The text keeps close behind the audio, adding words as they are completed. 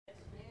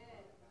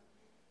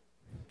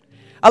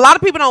A lot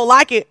of people don't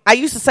like it. I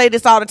used to say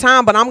this all the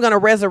time, but I'm going to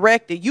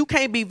resurrect it. You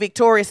can't be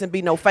victorious and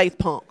be no faith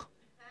punk.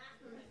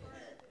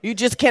 You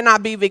just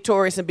cannot be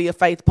victorious and be a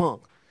faith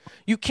punk.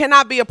 You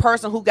cannot be a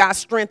person who got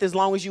strength as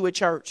long as you at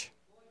church.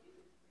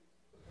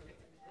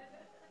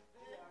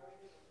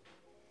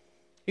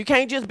 You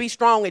can't just be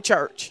strong at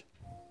church.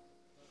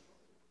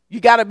 You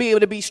got to be able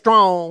to be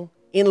strong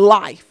in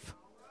life.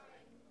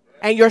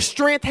 And your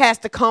strength has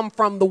to come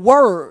from the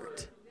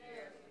word.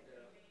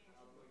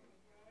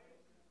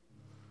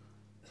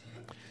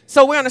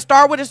 So we're going to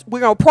start with this.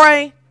 We're going to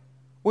pray.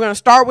 We're going to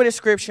start with a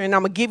scripture, and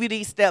I'm going to give you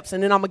these steps,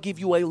 and then I'm going to give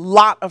you a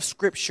lot of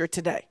scripture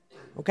today.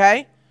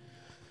 Okay?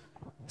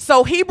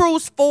 So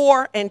Hebrews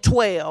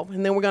 4:12,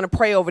 and then we're going to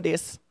pray over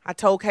this. I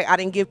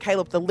didn't give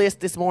Caleb the list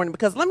this morning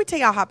because let me tell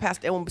y'all how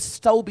Pastor Edwin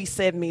Stobie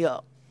set me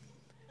up.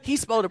 He's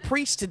supposed to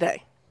preach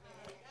today,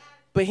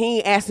 but he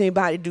ain't asked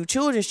anybody to do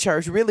children's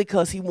church really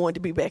because he wanted to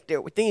be back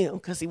there with them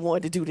because he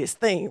wanted to do this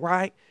thing,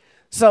 right?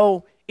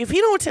 So if he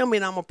don't tell me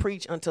that I'm going to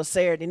preach until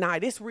Saturday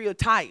night, it's real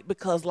tight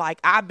because, like,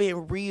 I've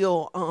been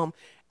real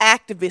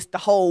activist the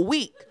whole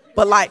week.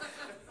 But, like,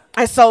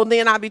 and so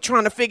then I be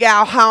trying to figure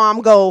out how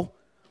I'm going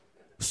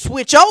to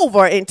switch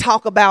over and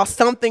talk about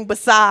something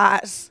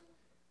besides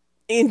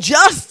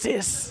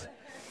injustice,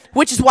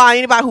 which is why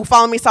anybody who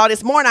followed me saw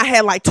this morning, I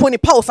had like 20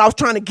 posts. I was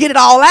trying to get it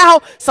all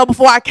out. So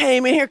before I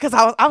came in here, because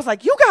I was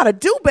like, you got to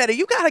do better.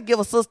 You got to give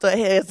a sister a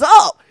heads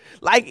up.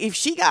 Like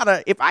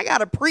if I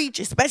gotta preach,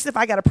 especially if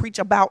I gotta preach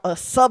about a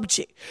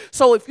subject.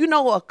 So if you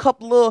know a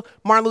couple of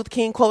Martin Luther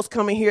King quotes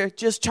coming here,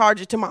 just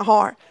charge it to my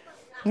heart.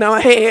 No,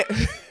 my head.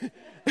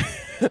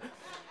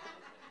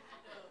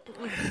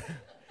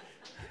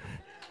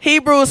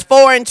 Hebrews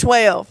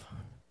 4:12.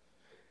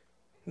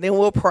 Then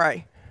we'll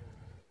pray.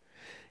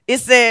 It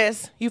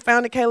says, you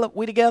found it, Caleb?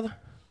 We together?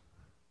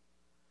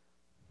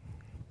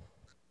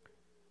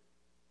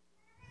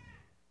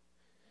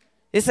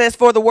 It says,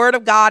 for the word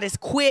of God is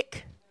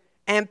quick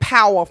and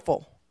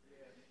powerful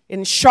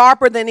and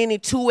sharper than any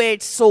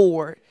two-edged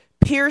sword,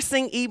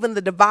 piercing even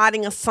the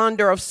dividing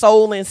asunder of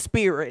soul and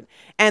spirit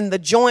and the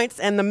joints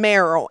and the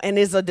marrow, and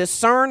is a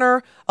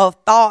discerner of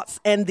thoughts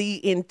and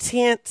the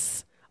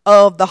intents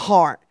of the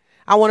heart.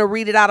 I want to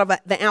read it out of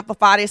the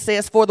Amplified. It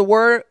says, for the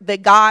word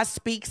that God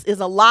speaks is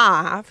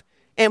alive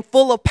and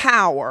full of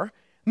power,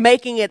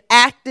 making it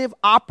active,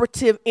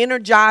 operative,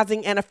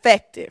 energizing, and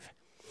effective.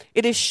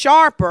 It is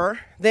sharper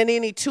than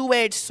any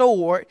two-edged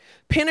sword,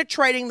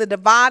 penetrating the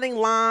dividing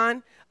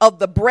line of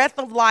the breath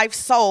of life,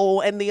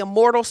 soul, and the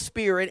immortal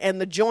spirit, and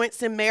the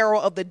joints and marrow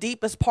of the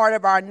deepest part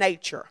of our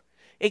nature,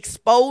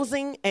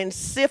 exposing and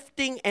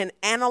sifting and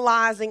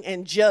analyzing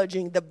and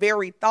judging the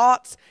very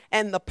thoughts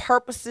and the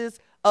purposes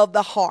of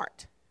the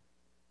heart.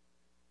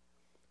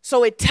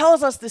 So it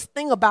tells us this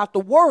thing about the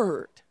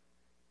word.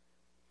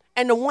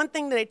 And the one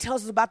thing that it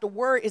tells us about the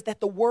word is that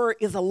the word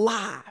is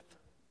alive.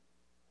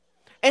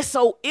 And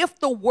so if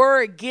the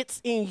word gets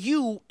in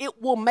you,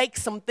 it will make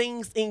some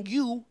things in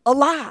you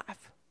alive.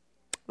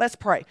 Let's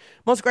pray.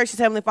 Most gracious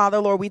Heavenly Father,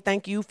 Lord, we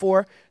thank you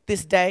for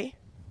this day.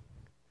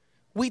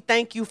 We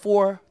thank you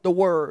for the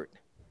word.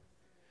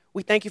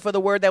 We thank you for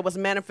the word that was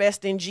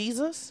manifest in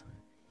Jesus.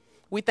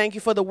 We thank you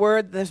for the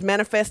word that's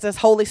manifest as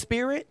Holy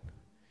Spirit.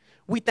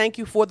 We thank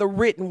you for the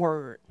written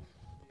word.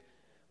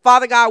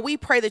 Father God, we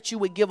pray that you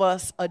would give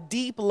us a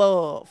deep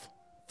love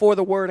for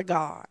the word of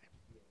God,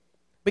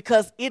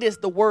 because it is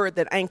the word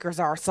that anchors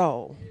our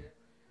soul.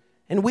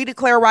 And we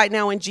declare right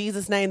now in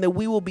Jesus' name that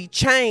we will be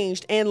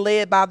changed and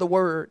led by the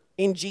word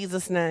in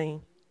Jesus'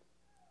 name.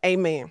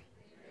 Amen.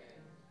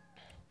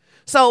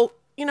 So,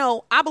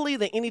 I believe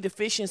that any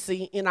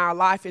deficiency in our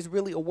life is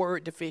really a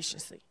word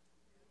deficiency.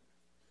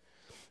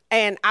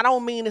 And I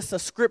don't mean it's a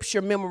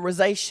scripture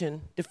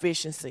memorization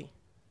deficiency.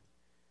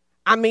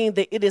 I mean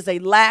that it is a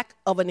lack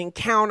of an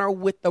encounter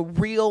with the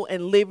real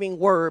and living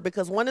word.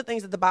 Because one of the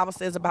things that the Bible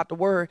says about the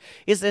word,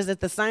 it says that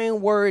the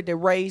same word that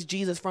raised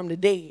Jesus from the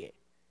dead,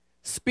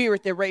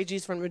 spirit that raised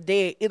Jesus from the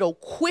dead, it'll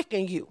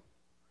quicken you.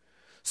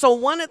 So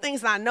one of the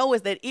things I know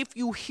is that if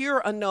you hear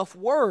enough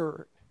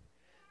word,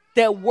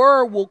 that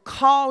word will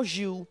cause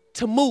you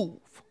to move,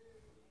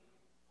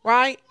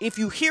 right? If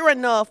you hear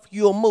enough,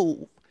 you'll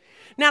move.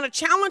 Now, the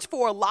challenge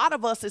for a lot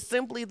of us is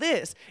simply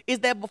this, is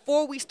that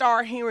before we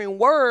start hearing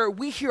word,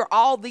 we hear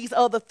all these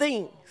other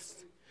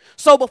things.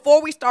 So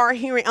before we start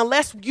hearing,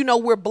 unless,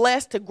 we're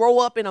blessed to grow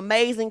up in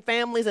amazing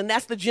families, and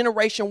that's the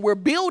generation we're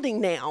building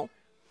now,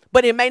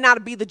 but it may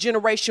not be the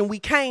generation we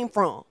came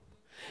from.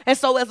 And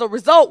so as a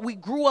result, we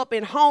grew up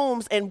in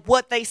homes, and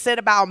what they said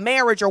about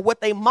marriage or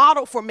what they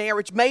modeled for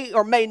marriage may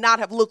or may not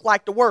have looked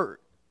like the word.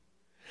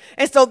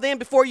 And so then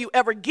before you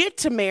ever get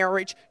to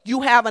marriage,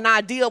 you have an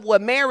idea of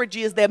what marriage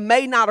is that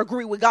may not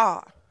agree with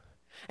God.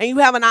 And you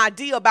have an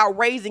idea about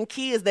raising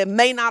kids that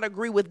may not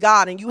agree with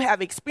God. And you have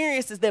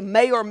experiences that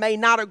may or may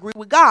not agree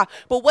with God.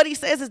 But what he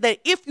says is that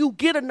if you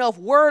get enough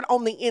word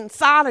on the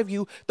inside of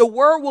you, the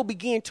word will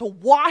begin to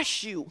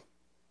wash you.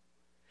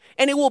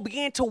 And it will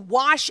begin to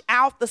wash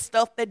out the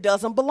stuff that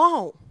doesn't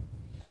belong.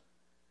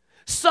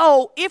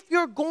 So if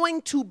you're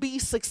going to be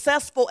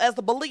successful as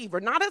a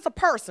believer, not as a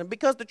person,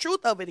 because the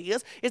truth of it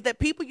is that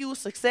people use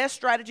success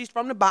strategies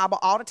from the Bible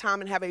all the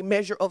time and have a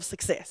measure of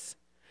success.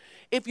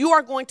 If you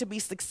are going to be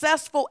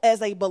successful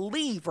as a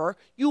believer,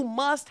 you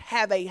must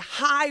have a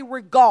high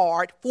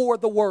regard for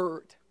the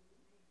word.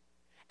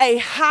 A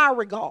high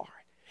regard.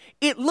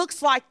 It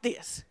looks like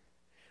this.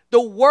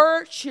 The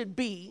word should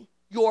be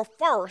your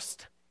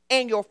first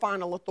and your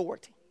final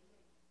authority.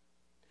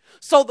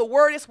 So the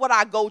word is what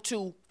I go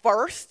to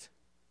first.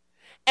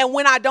 And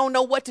when I don't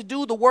know what to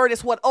do, the word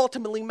is what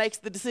ultimately makes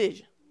the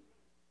decision.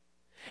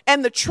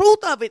 And the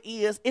truth of it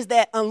is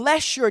that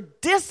unless you're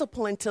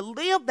disciplined to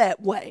live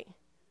that way,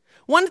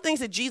 one of the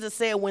things that Jesus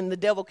said when the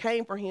devil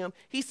came for him,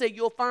 he said,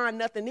 you'll find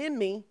nothing in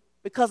me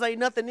because ain't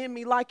nothing in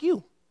me like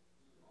you.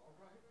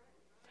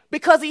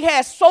 Because he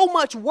has so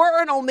much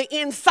word on the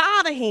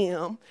inside of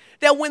him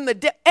that when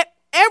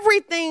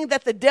everything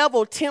that the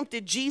devil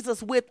tempted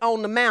Jesus with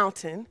on the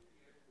mountain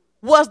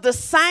was the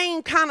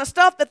same kind of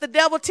stuff that the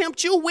devil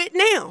tempts you with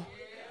now.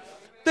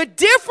 The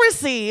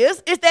difference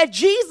is that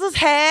Jesus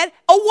had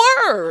a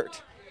word.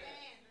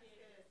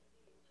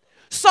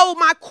 So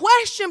my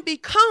question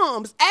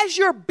becomes, as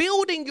you're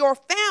building your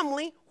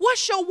family,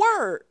 what's your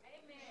word?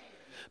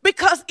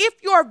 Because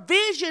if your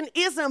vision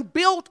isn't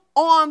built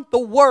on the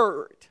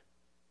word,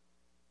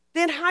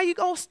 then how you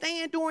going to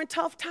stand during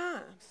tough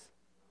times?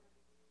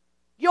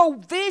 Your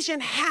vision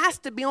has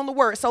to be on the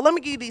word. So let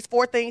me give you these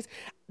 4 things.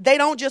 They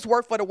don't just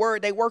work for the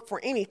word, they work for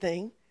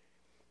anything.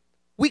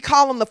 We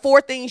call them the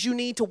 4 things you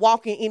need to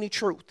walk in any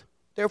truth.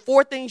 There are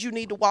 4 things you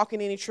need to walk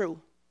in any truth.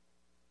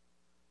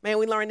 Man,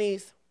 we learned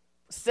these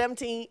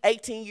 17,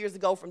 18 years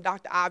ago from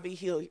Dr. I.V.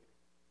 Hilliard.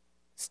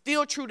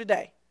 Still true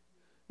today.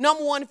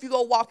 Number 1, if you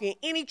go walk in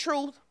any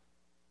truth,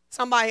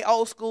 somebody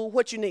old school,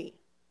 what you need?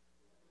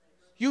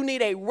 You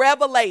need a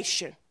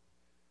revelation.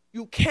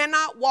 You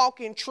cannot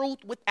walk in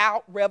truth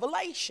without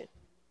revelation.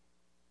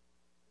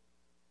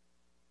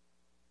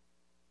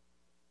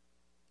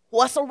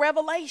 What's a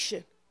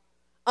revelation?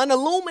 An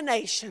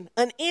illumination,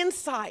 an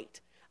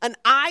insight, an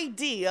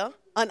idea,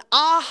 an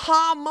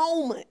aha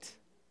moment.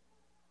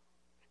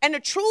 And the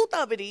truth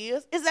of it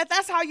is that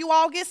that's how you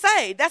all get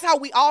saved. That's how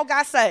we all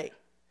got saved.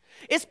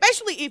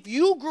 Especially if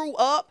you grew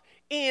up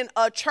in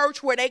a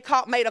church where they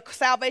made a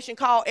salvation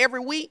call every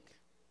week.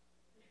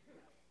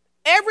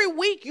 Every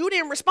week you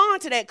didn't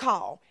respond to that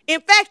call. In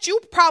fact, you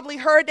probably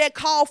heard that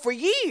call for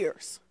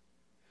years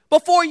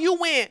before you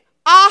went,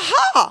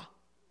 aha,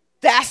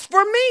 that's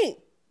for me.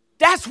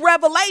 That's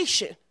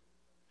revelation.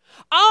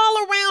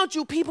 All around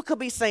you, people could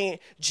be saying,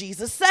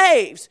 Jesus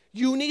saves.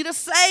 You need a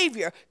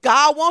savior.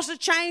 God wants to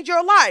change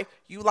your life.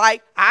 You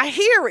like, I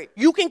hear it.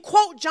 You can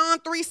quote John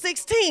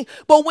 3:16.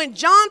 But when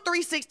John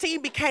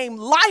 3:16 became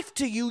life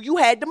to you, you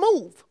had to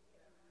move.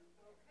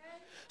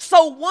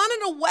 So one of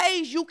the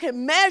ways you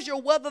can measure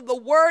whether the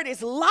word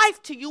is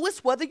life to you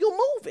is whether you're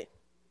moving.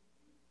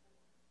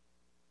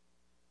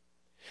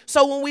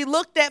 So when we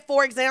looked at,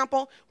 for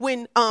example,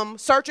 when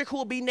Sertrick, who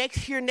will be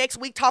here next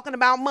week talking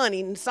about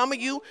money, and some of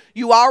you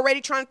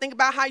already trying to think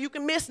about how you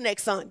can miss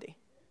next Sunday.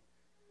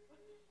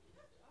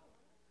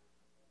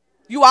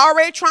 You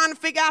already trying to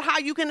figure out how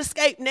you can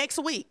escape next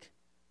week.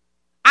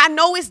 I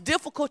know it's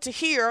difficult to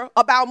hear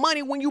about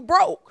money when you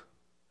broke.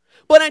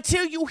 But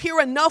until you hear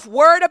enough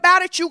word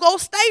about it, you go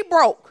stay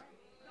broke.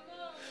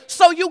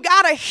 So you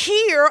got to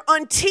hear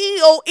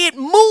until it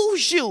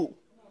moves you.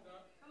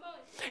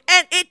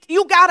 And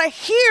you got to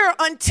hear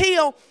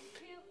until,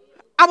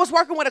 I was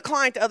working with a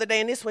client the other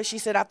day, and this way she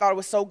said, I thought it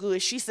was so good.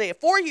 She said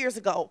 4 years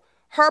ago,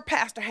 her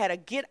pastor had a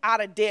get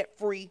out of debt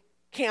free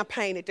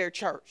campaign at their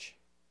church.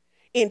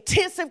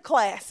 Intensive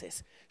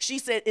classes. She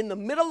said in the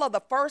middle of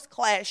the first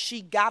class,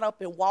 she got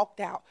up and walked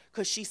out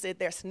because she said,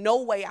 there's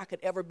no way I could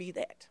ever be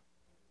that.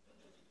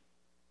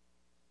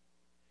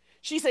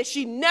 She said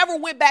she never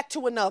went back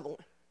to another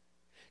one.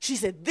 She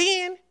said,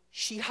 then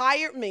she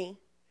hired me,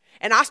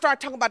 and I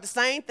started talking about the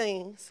same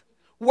things,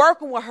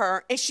 working with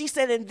her. And she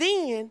said, and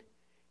then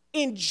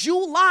in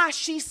July,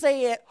 she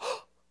said,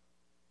 oh,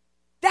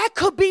 that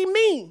could be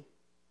me.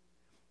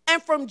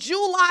 And from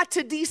July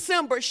to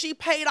December, she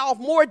paid off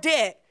more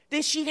debt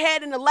than she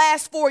had in the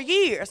last 4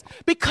 years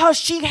because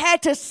she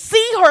had to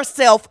see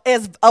herself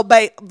as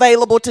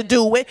available to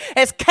do it,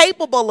 as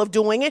capable of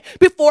doing it,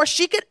 before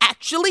she could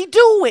actually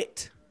do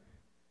it.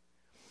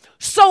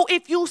 So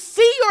if you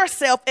see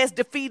yourself as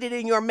defeated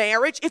in your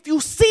marriage, if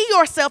you see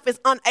yourself as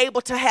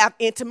unable to have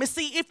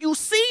intimacy, if you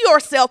see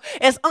yourself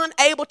as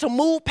unable to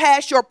move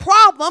past your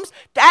problems,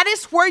 that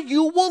is where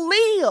you will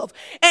live.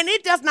 And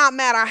it does not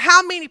matter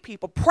how many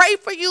people pray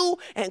for you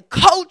and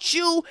coach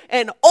you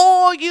and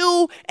oil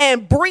you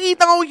and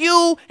breathe on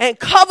you and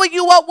cover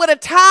you up with a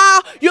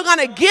towel. You're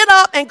going to get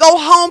up and go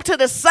home to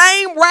the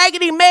same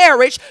raggedy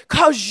marriage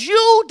because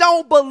you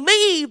don't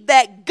believe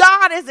that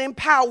God has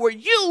empowered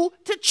you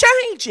to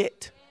change it.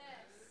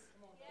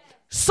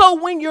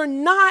 So when you're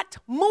not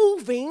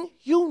moving,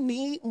 you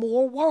need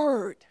more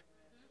word.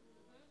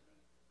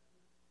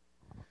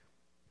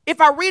 If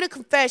I read a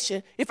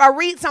confession, if I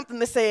read something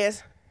that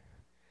says,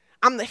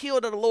 I'm the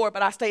healed of the Lord,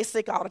 but I stay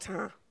sick all the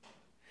time.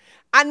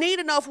 I need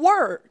enough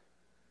word.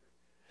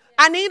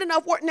 I need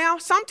enough word. Now,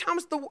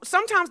 sometimes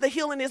the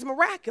healing is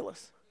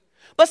miraculous.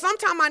 But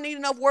sometimes I need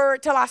enough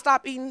word till I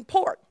stop eating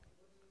pork.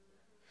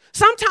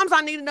 Sometimes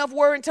I need enough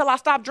word until I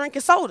stop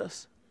drinking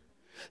sodas.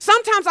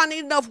 Sometimes I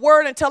need enough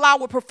word until I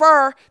would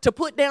prefer to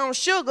put down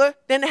sugar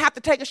than to have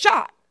to take a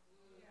shot.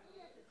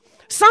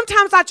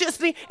 Sometimes I just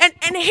need, and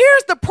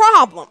here's the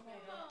problem.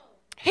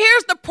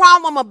 Here's the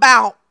problem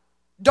about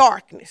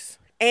darkness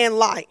and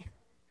light.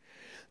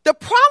 The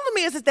problem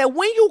is that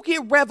when you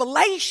get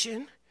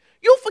revelation,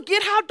 you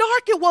forget how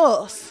dark it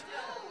was.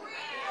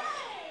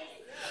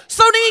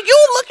 So then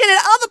you looking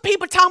at other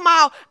people talking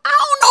about,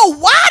 I don't know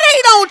why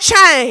they don't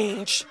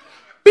change.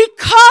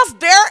 Because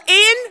they're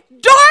in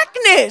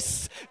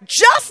darkness.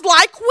 Just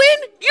like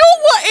when you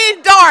were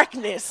in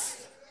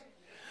darkness.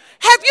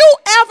 Have you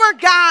ever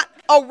got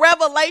a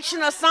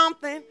revelation of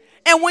something,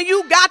 and when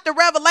you got the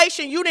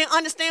revelation, you didn't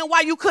understand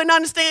why you couldn't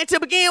understand to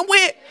begin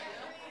with?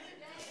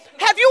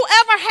 Have you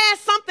ever had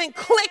something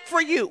click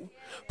for you?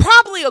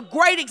 Probably a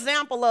great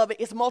example of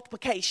it is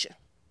multiplication.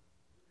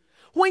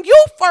 When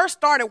you first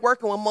started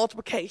working with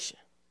multiplication,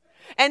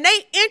 and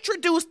they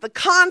introduced the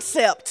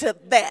concept to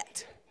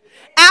that,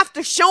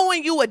 after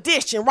showing you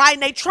addition, right?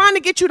 And they trying to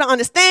get you to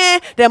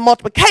understand that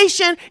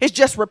multiplication is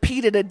just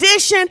repeated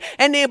addition.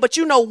 And then, but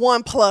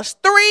 1 plus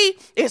 3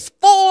 is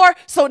 4.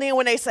 So then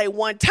when they say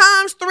 1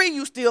 times 3,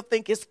 you still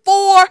think it's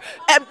 4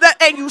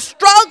 and you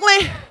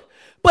struggling.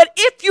 But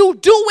if you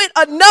do it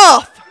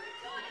enough,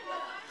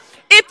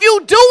 and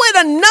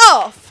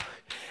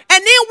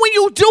then when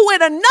you do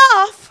it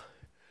enough,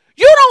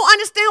 you don't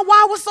understand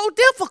why it was so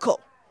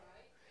difficult.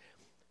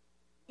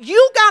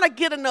 You got to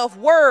get enough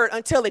word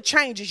until it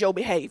changes your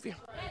behavior.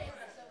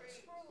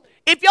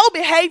 If your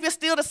behavior is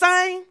still the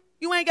same,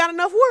 you ain't got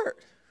enough word.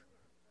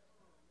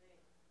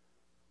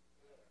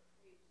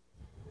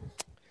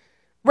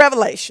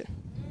 Revelation.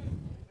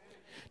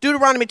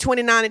 Deuteronomy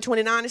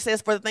 29:29, it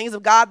says, for the things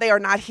of God, they are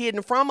not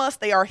hidden from us,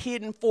 they are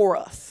hidden for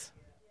us.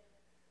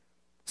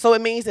 So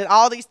it means that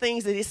all these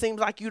things that it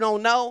seems like you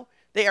don't know,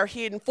 they are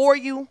hidden for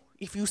you.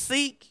 If you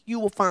seek, you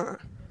will find.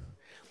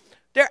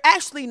 They're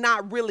actually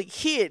not really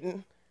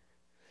hidden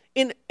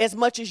in as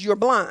much as you're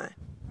blind.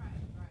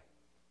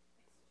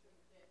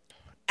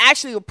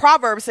 Actually, a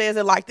proverb says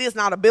it like this,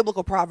 not a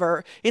biblical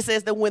proverb. It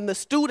says that when the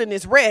student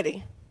is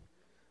ready,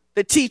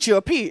 the teacher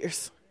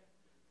appears.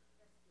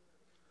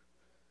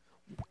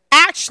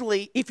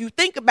 Actually, if you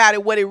think about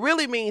it, what it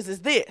really means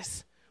is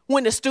this.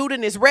 When the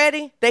student is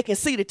ready, they can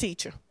see the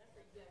teacher.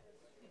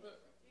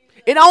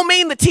 It don't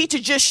mean the teacher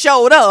just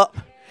showed up.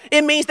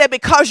 It means that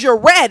because you're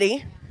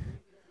ready,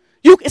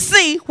 you can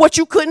see what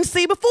you couldn't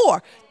see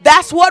before.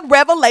 That's what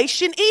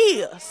revelation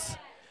is.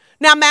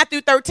 Now, Matthew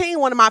 13,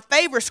 one of my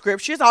favorite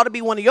scriptures, ought to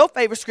be one of your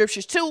favorite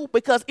scriptures too,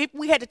 because if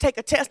we had to take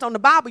a test on the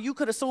Bible, you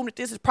could assume that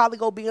this is probably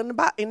going to be on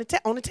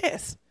the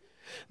test.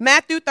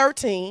 Matthew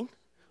 13,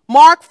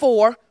 Mark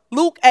 4,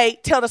 Luke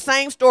 8 tell the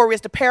same story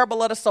as the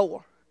parable of the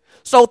sower.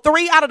 So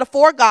 3 out of the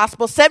 4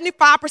 gospels,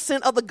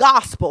 75% of the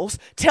gospels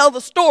tell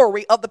the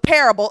story of the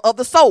parable of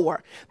the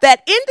sower.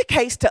 That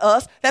indicates to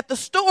us that the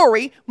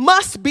story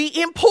must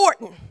be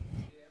important.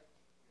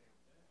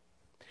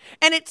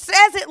 And it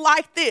says it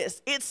like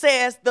this. It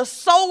says the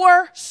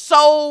sower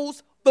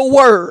sows the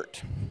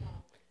word.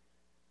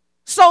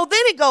 So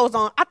then it goes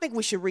on. I think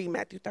we should read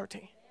Matthew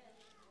 13.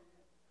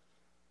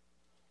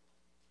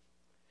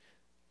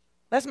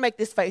 Let's make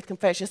this faith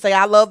confession. Say,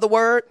 I love the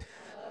word.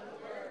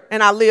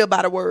 And I live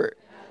by the word.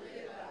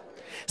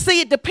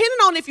 See, depending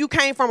on if you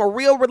came from a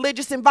real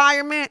religious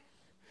environment,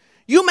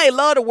 you may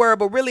love the word,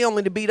 but really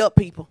only to beat up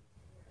people.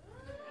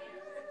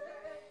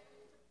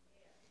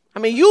 I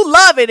mean, you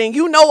love it and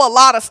you know a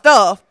lot of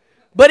stuff,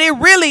 but it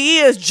really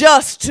is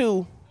just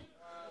to,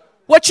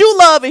 what you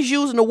love is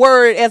using the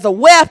word as a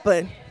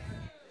weapon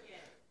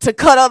to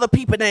cut other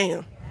people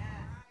down.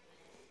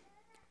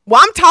 Well,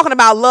 I'm talking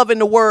about loving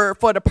the word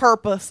for the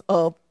purpose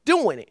of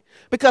doing it.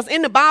 Because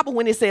in the Bible,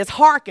 when it says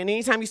hearken,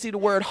 anytime you see the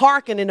word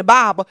hearken in the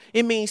Bible,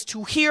 it means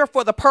to hear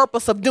for the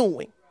purpose of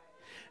doing.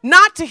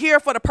 Not to hear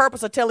for the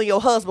purpose of telling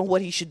your husband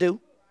what he should do.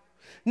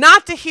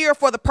 Not to hear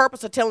for the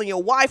purpose of telling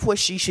your wife what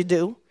she should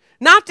do.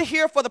 Not to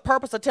hear for the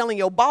purpose of telling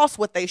your boss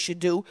what they should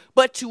do,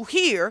 but to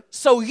hear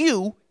so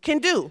you can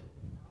do.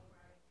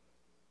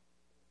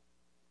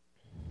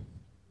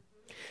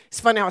 It's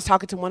funny, I was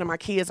talking to one of my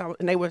kids, and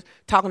they were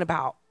talking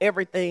about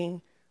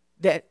everything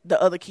that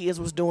the other kids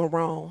was doing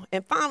wrong.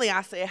 And finally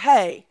I said,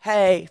 hey,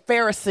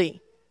 Pharisee,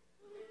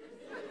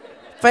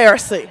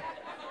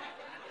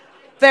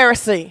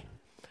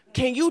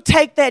 can you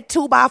take that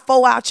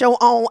 2x4 out your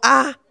own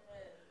eye?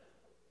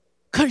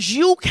 Because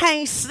you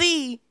can't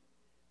see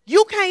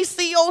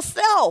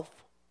yourself.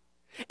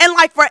 And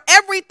like for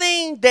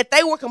everything that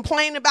they were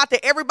complaining about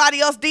that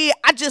everybody else did,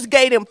 I just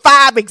gave them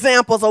 5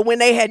 examples of when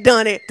they had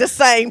done it the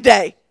same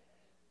day.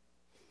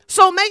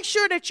 So make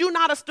sure that you're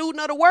not a student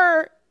of the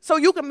word, so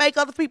you can make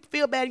other people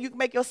feel bad and you can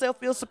make yourself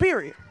feel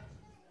superior.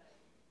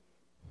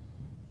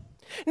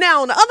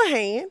 Now, on the other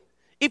hand,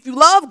 if you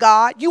love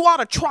God, you ought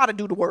to try to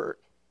do the word.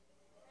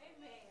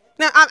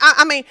 Now,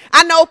 I mean,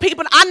 I know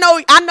people,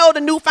 I know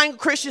the newfangled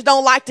Christians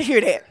don't like to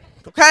hear that,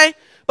 okay?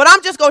 But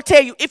I'm just going to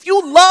tell you, if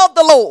you love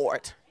the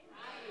Lord,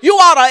 you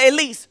ought to at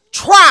least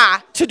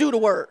try to do the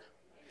word.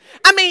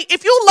 I mean,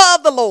 if you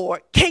love the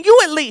Lord, can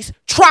you at least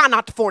try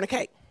not to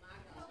fornicate?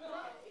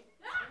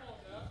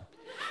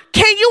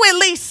 Can you at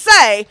least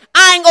say,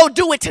 I ain't going to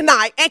do it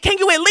tonight? And can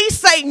you at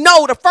least say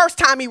no the first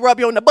time he rub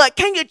you on the butt?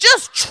 Can you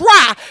just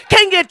try?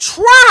 Can you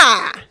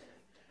try?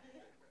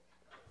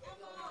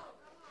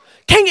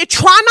 Can you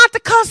try not to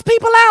cuss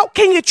people out?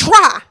 Can you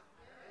try?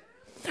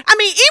 I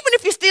mean, even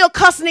if you're still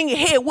cussing in your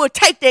head, we'll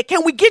take that.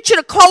 Can we get you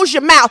to close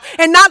your mouth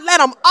and not let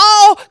them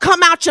all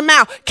come out your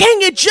mouth?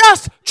 Can you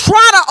just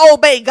try to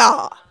obey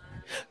God?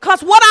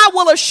 Because what I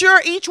will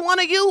assure each one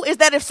of you is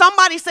that if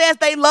somebody says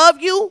they love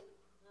you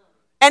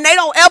and they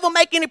don't ever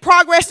make any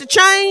progress to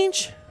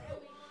change,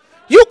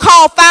 you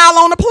call foul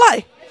on the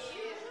play.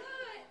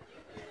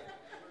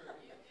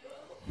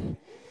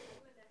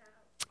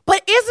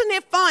 But isn't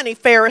it funny,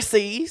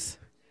 Pharisees?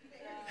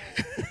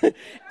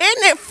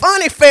 Isn't it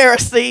funny,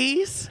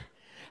 Pharisees,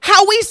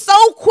 how we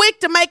so quick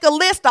to make a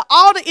list of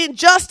all the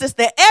injustice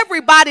that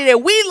everybody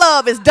that we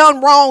love has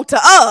done wrong to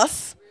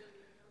us,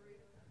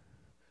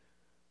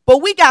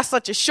 but we got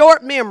such a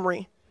short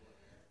memory.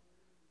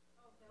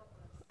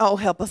 Oh,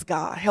 help us,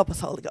 God. Help us,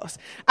 Holy Ghost.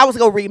 I was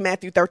going to read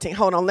Matthew 13.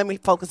 Hold on. Let me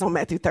focus on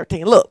Matthew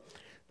 13. Look,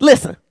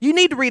 listen, you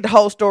need to read the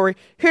whole story.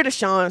 Hear the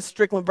Sean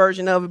Strickland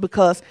version of it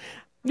because,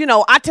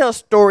 I tell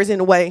stories in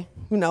a way,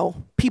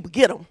 people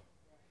get them.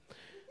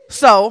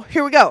 So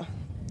here we go.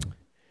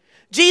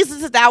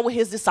 Jesus is out with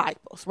his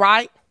disciples,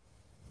 right?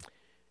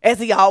 As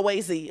he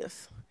always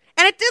is.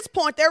 And at this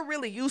point, they're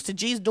really used to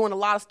Jesus doing a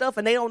lot of stuff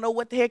and they don't know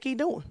what the heck he's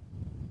doing.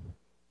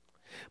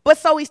 But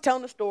so he's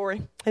telling the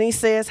story and he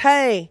says,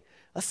 hey,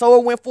 a sower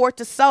went forth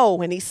to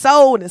sow, and he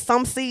sowed, and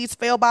some seeds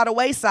fell by the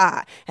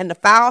wayside, and the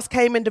fowls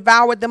came and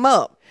devoured them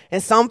up.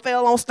 And some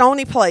fell on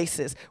stony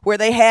places where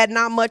they had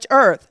not much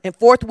earth, and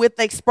forthwith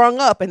they sprung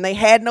up, and they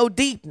had no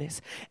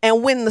deepness.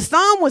 And when the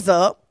sun was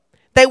up,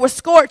 they were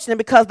scorched, and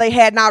because they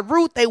had not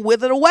root, they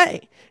withered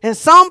away. And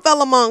some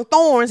fell among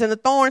thorns, and the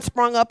thorns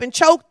sprung up and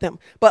choked them.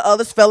 But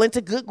others fell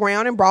into good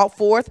ground and brought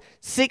forth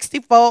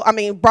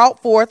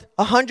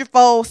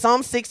 100-fold,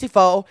 some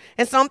 60-fold,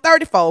 and some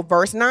 30-fold.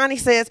 Verse 9, he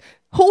says,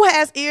 who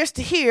has ears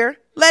to hear,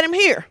 let him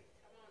hear.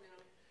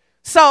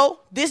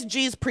 So this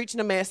Jesus preaching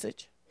a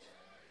message.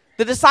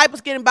 The disciples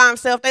getting by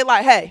himself, they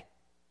like, hey,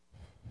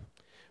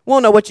 we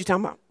don't know what you're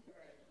talking about.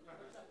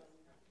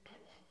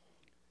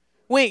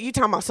 You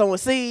talking about sowing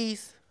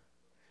seeds?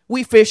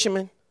 We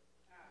fishermen.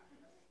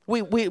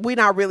 We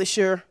not really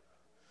sure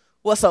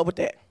what's up with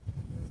that.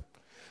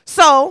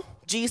 So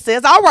Jesus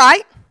says, all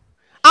right,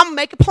 I'm going to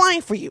make it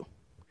plain for you.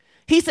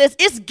 He says,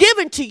 it's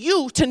given to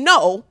you to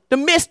know the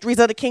mysteries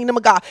of the kingdom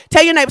of God.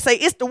 Tell your neighbor, say,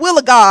 it's the will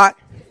of God,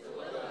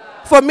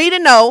 for me to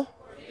know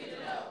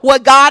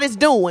what God is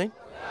doing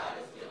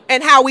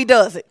and how he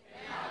does it.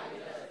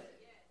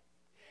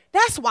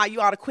 That's why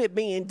you ought to quit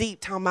being deep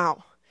talking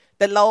about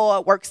the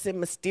Lord works in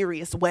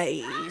mysterious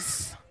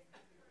ways.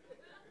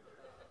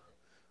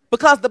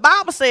 Because the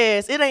Bible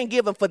says it ain't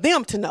given for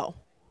them to know,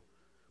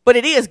 but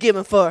it is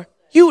given for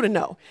you to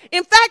know.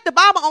 In fact, the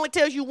Bible only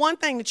tells you one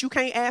thing that you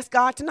can't ask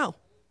God to know.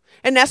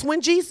 And that's when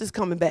Jesus is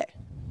coming back.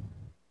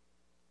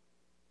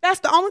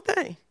 That's the only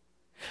thing.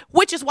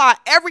 Which is why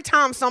every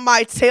time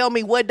somebody tell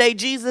me what day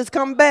Jesus is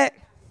coming back,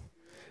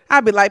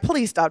 I'd be like,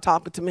 please stop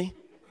talking to me.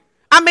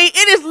 I mean,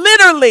 it is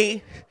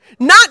literally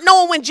not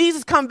knowing when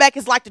Jesus comes back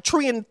is like the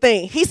tree and the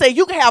thing. He said,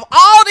 you can have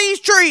all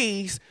these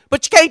trees,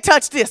 but you can't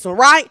touch this one,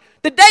 right?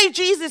 The day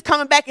Jesus is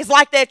coming back is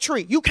like that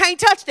tree. You can't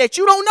touch that.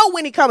 You don't know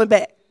when he's coming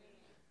back.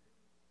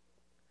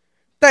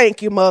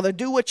 Thank you, Mother.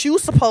 Do what you're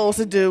supposed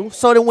to do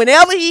so that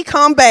whenever he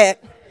come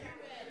back,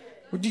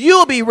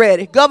 you'll be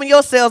ready. Govern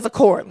yourselves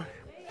accordingly.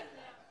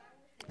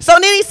 So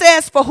then he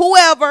says, for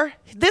whoever,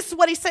 this is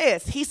what he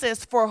says. He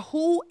says, for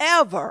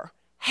whoever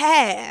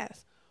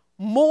has,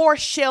 more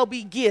shall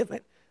be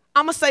given.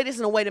 I'm going to say this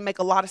in a way to make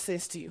a lot of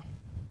sense to you.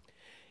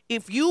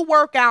 If you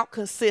work out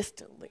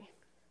consistently,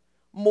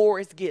 more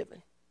is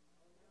given.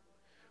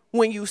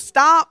 When you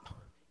stop,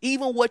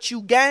 even what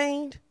you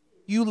gained,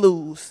 you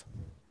lose.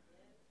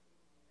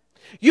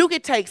 You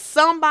could take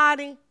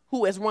somebody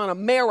who has run a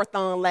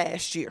marathon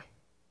last year.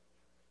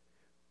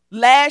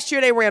 Last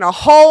year, they ran a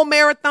whole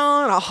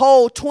marathon, a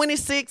whole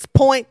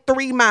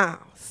 26.3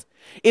 miles.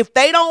 If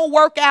they don't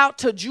work out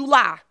till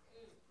July,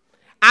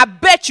 I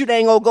bet you they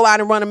ain't going to go out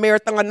and run a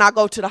marathon and not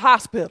go to the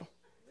hospital.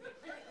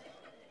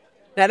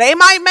 Now, they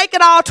might make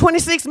it all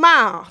 26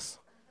 miles,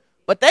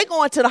 but they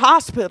going to the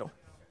hospital,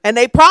 and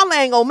they probably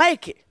ain't going to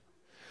make it.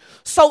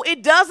 So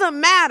it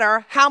doesn't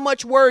matter how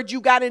much word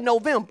you got in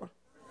November.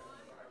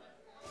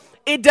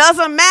 It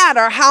doesn't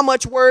matter how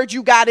much word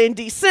you got in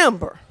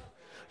December.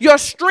 Your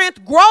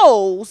strength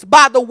grows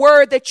by the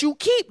word that you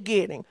keep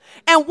getting.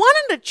 And one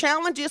of the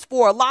challenges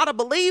for a lot of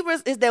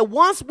believers is that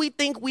once we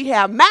think we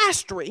have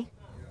mastery,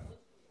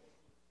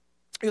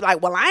 you're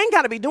like, well, I ain't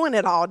got to be doing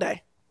it all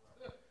day.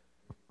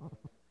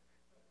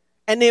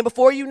 And then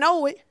before you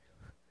know it,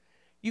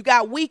 you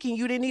got weak and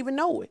you didn't even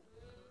know it.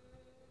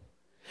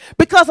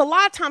 Because a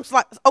lot of times,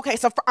 like, okay,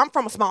 so I'm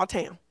from a small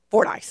town,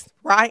 Fordyce,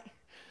 right?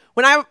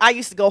 When I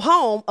used to go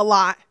home a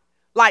lot,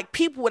 like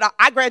people would,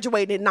 I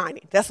graduated in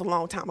 90. That's a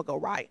long time ago,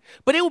 right?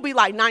 But it would be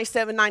like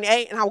 97,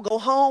 98, and I would go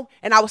home,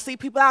 and I would see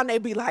people out, and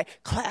they'd be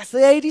like, class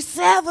of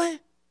 87.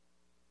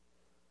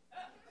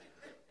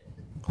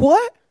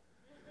 What?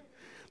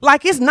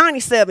 Like it's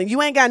 97.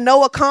 You ain't got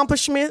no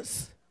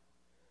accomplishments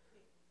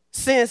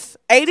since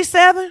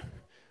 87?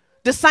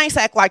 The saints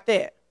act like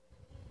that.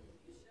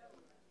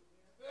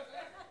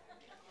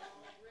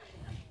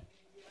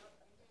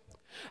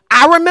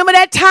 I remember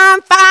that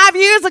time 5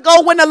 years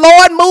ago when the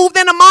Lord moved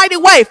in a mighty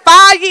way.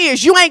 5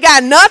 years, you ain't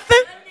got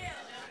nothing.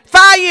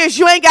 5 years,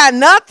 you ain't got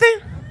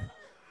nothing.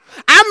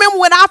 I remember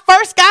when I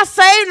first got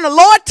saved and the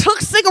Lord took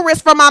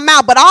cigarettes from my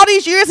mouth, but all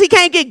these years he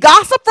can't get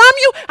gossip from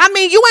you? I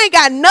mean, you ain't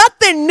got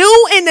nothing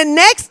new in the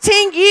next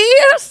 10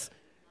 years?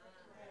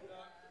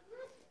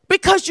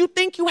 Because you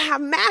think you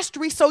have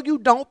mastery, so you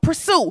don't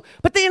pursue.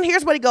 But then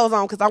here's what he goes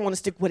on, because I want to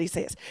stick with what he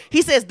says.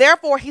 He says,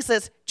 therefore, he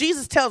says,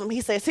 Jesus tells him,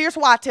 he says, here's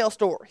why I tell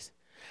stories.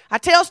 I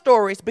tell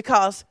stories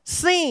because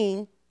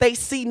seeing, they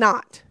see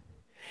not.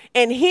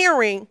 And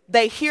hearing,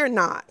 they hear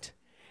not.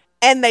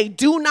 And they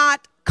do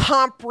not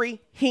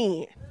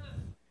comprehend.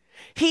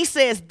 He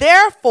says,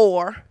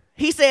 therefore,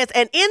 he says,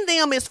 and in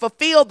them is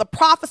fulfilled the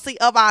prophecy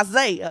of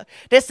Isaiah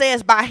that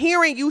says, by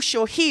hearing you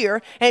shall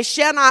hear and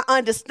shall not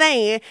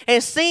understand,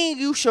 and seeing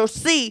you shall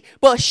see,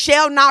 but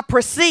shall not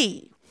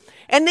perceive.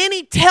 And then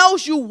he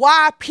tells you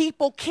why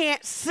people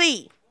can't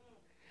see.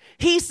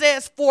 He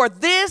says, for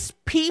this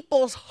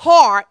people's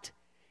heart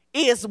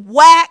is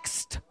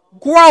waxed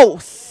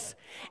gross,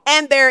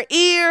 and their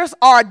ears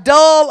are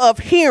dull of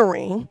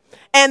hearing,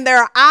 and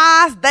their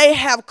eyes they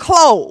have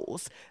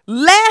closed,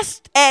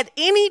 lest at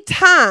any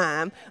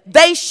time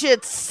they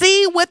should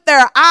see with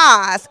their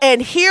eyes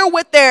and hear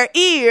with their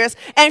ears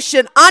and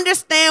should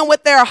understand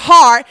with their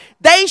heart,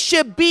 they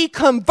should be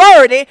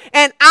converted,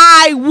 and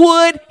I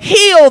would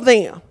heal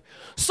them.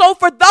 So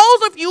for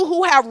those of you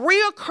who have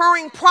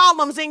reoccurring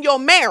problems in your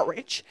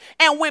marriage,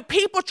 and when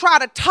people try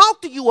to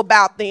talk to you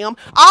about them,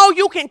 all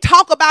you can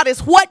talk about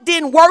is what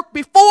didn't work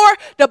before,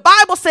 the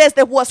Bible says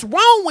that what's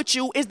wrong with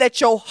you is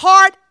that your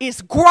heart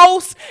is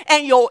gross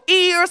and your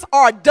ears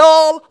are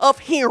dull of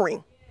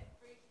hearing.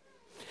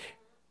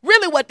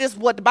 Really what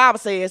the Bible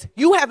says,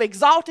 you have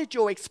exalted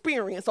your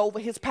experience over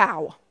his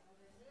power.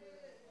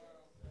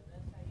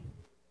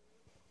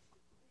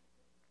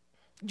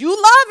 You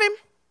love him.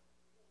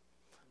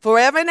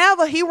 Forever and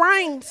ever, he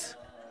reigns.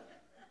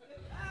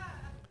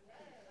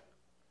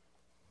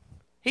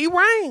 He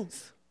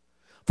reigns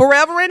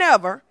forever and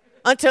ever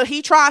until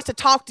he tries to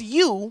talk to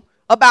you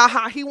about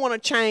how he want to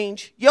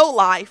change your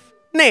life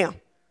now.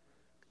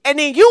 And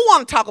then you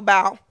want to talk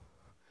about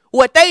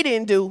what they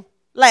didn't do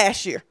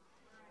last year.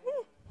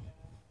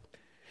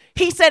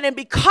 He said, and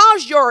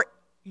because your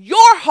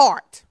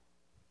heart,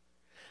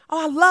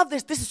 oh, I love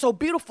this. This is so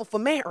beautiful for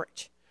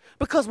marriage.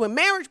 Because when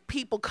marriage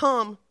people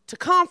come to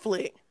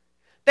conflict,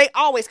 they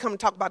always come and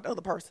talk about the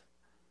other person.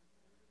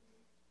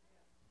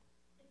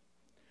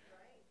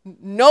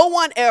 No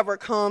one ever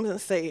comes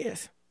and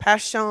says,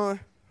 Pastor Sean,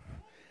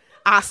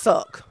 I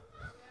suck.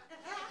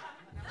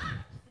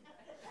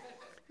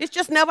 It's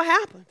just never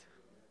happened.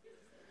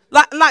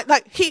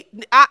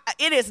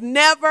 It has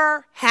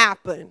never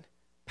happened.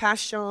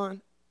 Pastor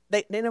Sean,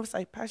 they never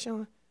say, Pastor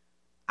Sean,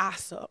 I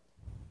suck.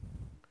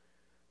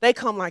 They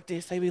come like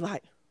this. They be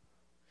like,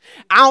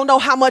 I don't know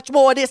how much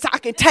more of this I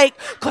can take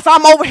because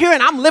I'm over here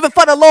and I'm living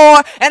for the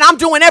Lord and I'm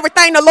doing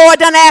everything the Lord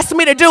done asked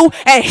me to do,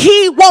 and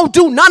he won't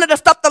do none of the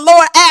stuff the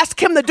Lord asked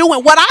him to do.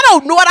 And what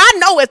I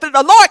know is that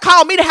the Lord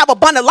called me to have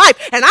abundant life,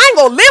 and I ain't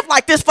going to live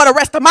like this for the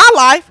rest of my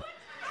life.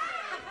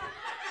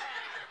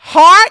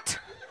 Heart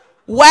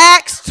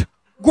waxed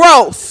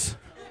gross.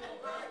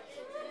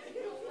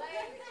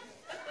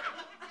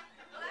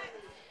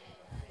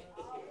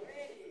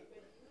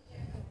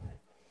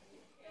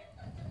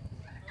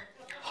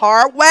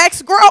 Heart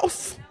wax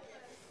gross.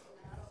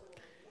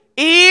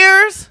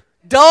 Ears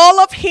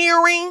dull of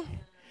hearing.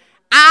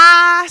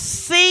 I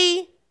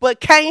see but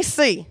can't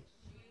see.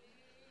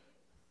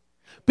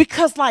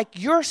 Because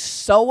like you're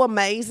so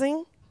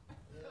amazing.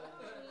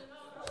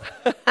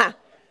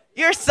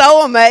 You're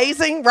so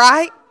amazing,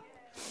 right?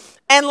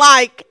 And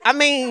like, I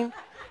mean,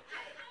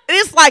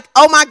 it's like,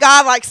 oh my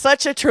God, like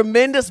such a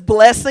tremendous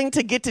blessing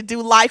to get to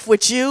do life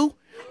with you.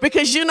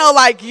 Because, you know,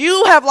 like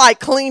you have like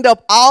cleaned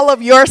up all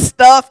of your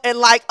stuff, and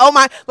like, oh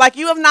my, like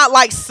you have not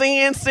like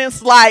sinned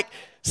since like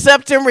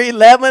September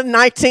 11,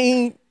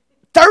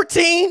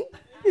 1913.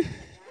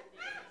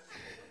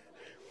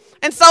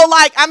 And so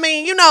like, I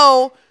mean, you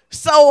know,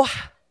 so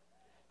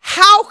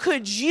how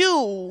could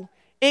you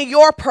in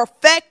your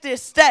perfected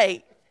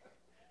state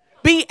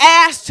be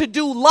asked to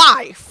do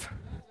life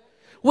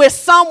with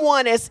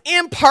someone as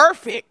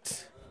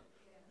imperfect?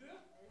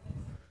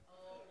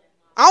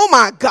 Oh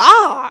my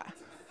God.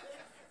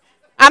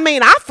 I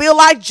mean, I feel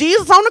like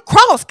Jesus on the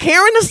cross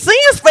carrying the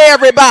sins for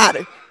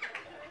everybody.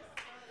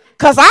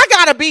 Because I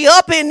got to be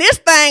up in this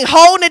thing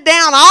holding it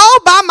down all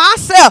by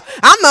myself.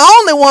 I'm the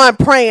only one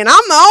praying.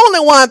 I'm the only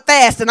one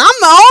fasting. I'm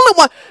the only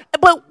one.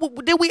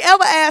 But did we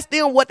ever ask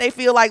them what they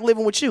feel like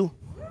living with you?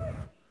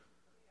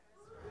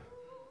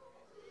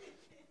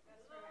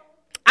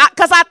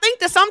 Because I think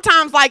that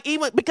sometimes, like,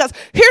 even because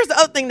here's the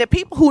other thing, that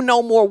people who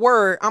know more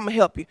word, I'm going to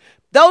help you.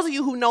 Those of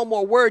you who know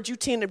more word, you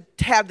tend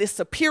to have this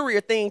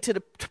superior thing to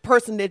the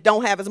person that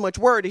don't have as much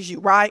word as you,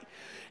 right?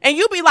 And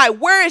you be like,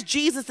 where is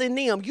Jesus in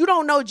them? You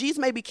don't know Jesus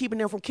may be keeping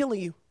them from killing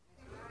you.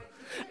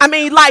 I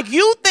mean, like,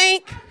 you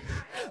think,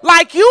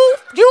 like, you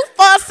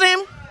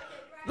fussing,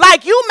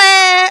 like, you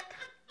mad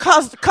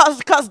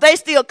because they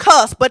still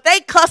cuss, but they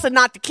cussing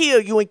not to kill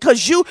you, and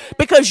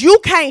because you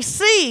can't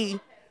see,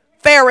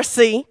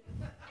 Pharisee.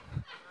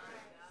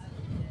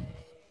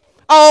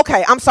 Oh,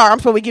 okay. I'm sorry. I'm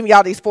supposed to be giving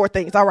y'all these 4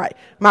 things. All right.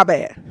 My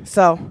bad.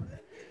 So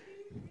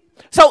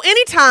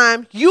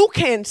anytime you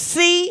can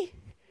see,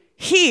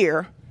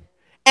 hear,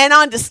 and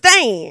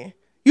understand,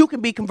 you can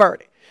be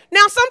converted.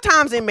 Now,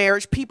 sometimes in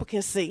marriage, people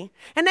can see,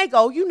 and they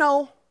go, you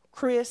know,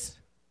 Chris,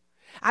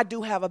 I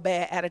do have a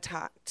bad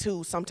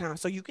attitude sometimes.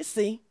 So you can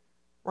see,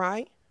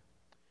 right?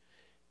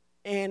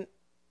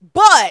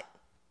 But,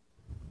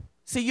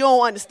 see, you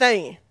don't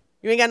understand.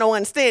 You ain't got no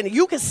understanding.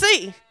 You can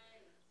see,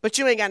 but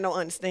you ain't got no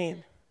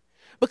understanding.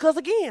 Because,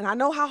 again, I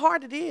know how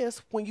hard it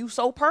is when you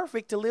so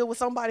perfect to live with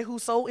somebody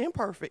who's so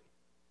imperfect.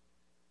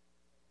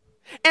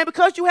 And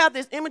because you have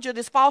this image of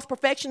this false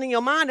perfection in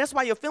your mind, that's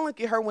why your feelings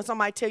get hurt when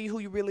somebody tell you who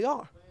you really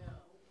are.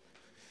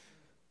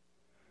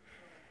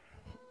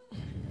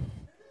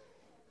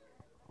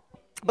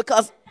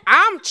 Because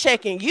I'm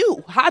checking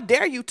you. How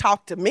dare you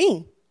talk to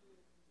me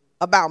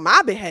about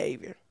my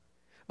behavior?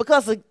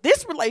 Because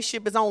this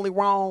relationship is only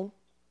wrong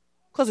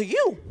because of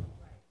you.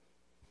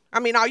 I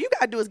mean, all you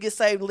got to do is get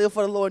saved and live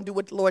for the Lord and do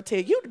what the Lord tell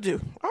you to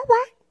do. All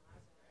right.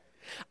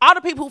 All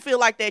the people who feel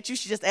like that, you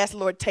should just ask the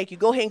Lord to take you.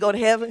 Go ahead and go to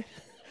heaven.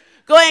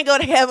 Go ahead and go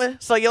to heaven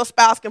so your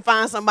spouse can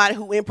find somebody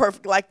who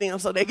imperfect like them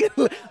so they can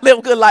live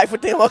a good life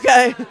with them,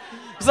 okay?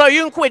 So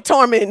you can quit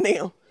tormenting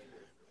them.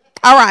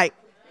 All right.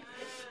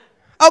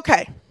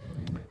 Okay.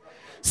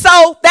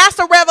 So that's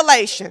a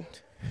revelation.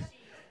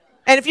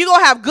 And if you're going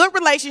to have good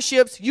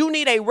relationships, you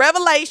need a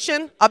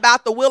revelation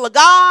about the will of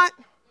God.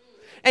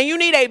 And you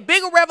need a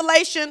bigger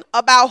revelation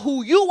about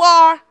who you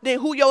are than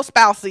who your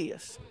spouse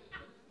is.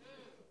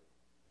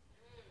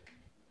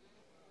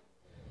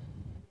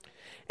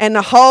 And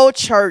the whole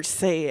church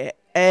said,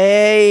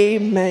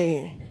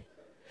 amen.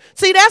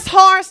 See, that's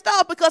hard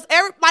stuff because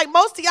like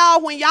most of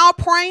y'all, when y'all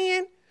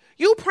praying,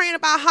 you praying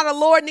about how the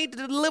Lord needs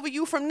to deliver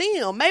you from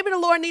them. Maybe the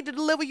Lord needs to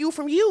deliver you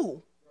from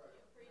you.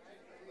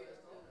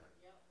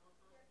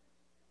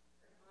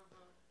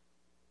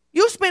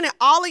 You spending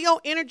all of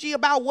your energy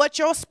about what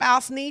your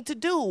spouse needs to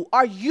do.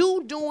 Are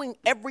you doing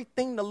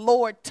everything the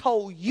Lord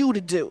told you to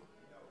do?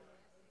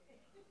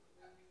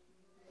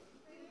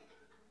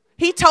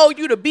 He told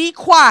you to be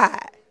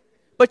quiet,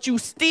 but you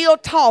still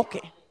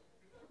talking.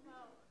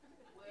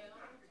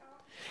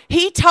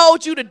 He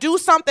told you to do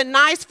something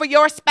nice for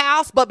your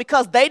spouse, but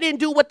because they didn't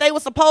do what they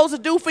were supposed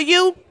to do for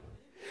you.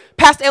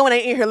 Pastor Ellen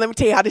ain't in here. Let me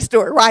tell you how this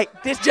story, right?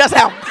 This just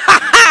happened.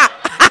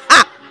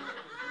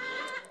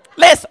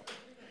 Listen.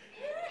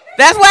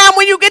 That's why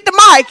when you get the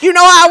mic, you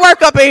know how I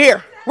work up in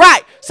here.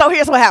 Right. So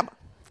here's what happened.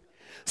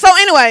 So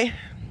anyway,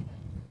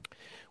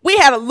 we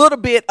had a little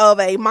bit of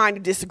a minor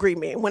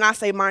disagreement. When I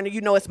say minor,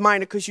 you know it's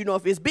minor because you know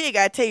if it's big,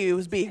 I tell you it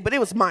was big. But it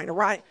was minor,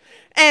 right?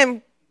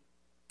 And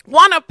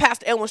one of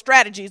Pastor Elwin's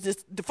strategies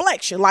is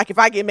deflection. Like if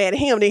I get mad at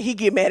him, then he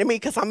get mad at me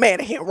because I'm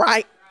mad at him,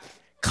 right?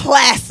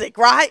 Classic,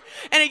 right?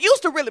 And it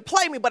used to really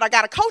play me, but I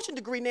got a coaching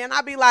degree now, and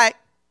I'd be like,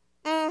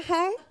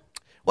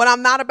 what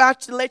I'm not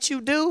about to let you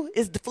do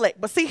is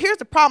deflect. But see, here's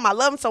the problem. I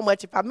love him so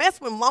much. If I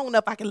mess with him long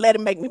enough, I can let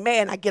him make me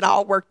mad and I get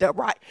all worked up,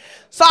 right?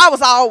 So I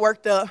was all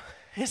worked up.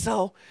 And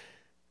so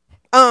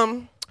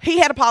he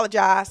had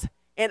apologized,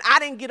 and I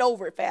didn't get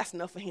over it fast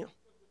enough for him.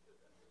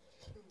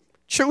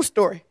 True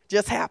story.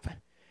 Just happened.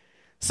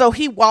 So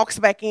he walks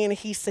back in and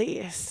he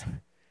says,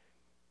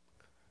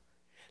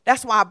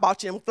 that's why I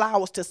bought you them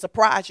flowers to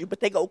surprise you,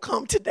 but they go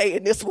come today,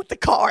 and this is what the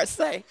cards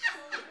say.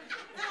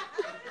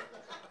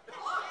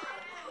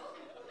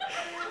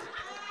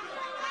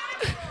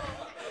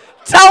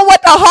 Tell them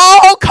what the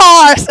whole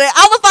car said.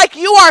 I was like,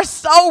 you are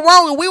so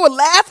wrong. And we were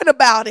laughing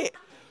about it.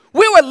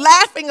 We were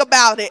laughing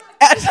about it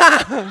at the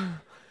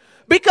time.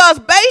 Because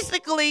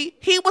basically,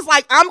 he was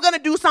like, I'm going to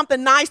do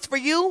something nice for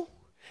you.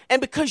 And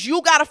because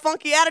you got a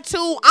funky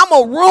attitude, I'm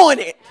going to ruin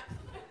it.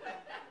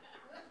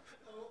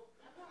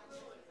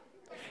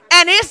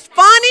 And it's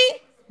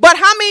funny, but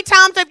how many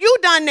times have you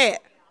done that?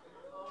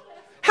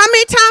 How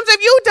many times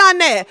have you done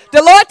that?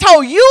 The Lord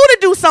told you to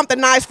do something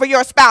nice for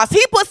your spouse.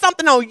 He put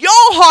something on your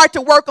heart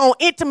to work on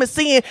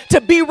intimacy and to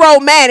be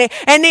romantic.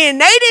 And then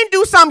they didn't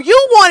do something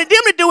you wanted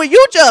them to do, and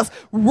you just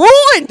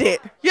ruined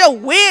it. Your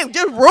wig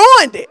just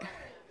ruined it.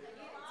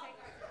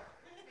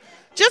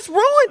 Just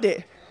ruined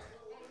it.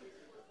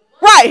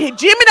 Right.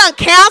 Jimmy done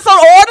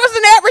canceled orders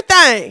and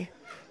everything.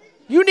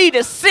 You need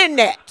to send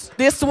that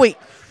this week.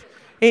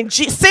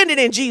 Send it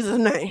in Jesus'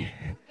 name.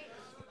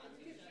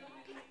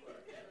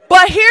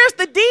 But here's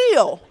the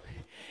deal.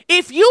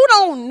 If you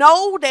don't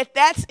know that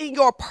that's in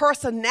your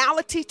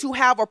personality to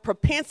have a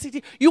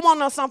propensity, you want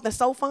to know something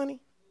so funny?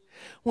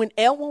 When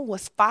Elwin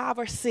was 5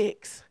 or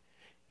 6,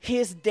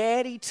 his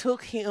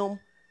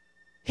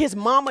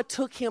mama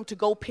took him to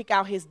go pick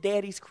out his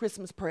daddy's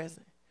Christmas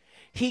present.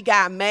 He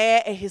got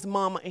mad at his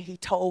mama and he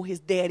told his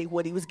daddy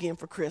what he was getting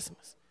for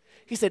Christmas.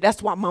 He said,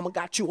 that's why mama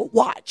got you a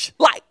watch.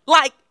 Like,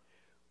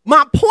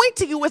 my point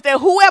to you is that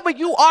whoever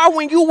you are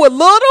when you were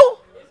little,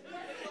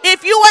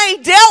 if you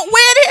ain't dealt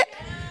with it,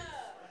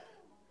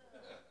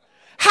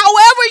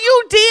 however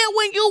you did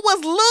when you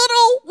was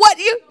little,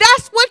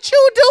 that's what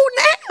you do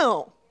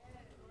now.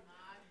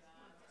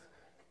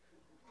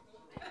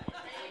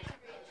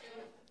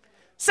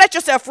 Set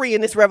yourself free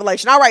in this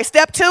revelation. All right,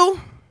 step 2.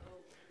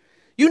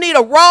 You need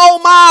a role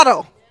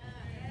model.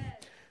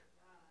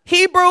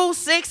 Hebrews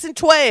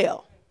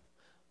 6:12.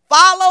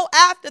 Follow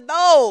after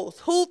those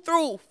who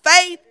through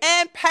faith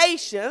and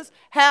patience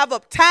have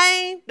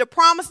obtained the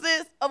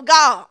promises of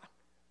God.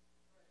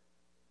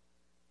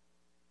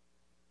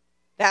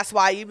 That's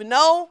why even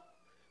though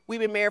we've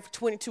been married for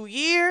 22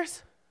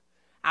 years,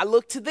 I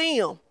look to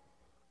them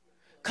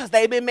because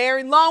they've been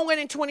married longer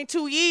than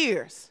 22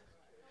 years.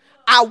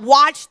 I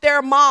watch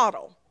their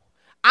model.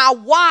 I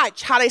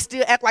watch how they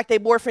still act like they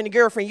boyfriend and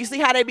girlfriend. You see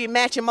how they be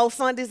matching most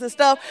Sundays and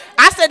stuff?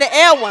 I said to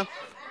Elwin,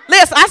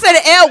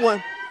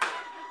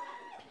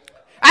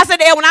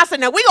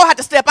 now we gonna have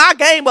to step our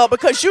game up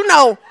because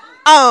the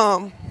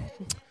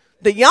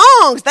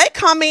Youngs, they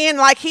come in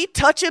like he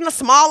touching the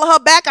small of her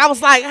back. I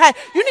was like, hey,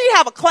 you need to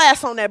have a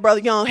class on that,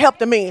 Brother Young. Help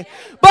them in.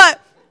 But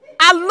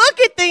I look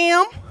at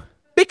them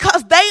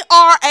because they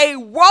are a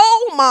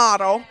role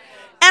model.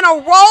 And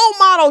a role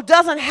model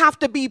doesn't have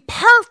to be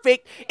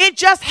perfect. It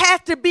just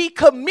has to be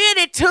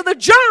committed to the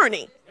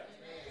journey.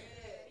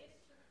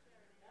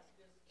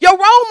 Your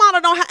role model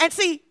don't have, and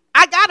see,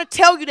 I got to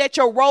tell you that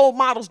your role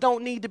models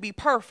don't need to be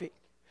perfect.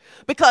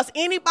 Because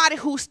anybody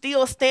who's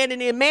still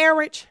standing in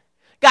marriage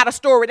got a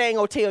story they ain't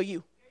going to tell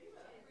you.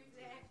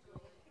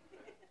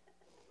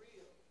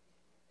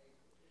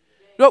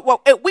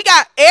 We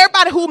got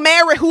everybody who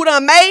married, who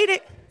done made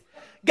it,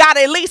 got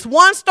at least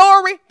one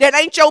story that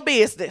ain't your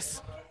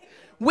business.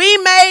 We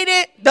made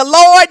it. The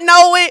Lord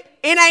know it.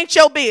 It ain't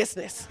your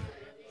business.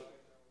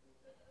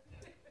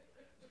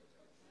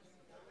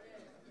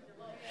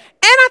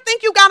 And I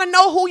think you got to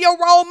know who your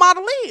role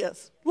model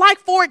is. Like,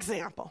 for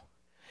example,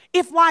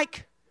 if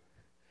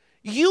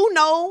you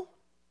know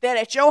that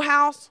at your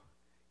house,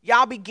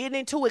 y'all be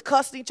getting into it,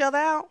 cussing each other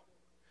out,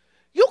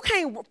 you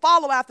can't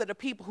follow after the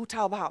people who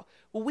talk about,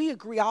 well, we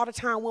agree all the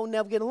time, we'll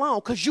never get along,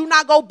 because you're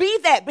not going to be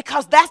that,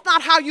 because that's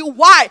not how you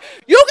wired.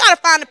 You got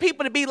to find the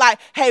people to be like,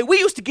 hey, we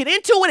used to get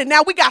into it, and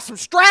now we got some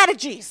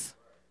strategies.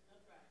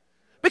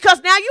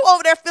 Because now you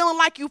over there feeling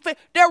like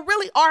there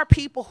really are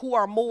people who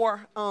are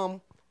more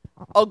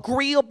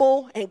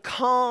agreeable and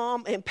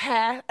calm and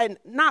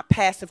not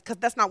passive, because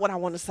that's not what I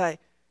want to say.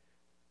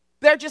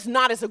 They're just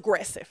not as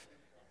aggressive.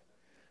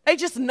 They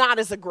just not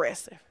as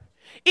aggressive.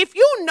 If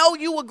you know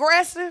you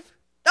aggressive,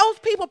 those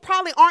people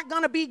probably aren't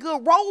going to be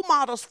good role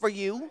models for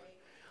you,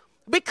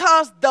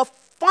 because the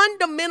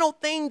fundamental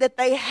thing that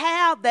they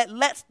have that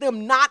lets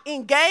them not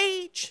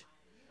engage,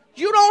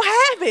 you don't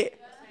have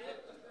it.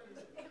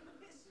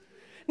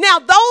 Now,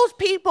 those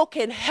people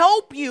can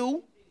help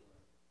you.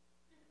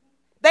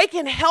 They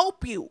can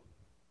help you.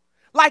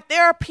 Like,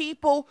 there are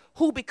people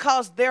who,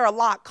 because they're a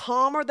lot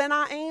calmer than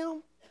I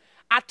am,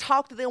 I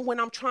talk to them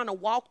when I'm trying to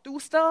walk through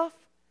stuff,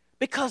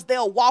 because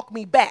they'll walk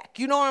me back.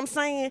 You know what I'm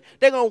saying?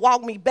 They're going to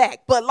walk me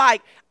back. But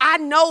I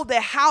know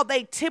that how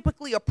they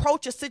typically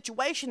approach a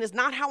situation is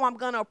not how I'm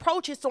going to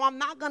approach it, so I'm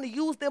not going to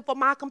use them for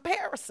my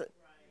comparison.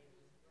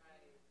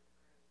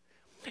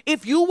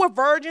 If you were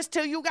virgins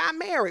till you got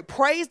married,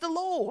 praise the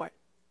Lord.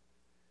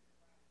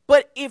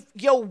 But if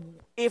the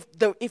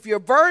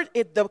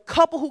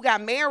couple who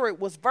got married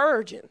was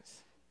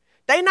virgins,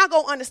 they not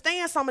going to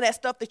understand some of that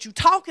stuff that you're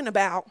talking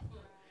about,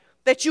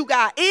 that you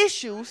got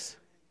issues,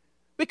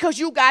 because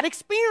you got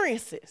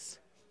experiences.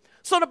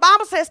 So the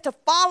Bible says to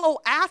follow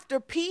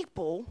after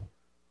people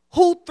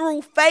who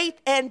through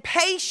faith and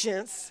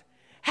patience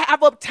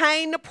have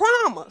obtained the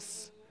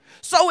promise.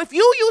 So if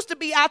you used to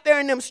be out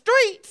there in them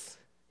streets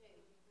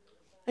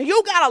and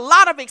you got a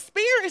lot of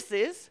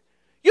experiences,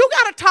 you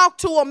got to talk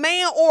to a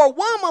man or a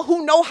woman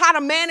who know how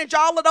to manage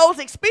all of those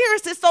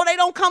experiences so they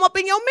don't come up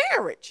in your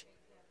marriage.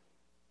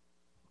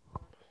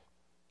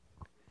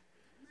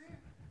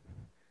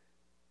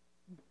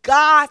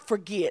 God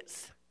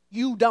forgets.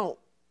 You don't.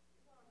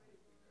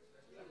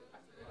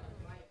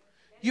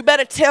 You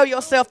better tell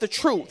yourself the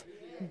truth.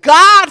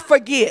 God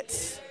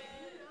forgets.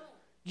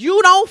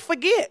 You don't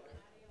forget.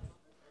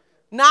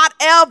 Not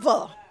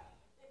ever.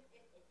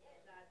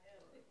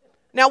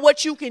 Now,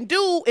 what you can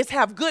do is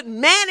have good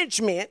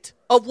management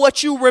of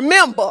what you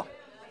remember.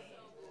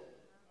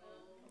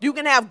 You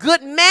can have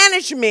good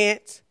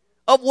management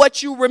of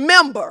what you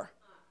remember.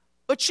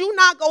 But you're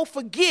not going to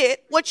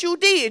forget what you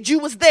did. You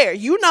was there.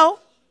 You know.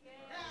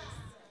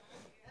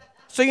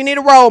 So you need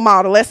a role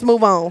model. Let's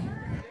move on.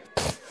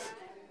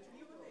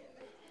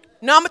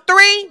 Number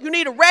 3, you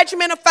need a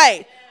regimen of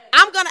faith.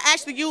 I'm going to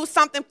actually use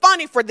something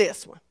funny for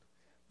this one.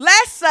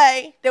 Let's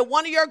say that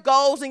one of your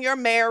goals in your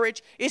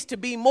marriage is to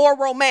be more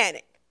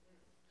romantic.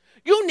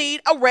 You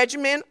need a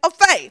regimen of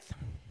faith.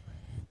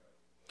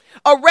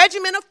 A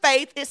regimen of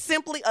faith is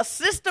simply a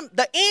system.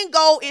 The end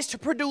goal is to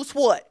produce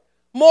what?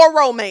 More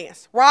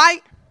romance,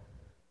 right?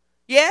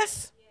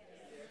 Yes?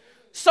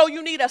 So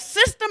you need a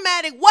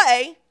systematic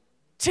way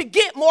to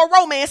get more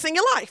romance in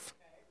your life.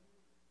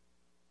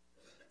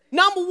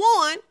 Number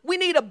 1, we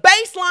need a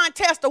baseline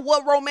test of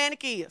what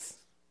romantic is.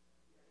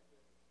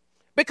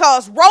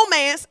 Because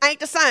romance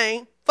ain't the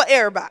same for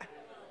everybody.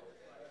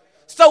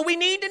 So we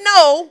need to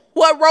know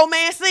what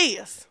romance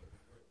is.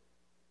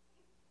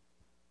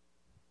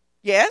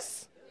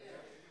 Yes?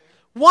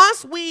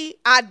 Once we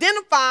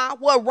identify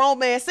what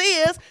romance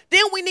is,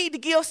 then we need to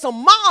give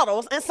some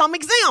models and some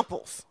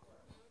examples.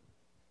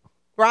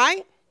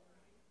 Right?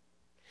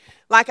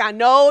 Like, I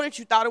know that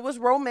you thought it was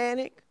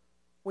romantic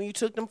when you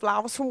took them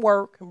flowers from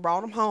work and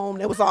brought them home.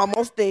 They was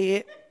almost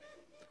dead.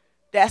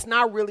 That's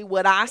not really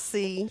what I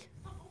see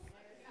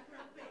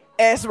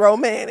as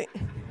romantic.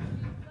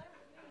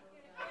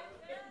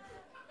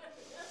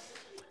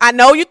 I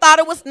know you thought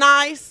it was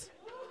nice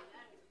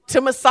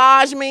to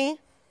massage me,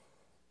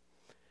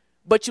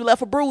 but you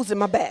left a bruise in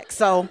my back,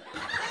 so.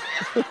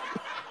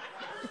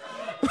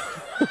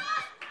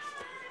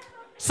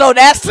 So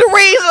that's the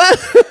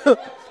reason.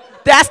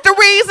 That's the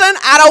reason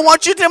I don't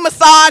want you to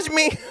massage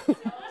me,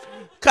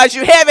 because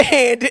you're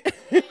heavy-handed.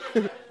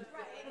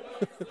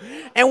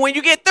 And when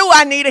you get through,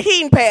 I need a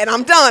heating pad.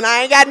 I'm done.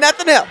 I ain't got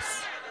nothing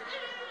else.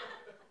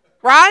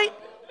 Right?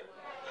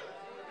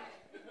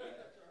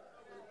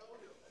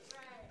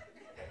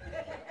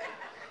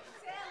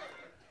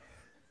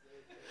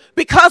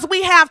 Because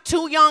we have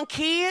 2 young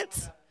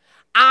kids,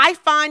 I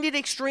find it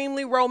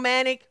extremely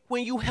romantic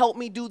when you help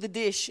me do the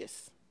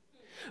dishes.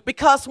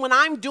 Because when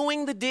I'm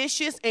doing the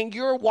dishes and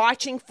you're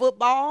watching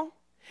football,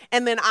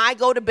 and then I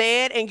go to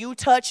bed and you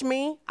touch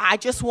me, I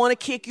just want to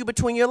kick you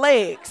between your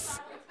legs.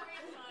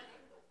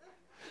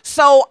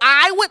 So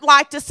I would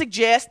like to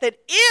suggest that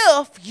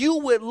if you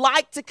would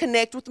like to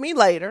connect with me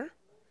later,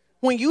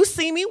 when you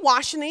see me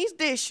washing these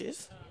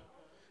dishes,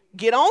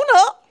 get on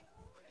up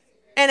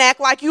and act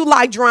like you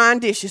like drying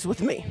dishes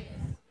with me.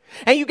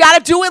 And you got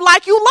to do it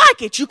like you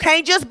like it. You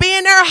can't just be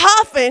in there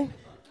huffing.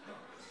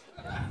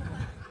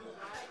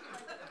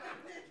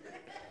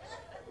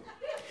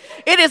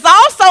 It is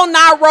also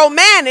not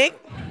romantic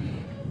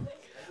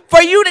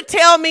for you to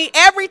tell me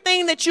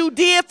everything that you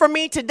did for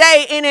me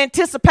today in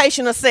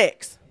anticipation of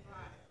sex.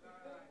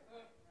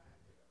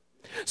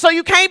 So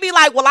you can't be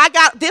like, well, I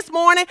got this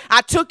morning,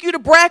 I took you to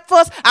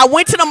breakfast. I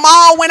went to the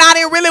mall when I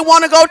didn't really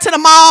want to go to the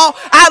mall.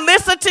 I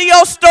listened to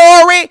your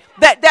story.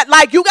 That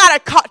like, you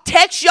got to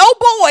text your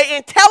boy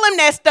and tell him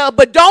that stuff,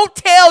 but don't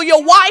tell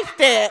your wife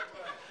that.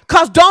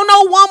 Because don't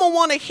no woman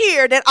want to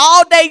hear that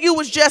all day you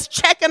was just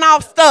checking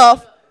off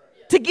stuff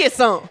to get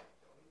some.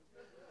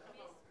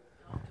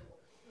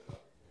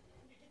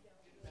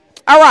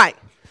 All right.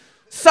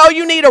 So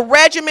you need a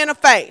regimen of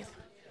faith.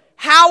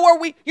 How are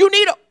we? You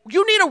need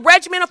a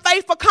regimen of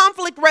faith for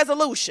conflict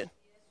resolution.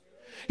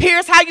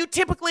 Here's how you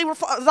typically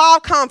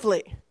resolve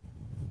conflict.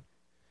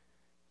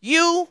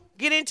 You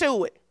get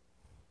into it.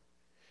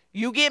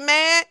 You get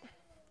mad,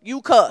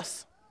 you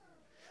cuss.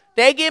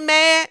 They get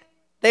mad,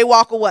 they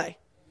walk away.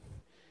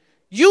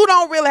 You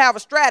don't really have a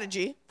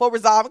strategy for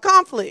resolving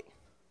conflict.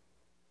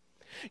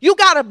 You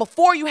got to,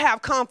 before you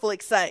have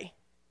conflict, say,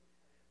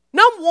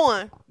 number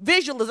 1,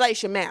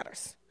 visualization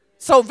matters.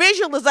 So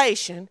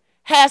visualization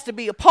has to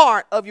be a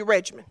part of your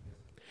regimen.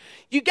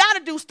 You got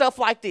to do stuff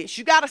like this.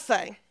 You got to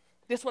say,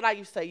 this is what I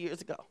used to say years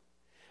ago.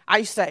 I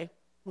used to say,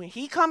 when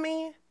he come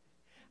in,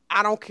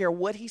 I don't care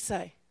what he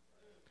say.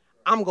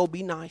 I'm going to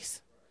be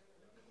nice.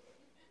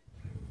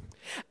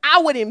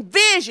 I would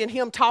envision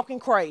him talking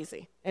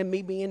crazy and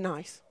me being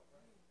nice.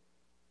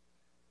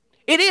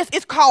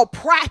 It's called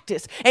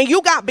practice. And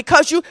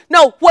because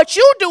what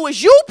you do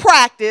is you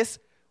practice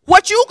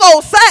what you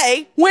gonna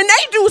say when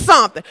they do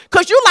something.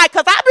 Because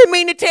I've been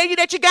meaning to tell you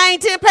that you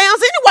gained 10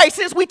 pounds anyway,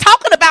 since we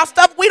talking about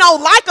stuff we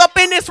don't like up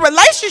in this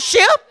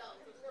relationship.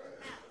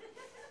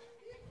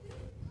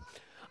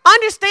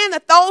 Understand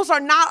that those are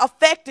not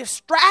effective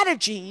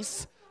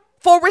strategies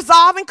for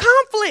resolving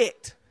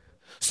conflict.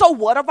 So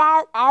what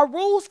are our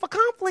rules for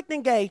conflict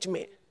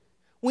engagement?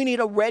 We need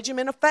a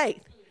regimen of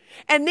faith.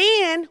 And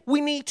then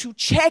we need to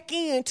check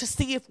in to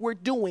see if we're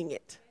doing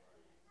it.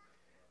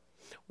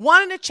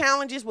 One of the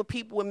challenges with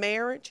people in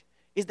marriage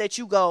is that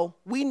you go,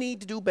 we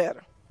need to do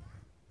better.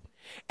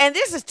 And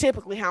this is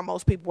typically how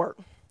most people work.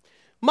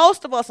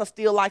 Most of us are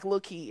still like little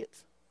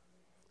kids.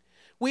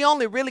 We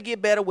only really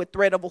get better with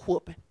threat of a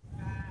whooping.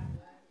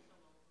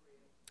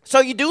 So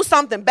you do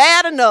something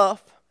bad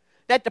enough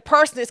that the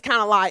person is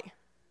kind of like,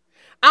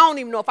 I don't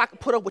even know if I can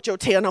put up with your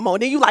tail no more.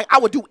 And then you like, I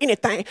would do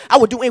anything. I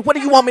would do anything. What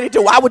do you want me to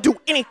do? I would do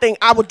anything.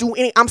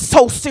 I'm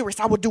so serious.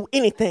 I would do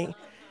anything.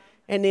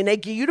 And then they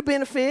give you the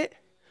benefit,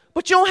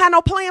 but you don't have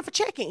no plan for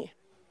check-in.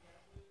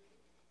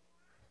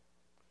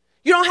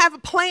 You don't have a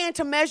plan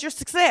to measure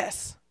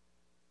success.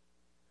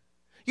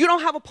 You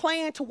don't have a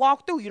plan to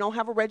walk through. You don't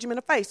have a regimen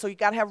of faith, so you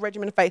got to have a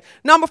regimen of faith.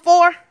 Number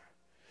 4,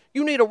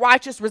 you need a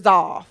righteous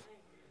resolve.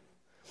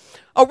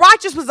 A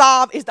righteous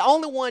resolve is the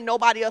only one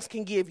nobody else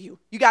can give you.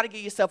 You got to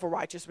give yourself a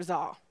righteous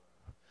resolve.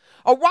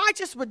 A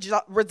righteous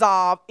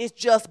resolve is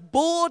just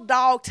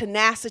bulldog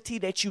tenacity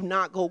that you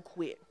not go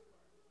quit.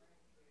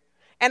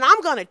 And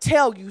I'm going to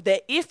tell you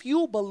that if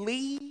you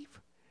believe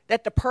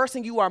that the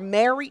person you are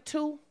married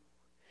to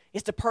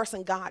is the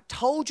person God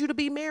told you to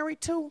be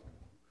married to,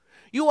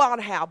 you ought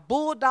to have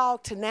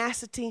bulldog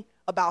tenacity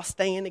about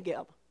staying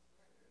together.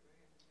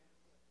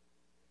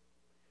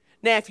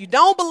 Now, if you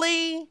don't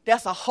believe,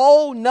 that's a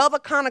whole nother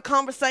kind of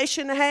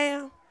conversation to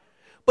have.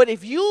 But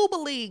if you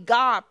believe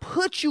God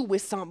put you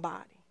with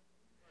somebody,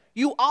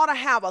 you ought to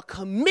have a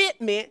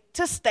commitment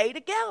to stay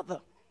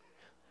together.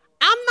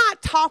 I'm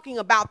not talking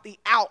about the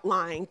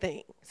outlying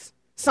things,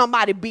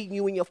 somebody beating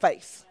you in your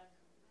face.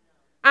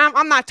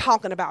 I'm not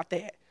talking about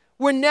that.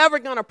 We're never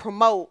going to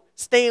promote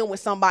staying with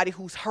somebody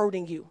who's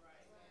hurting you.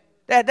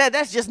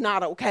 That's just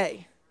not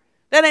okay.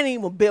 That ain't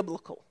even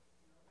biblical.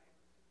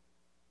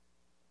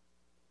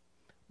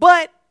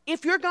 But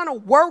if you're going to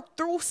work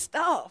through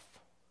stuff,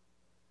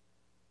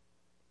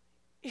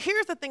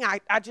 here's the thing I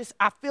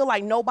feel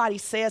like nobody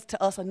says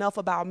to us enough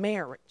about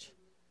marriage.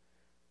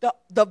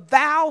 The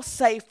vows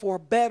say for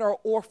better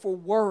or for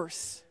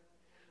worse.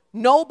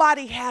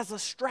 Nobody has a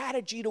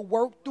strategy to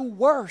work through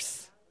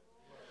worse.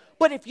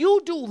 But if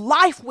you do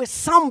life with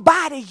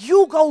somebody,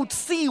 you go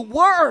see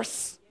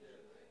worse.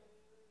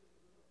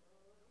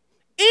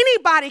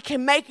 Anybody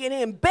can make it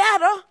in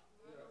better.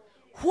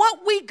 What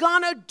we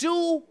gonna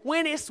do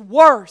when it's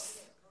worse?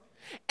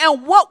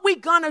 And what we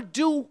gonna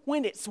do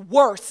when it's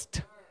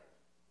worst?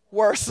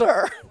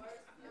 Worser.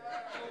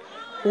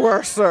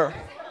 Worser.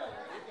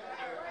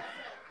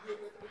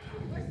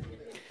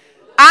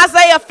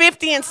 Isaiah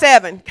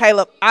 50:7,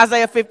 Caleb.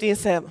 Isaiah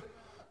 50:7.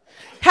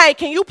 Hey,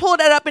 can you pull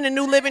that up in the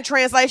New Living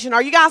Translation?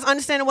 Are you guys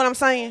understanding what I'm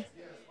saying?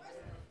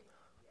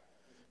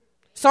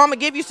 So I'm going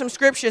to give you some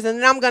scriptures, and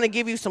then I'm going to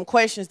give you some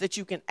questions that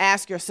you can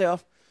ask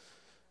yourself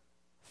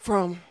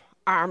from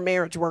our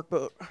marriage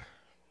workbook.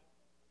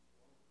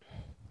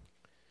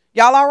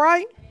 Y'all all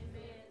right?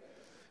 Amen.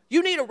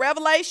 You need a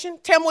revelation?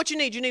 Tell me what you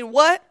need. You need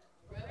what?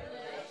 Revelation,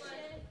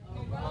 a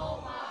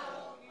role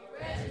model,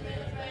 a regimen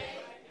of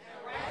faith,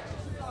 and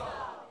righteous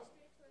resolve.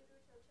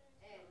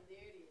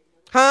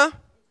 Huh?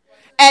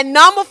 And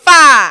number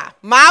 5,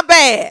 my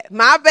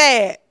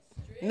bad.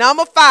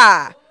 Number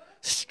 5,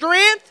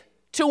 strength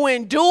to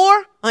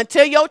endure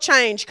until your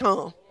change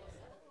comes.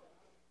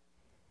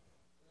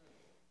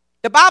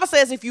 The Bible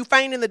says if you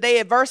faint in the day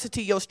of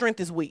adversity, your strength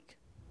is weak.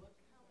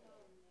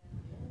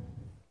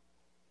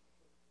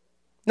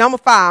 Number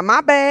 5,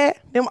 my bad.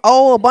 Them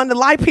old abundant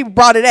life people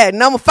brought it at.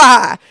 Number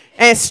 5,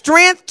 and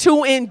strength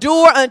to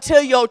endure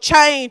until your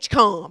change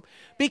comes.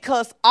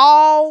 Because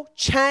all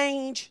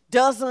change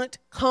doesn't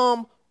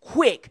come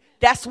quick.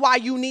 That's why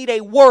you need a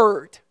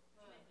word.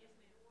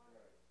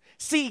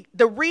 See,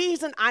 the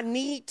reason I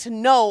need to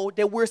know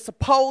that we're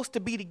supposed to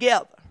be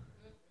together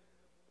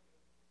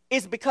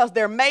is because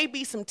there may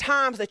be some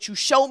times that you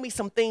show me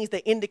some things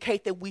that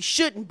indicate that we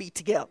shouldn't be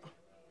together.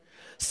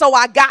 So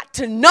I got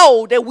to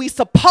know that we're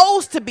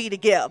supposed to be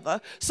together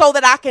so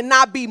that I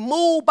cannot be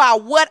moved by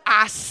what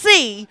I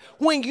see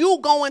when you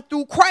going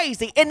through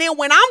crazy. And then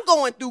when I'm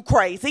going through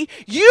crazy,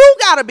 you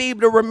got to be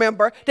able to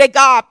remember that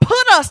God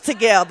put us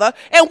together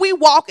and we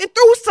walking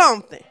through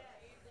something.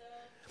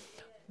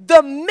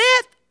 The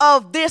myth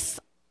of this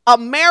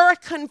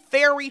American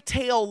fairy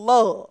tale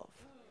love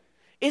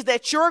is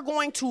that you're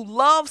going to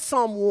love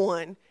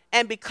someone,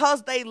 and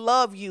because they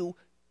love you,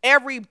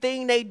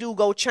 everything they do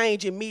go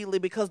change immediately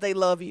because they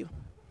love you.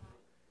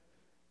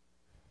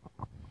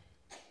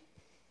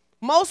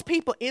 Most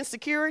people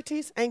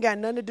insecurities ain't got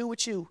nothing to do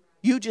with you.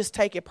 You just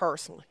take it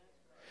personally.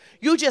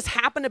 You just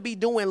happen to be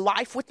doing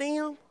life with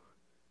them,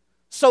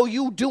 so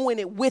you doing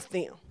it with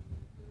them.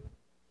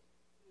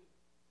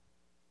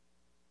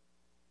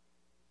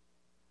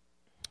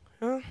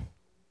 Huh?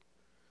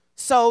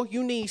 So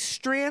you need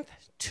strength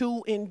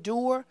to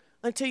endure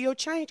until your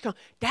change comes.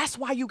 That's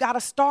why you got to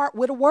start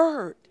with a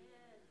word.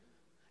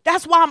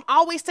 That's why I'm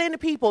always saying to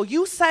people,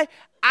 you say,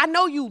 I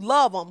know you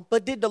love them,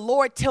 but did the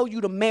Lord tell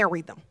you to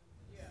marry them?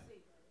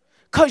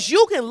 Because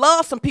you can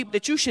love some people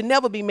that you should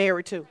never be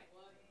married to.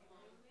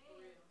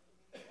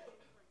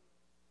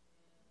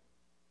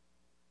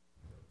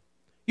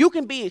 You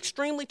can be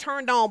extremely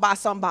turned on by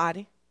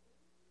somebody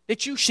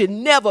that you should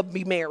never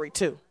be married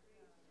to.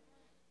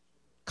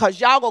 Because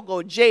y'all gonna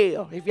go to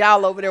jail if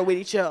y'all over there with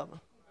each other.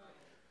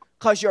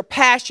 Because your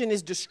passion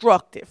is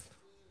destructive.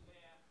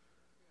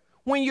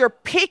 When you're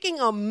picking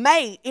a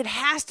mate, it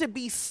has to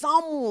be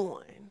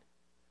someone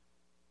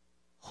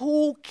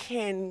who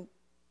can,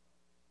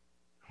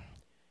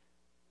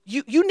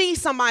 you need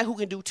somebody who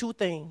can do 2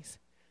 things.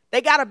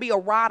 They got to be a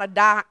ride or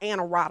die and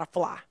a ride or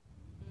fly.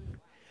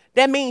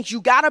 That means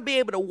you got to be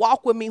able to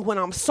walk with me when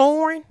I'm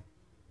soaring,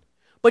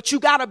 but you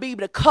got to be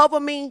able to cover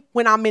me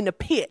when I'm in the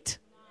pit.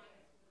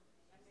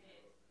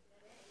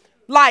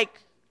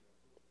 Like,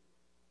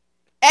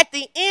 at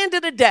the end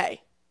of the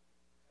day,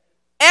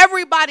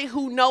 everybody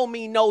who know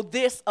me know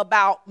this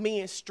about me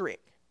and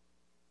Strick.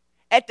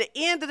 At the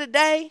end of the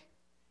day,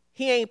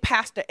 he ain't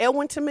Pastor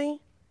Edwin to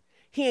me.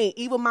 He ain't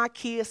even my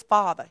kid's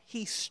father.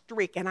 He's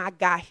Strick, and I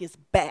got his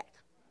back.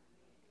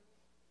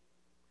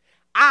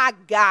 I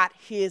got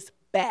his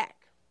back.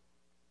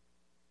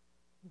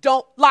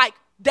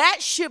 That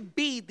should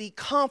be the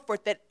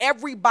comfort that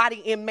everybody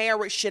in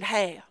marriage should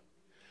have.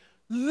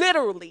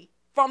 Literally,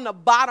 from the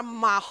bottom of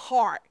my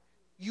heart,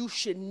 you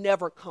should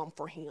never come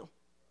for him.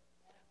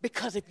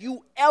 Because if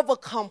you ever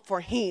come for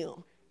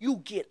him, you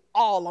get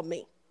all of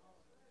me.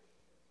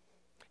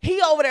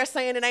 He over there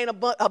saying it ain't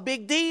a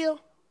big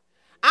deal.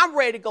 I'm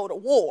ready to go to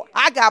war.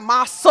 I got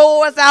my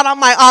swords out. I'm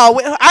like,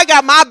 oh, I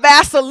got my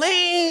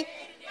Vaseline,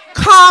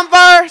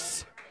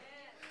 Converse.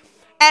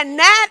 And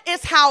that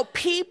is how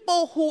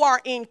people who are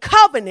in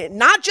covenant,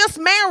 not just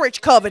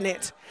marriage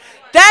covenant,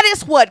 that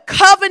is what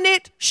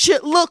covenant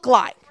should look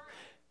like.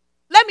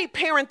 Let me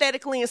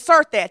parenthetically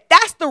insert that.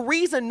 That's the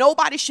reason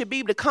nobody should be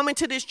able to come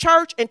into this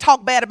church and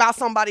talk bad about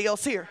somebody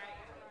else here.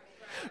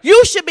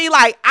 You should be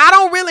like, I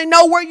don't really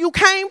know where you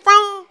came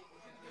from,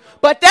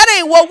 but that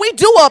ain't what we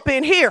do up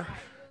in here.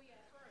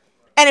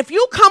 And if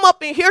you come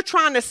up in here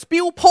trying to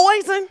spew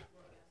poison,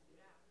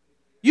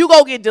 you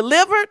go get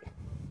delivered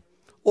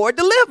or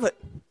delivered.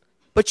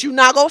 But you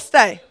not going to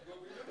stay.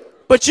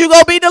 But you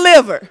going to be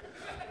delivered.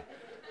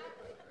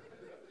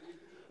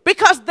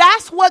 Because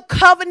that's what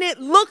covenant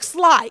looks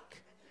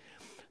like.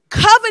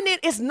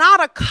 Covenant is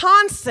not a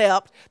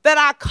concept that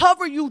I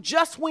cover you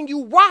just when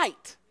you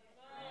write.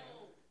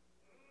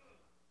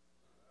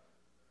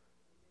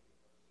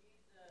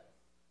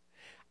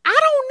 I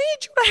don't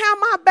need you to have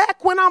my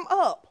back when I'm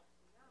up.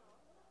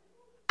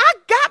 I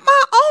got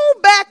my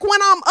own back when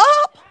I'm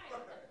up.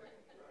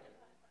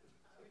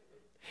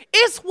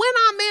 It's when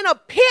I'm in a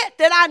pit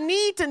that I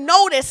need to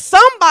know that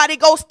somebody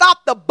go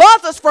stop the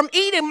buzzers from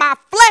eating my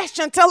flesh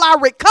until I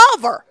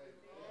recover.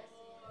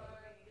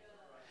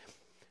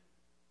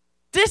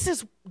 This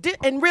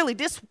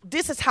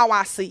is how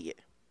I see it.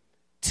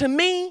 To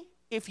me,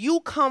 if you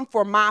come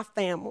for my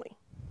family,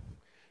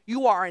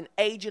 you are an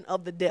agent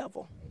of the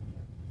devil.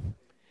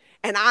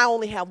 And I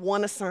only have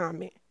one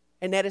assignment,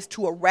 and that is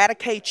to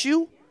eradicate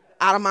you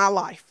out of my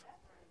life.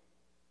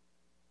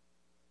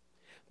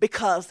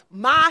 Because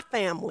my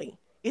family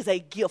is a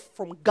gift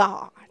from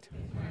God.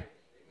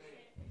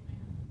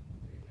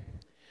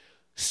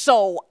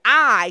 So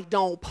I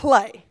don't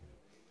play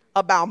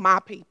about my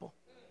people.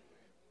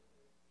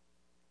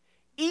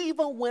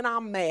 Even when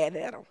I'm mad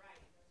at them.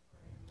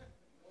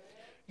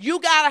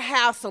 You got to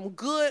have some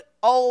good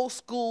old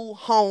school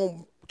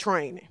home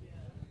training,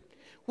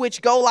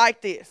 which go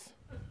like this.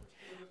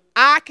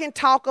 I can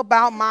talk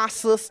about my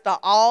sister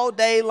all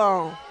day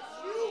long,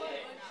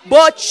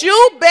 but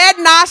you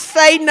better not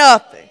say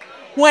nothing.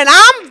 When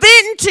I'm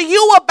venting to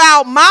you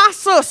about my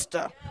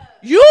sister,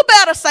 you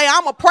better say,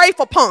 I'm going to pray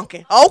for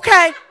Pumpkin,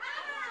 okay?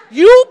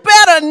 You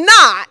better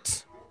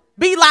not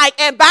be like,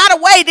 and by the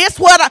way, this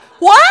what?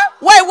 Wait,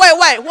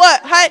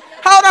 what? Hey,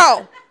 hold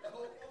on.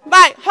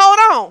 Like, hold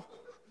on.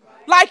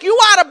 Like you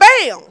out of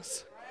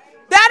bounds.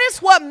 That is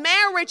what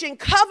marriage and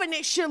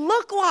covenant should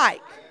look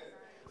like.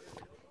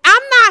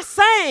 I'm not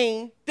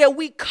saying that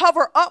we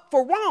cover up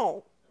for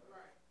wrong.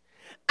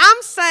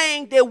 I'm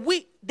saying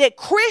that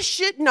Chris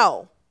should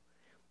know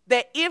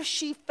that if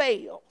she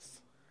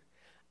fails,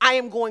 I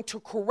am going to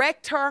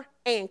correct her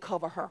and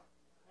cover her.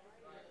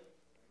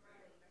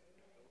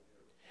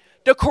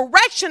 The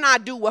correction I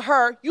do with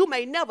her, you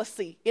may never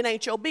see. It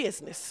ain't your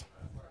business.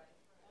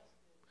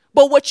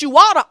 But what you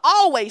ought to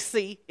always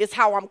see is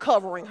how I'm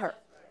covering her.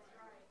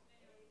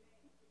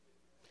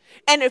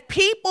 And if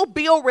people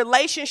build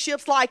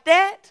relationships like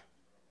that,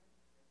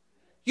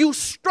 you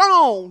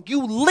strong,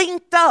 you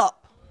linked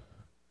up.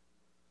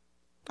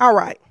 All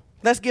right,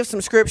 let's give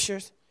some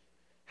scriptures.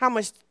 How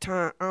much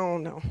time? I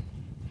don't know.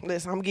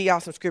 Listen, I'm going to give y'all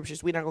some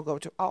scriptures. We're not going to go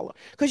to all of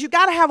them. Because you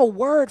got to have a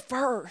word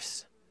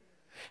first.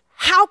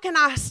 How can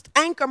I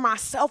anchor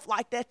myself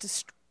like that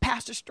to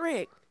Pastor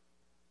Strick?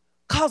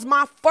 Because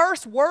my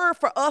first word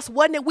for us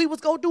wasn't that we was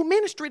going to do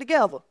ministry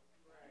together.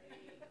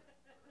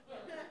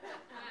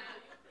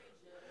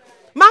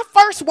 My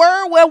first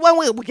word, when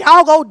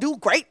y'all go do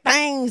great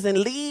things and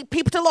lead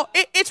people to the Lord,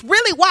 it's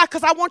really why,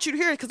 because I want you to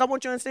hear it, because I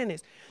want you to understand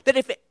this, that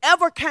if it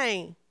ever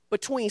came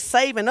between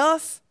saving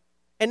us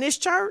and this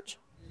church,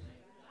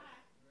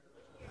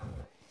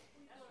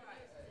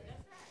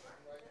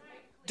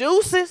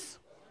 deuces.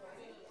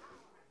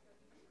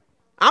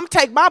 I'm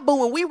take my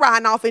boo and we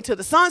riding off into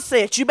the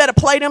sunset. You better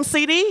play them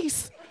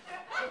CDs.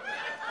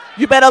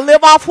 You better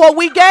live off what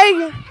we gave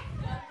you.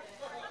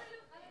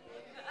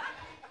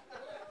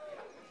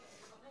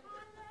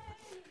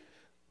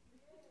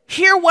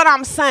 Hear what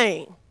I'm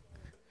saying.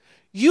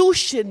 You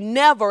should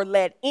never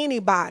let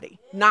anybody,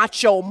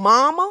 not your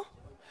mama,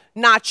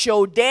 not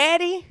your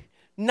daddy,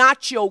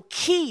 not your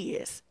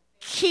kids,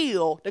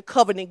 kill the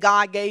covenant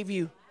God gave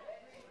you.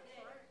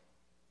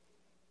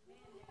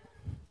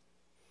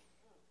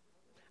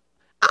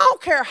 I don't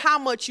don't care how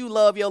much you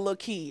love your little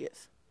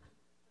kids.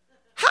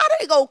 How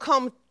they gonna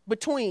come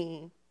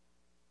between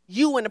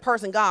you and the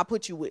person God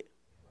put you with?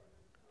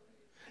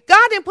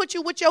 God didn't put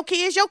you with your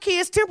kids. Your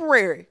kids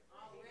temporary.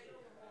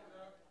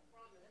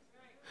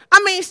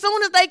 I mean, as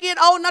soon as they get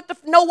old enough to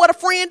know what a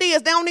friend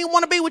is, they don't even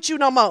want to be with you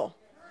no more.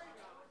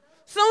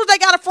 As soon as they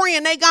got a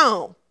friend, they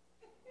gone.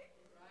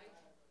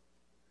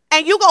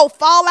 And you go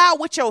fall out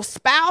with your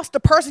spouse, the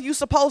person you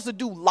supposed to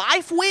do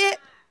life with,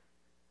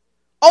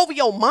 over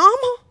your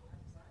mama?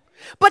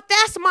 But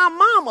that's my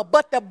mama.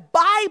 But the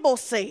Bible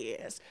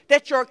says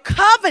that your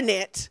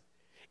covenant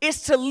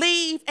is to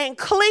leave and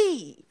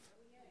cleave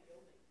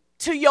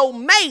to your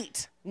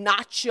mate,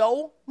 not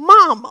your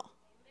mama.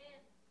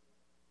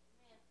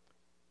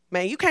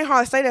 Man, you can't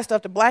hardly say that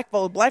stuff to black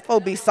folks. Black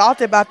folks be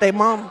salty about their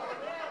mama.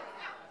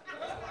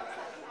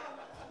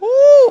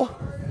 Ooh.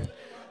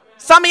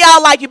 Some of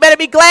y'all like, you better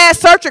be glad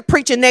Sertrick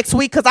preaching next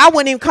week, because I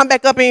wouldn't even come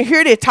back up in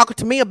here there talking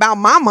to me about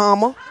my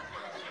mama.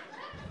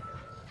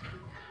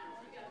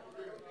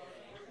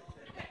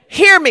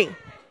 Hear me.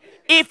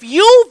 If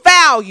you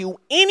value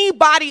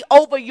anybody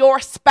over your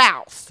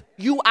spouse,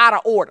 you out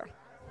of order.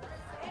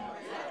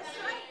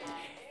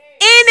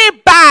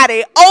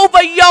 Anybody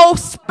over your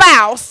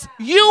spouse,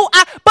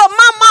 but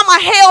my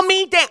mama held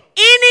me down.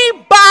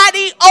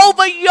 Anybody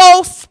over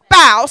your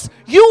spouse,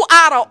 you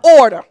out of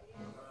order.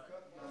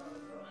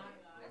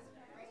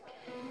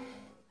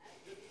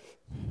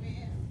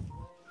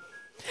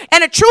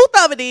 And the truth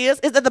of it is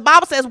that the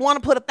Bible says one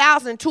will put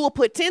 1,000, two will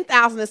put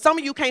 10,000, and some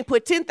of you can't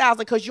put 10,000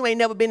 because you ain't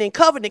never been in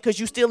covenant, because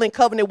you still in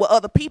covenant with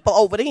other people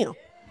over them.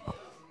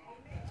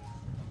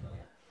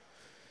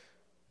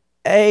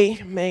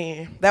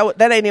 Amen.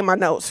 That ain't in my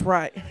notes,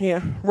 right?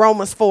 Yeah.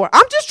 Romans 4.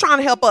 I'm just trying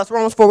to help us.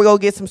 Romans 4, we're going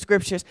to get some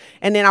scriptures,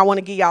 and then I want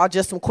to give y'all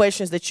just some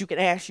questions that you can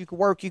ask, you can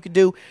work, you can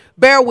do.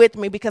 Bear with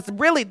me, because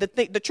really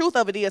the truth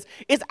of it is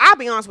I'll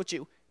be honest with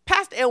you.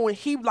 Pastor Edwin,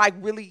 he like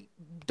really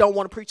don't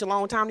want to preach a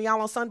long time to y'all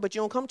on Sunday, but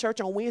you don't come to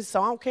church on Wednesday,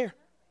 so I don't care.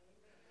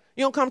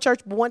 You don't come to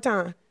church but one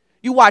time.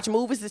 You watch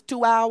movies, it's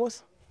 2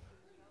 hours.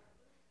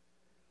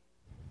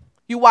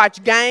 You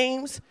watch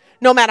games,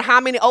 no matter how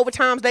many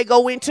overtimes they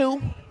go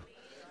into.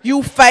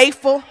 You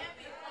faithful.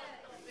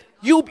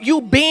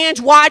 You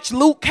binge watch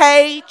Luke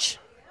Cage.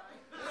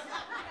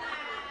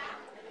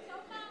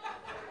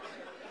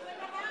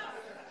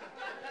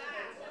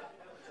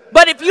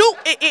 But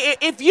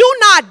if you're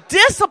not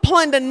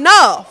disciplined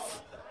enough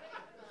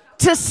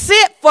to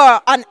sit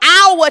for an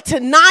hour to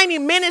 90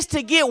 minutes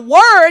to get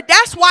word,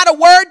 that's why the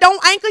word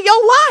don't anchor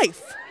your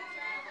life.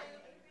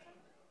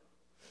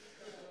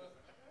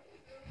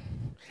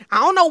 I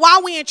don't know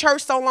why we in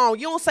church so long.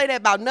 You don't say that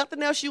about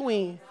nothing else you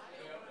in.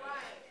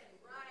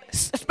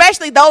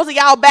 Especially those of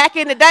y'all back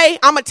in the day.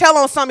 I'm going to tell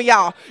on some of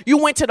y'all. You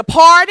went to the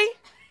party.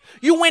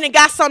 You went and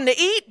got something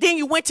to eat. Then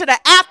you went to the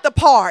after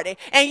party.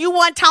 And you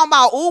weren't talking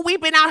about, oh,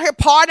 we've been out here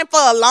partying for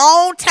a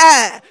long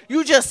time.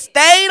 You just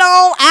stayed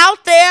on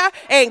out there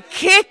and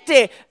kicked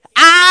it.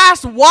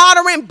 Eyes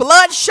watering,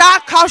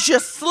 bloodshot because you're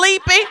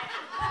sleepy.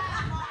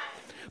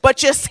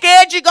 But you're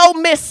scared you're going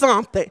to miss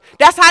something.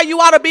 That's how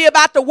you ought to be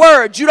about the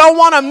word. You don't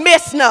want to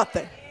miss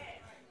nothing.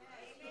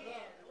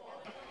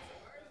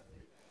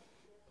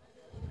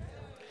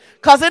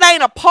 Because it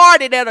ain't a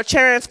party that'll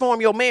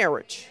transform your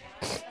marriage.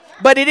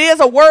 But it is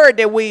a word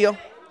that will.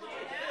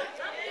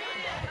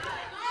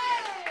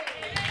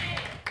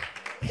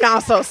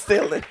 Y'all so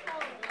silly.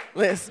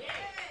 Listen.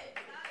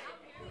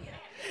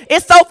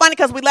 It's so funny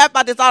because we laugh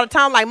about this all the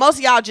time. Like, most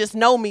of y'all just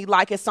know me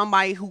like as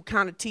somebody who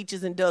kind of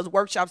teaches and does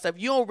workshop stuff.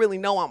 You don't really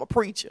know I'm a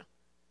preacher.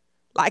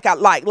 Like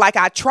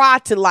I try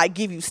to like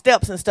give you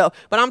steps and stuff.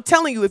 But I'm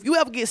telling you, if you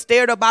ever get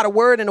stared up by the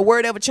word and the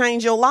word ever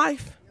change your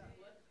life,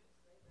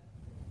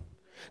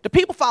 the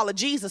people followed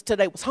Jesus till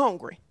they was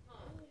hungry.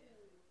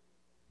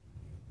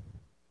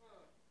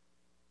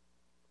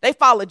 They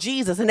followed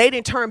Jesus, and they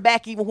didn't turn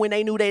back even when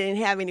they knew they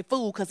didn't have any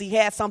food, because he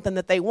had something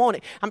that they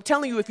wanted. I'm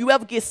telling you, if you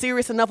ever get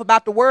serious enough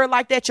about the word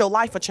like that, your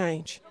life will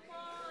change.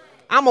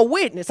 I'm a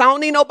witness. I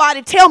don't need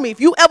nobody to tell me.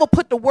 If you ever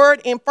put the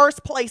word in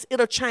first place,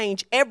 it'll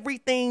change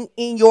everything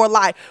in your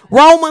life.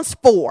 Romans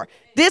 4.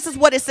 This is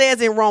what it says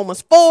in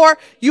Romans 4.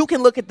 You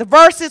can look at the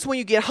verses when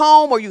you get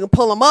home, or you can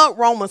pull them up.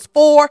 Romans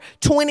 4,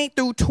 20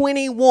 through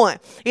 21.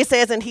 It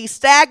says, and he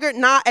staggered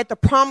not at the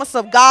promise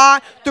of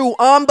God through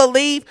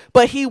unbelief,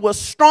 but he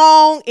was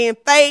strong in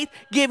faith,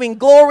 giving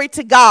glory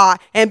to God,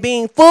 and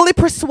being fully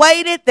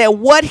persuaded that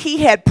what he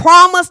had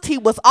promised, he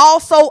was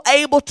also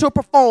able to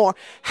perform.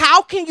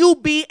 How can you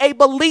be a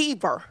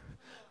believer?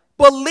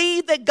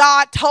 Believe that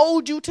God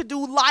told you to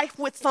do life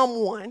with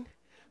someone,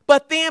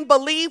 but then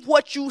believe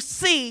what you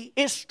see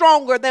is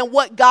stronger than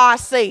what God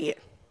said.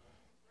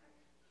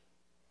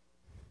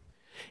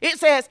 It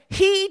says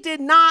he did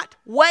not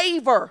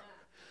waver.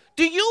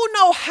 Do you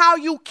know how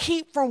you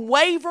keep from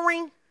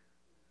wavering?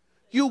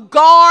 You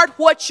guard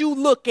what you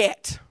look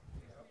at.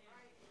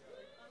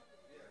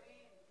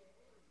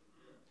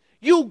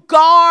 You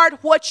guard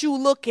what you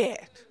look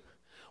at.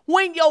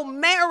 When your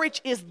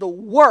marriage is the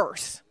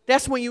worst,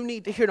 that's when you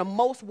need to hear the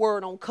most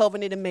word on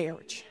covenant and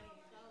marriage.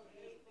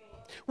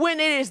 when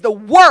it is the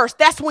worst,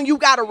 that's when you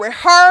got to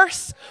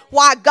rehearse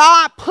why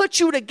God put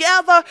you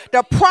together,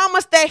 the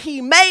promise that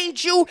he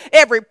made you,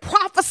 every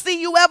prophecy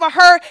you ever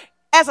heard.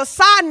 As a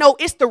side note,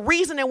 it's the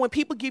reason that when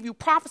people give you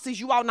prophecies,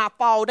 you ought not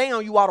fall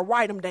down. You ought to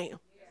write them down.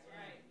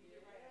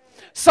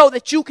 So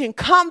that you can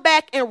come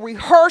back and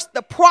rehearse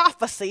the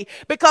prophecy,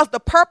 because the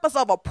purpose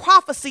of a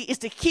prophecy is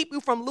to keep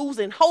you from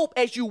losing hope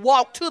as you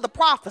walk to the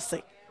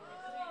prophecy.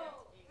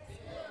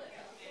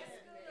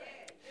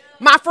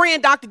 My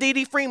friend, Dr.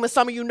 D.D. Freeman,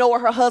 some of you know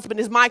her husband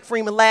is Mike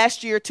Freeman.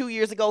 Last year, 2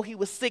 years ago, he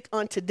was sick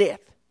unto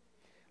death.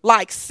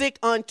 Like sick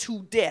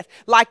unto death.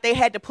 Like they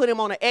had to put him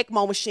on an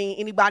ECMO machine.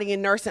 Anybody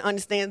in nursing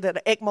understands that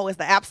the ECMO is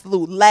the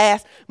absolute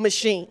last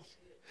machine.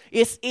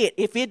 It's it.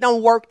 If it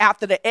don't work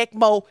after the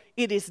ECMO,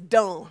 it is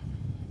done.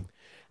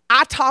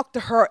 I talk to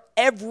her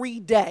every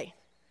day.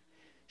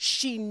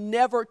 She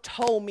never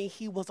told me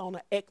he was on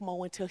an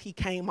ECMO until he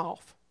came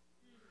off.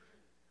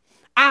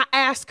 I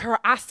asked her,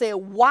 I said,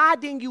 why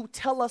didn't you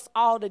tell us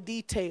all the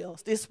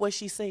details? This is what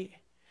she said.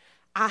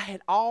 I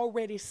had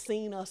already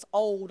seen us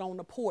old on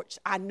the porch.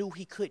 I knew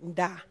he couldn't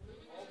die.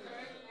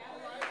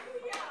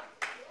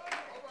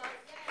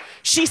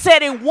 She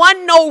said it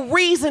wasn't no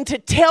reason to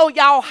tell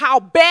y'all how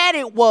bad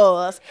it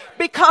was,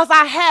 because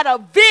I had a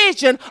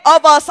vision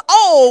of us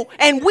old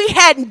and we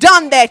hadn't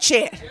done that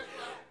yet.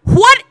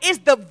 What is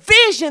the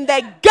vision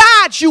that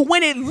guides you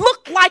when it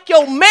looked like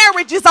your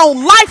marriage is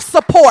on life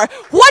support?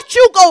 What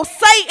you gonna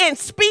say and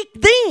speak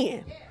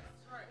then?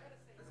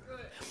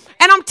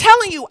 And I'm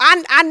telling you,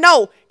 I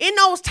know in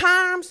those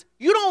times,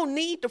 you don't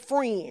need the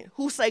friend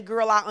who say,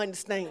 girl, I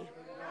understand.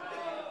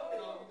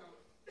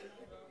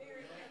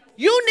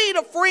 You need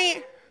a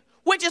friend,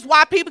 which is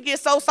why people get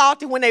so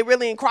salty when they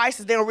really in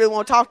crisis. They don't really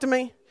want to talk to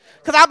me.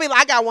 Because I'll be like,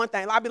 I got one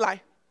thing. I'll be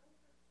like,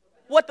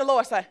 what the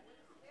Lord say?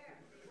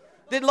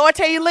 Did the Lord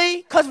tell you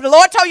leave? Because if the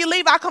Lord told you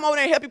leave, I'll come over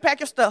there and help you pack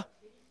your stuff.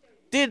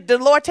 Did the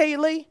Lord tell you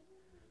leave?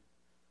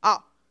 Oh,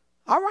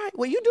 all right.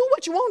 Well, you do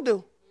what you want to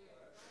do.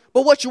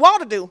 But what you ought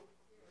to do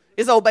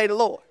is obey the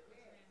Lord.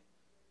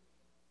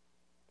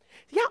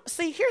 Y'all,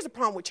 see, here's the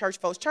problem with church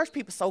folks. Church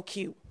people so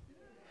cute.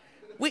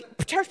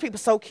 Church people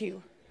so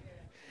cute.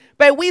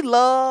 But we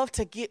love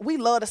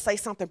to say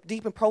something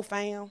deep and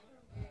profound.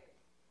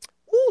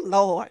 Ooh,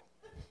 Lord.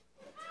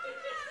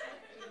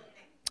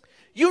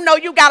 You know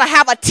you got to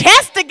have a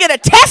test to get a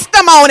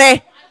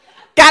testimony.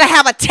 Got to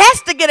have a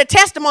test to get a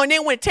testimony.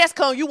 Then when the test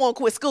comes, you won't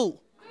quit school.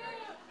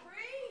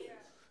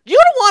 You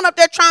the one up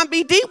there trying to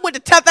be deep with the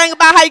thing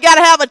about how you got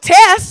to have a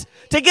test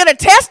to get a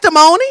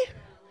testimony.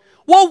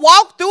 Well,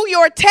 walk through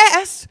your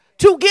test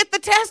to get the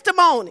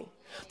testimony.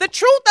 The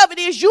truth of it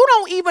is you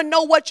don't even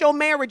know what your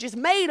marriage is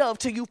made of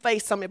till you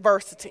face some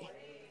adversity.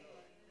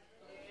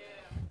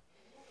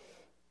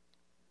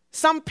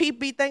 Some people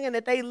be thinking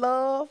that they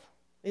love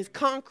is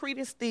concrete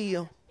and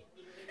steel.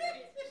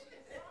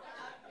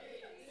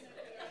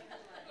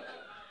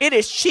 It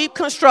is cheap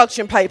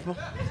construction paper.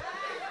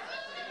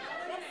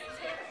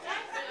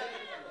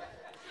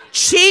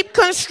 Cheap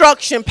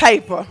construction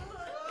paper.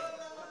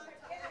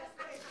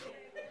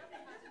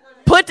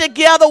 Put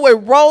together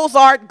with Rose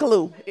Art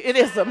glue. It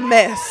is a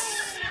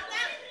mess.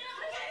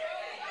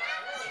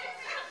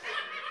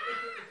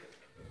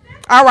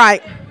 All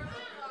right.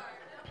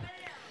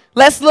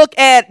 Let's look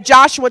at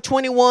Joshua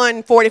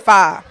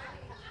 21:45.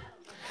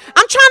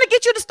 I'm trying to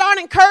get you to start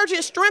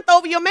encouraging strength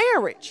over your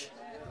marriage.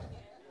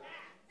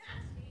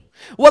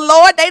 Well,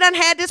 Lord, they done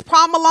had this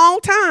problem a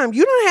long time.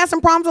 You done had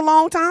some problems a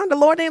long time. The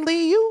Lord didn't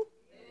leave you.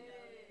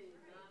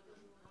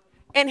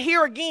 And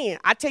here again,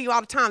 I tell you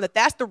all the time that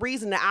that's the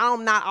reason that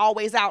I'm not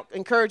always out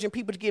encouraging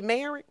people to get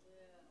married.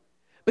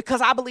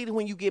 Because I believe that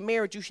when you get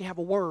married, you should have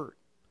a word.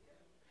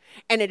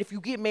 And that if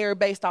you get married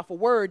based off a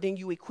word, then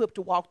you equipped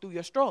to walk through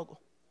your struggle.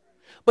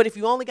 But if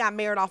you only got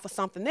married off of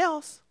something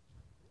else.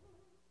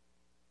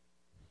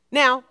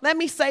 Now, let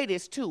me say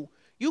this too.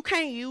 You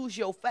can't use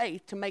your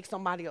faith to make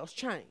somebody else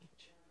change.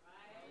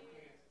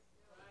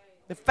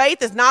 The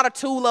faith is not a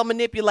tool of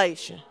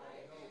manipulation.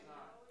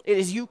 It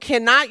is, you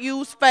cannot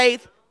use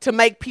faith to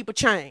make people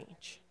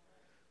change.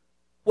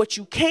 What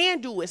you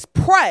can do is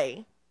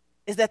pray,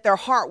 is that their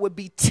heart would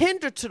be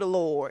tender to the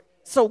Lord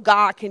so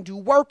God can do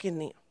work in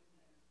them.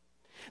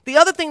 The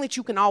other thing that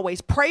you can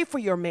always pray for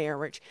your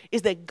marriage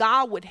is that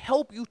God would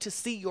help you to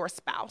see your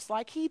spouse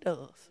like he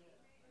does.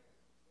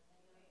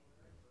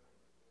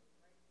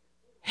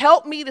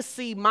 Help me to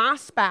see my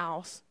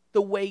spouse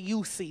the way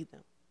you see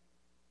them.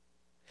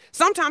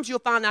 Sometimes you'll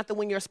find out that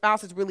when your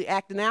spouse is really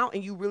acting out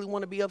and you really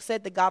want to be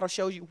upset, that God will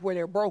show you where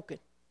they're broken.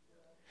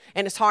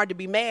 And it's hard to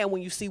be mad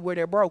when you see where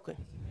they're broken.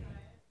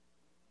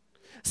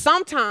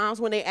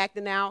 Sometimes when they're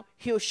acting out,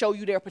 he'll show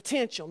you their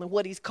potential and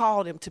what he's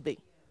called them to be.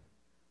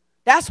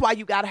 That's why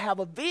you got to have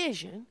a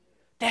vision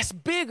that's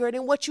bigger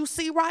than what you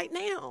see right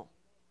now.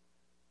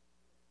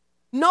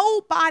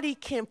 Nobody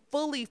can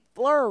fully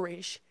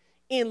flourish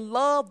in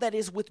love that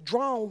is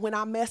withdrawn when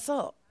I mess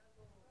up.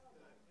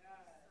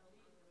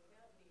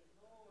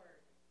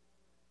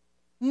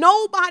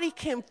 Nobody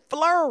can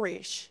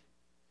flourish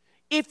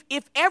if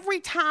every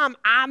time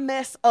I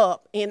mess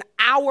up in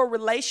our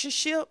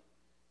relationship,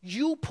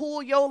 you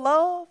pull your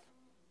love,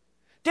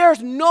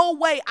 there's no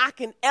way I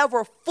can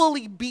ever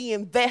fully be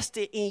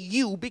invested in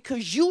you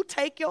because you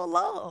take your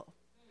love.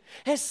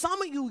 And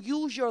some of you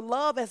use your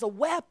love as a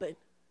weapon.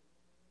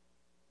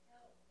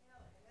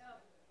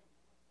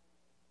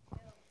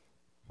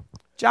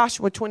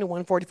 Joshua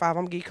 21:45. I'm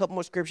going to give you a couple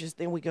more scriptures.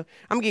 Then we go.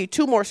 I'm going to give you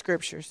 2 more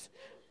scriptures.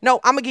 No,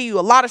 I'm going to give you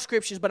a lot of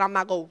scriptures, but I'm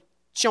not going to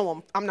show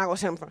them. I'm not going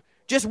to show them.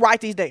 Just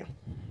write these down.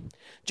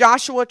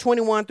 Joshua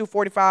 21 verse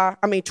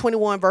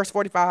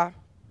 45.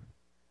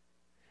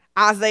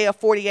 Isaiah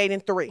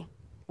 48:3.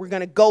 We're going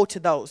to go to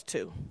those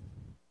 2.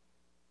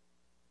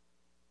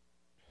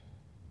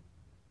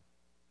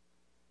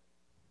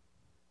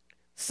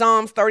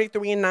 Psalms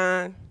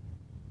 33:9.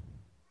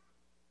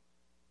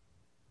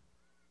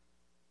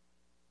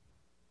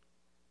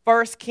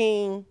 1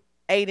 Kings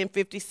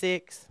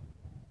 8:56.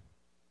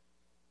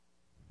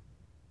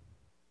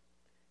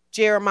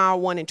 Jeremiah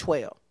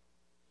 1:12.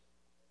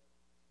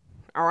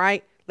 All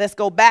right, let's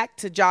go back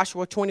to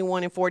Joshua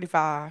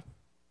 21:45.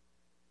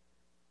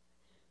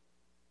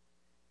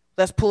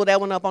 Let's pull that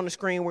one up on the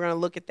screen. We're going to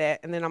look at that,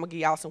 and then I'm going to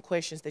give y'all some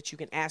questions that you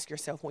can ask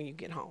yourself when you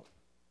get home.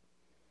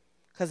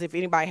 Because if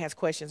anybody has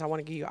questions, I want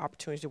to give you an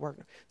opportunity to work.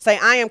 Say,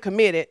 I am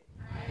committed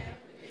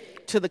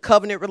to the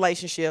covenant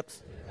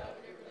relationships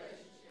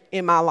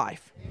in my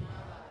life.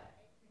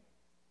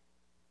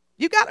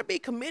 You got to be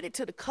committed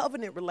to the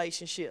covenant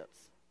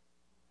relationships.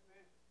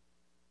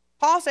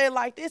 Paul said it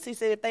like this. He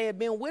said if they had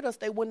been with us,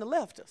 they wouldn't have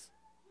left us.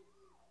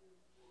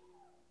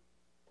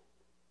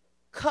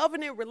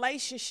 Covenant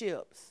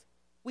relationships.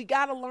 We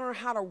got to learn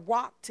how to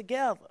rock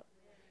together.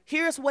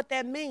 Here's what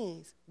that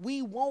means.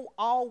 We won't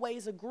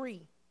always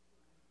agree.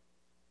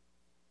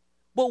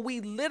 But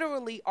we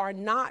literally are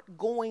not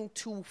going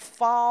to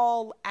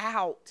fall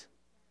out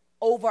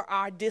over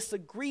our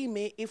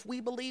disagreement if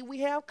we believe we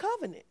have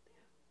covenant.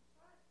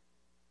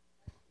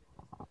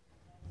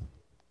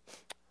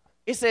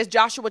 It says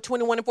Joshua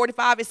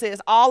 21:45, it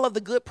says all of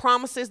the good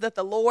promises that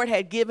the Lord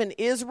had given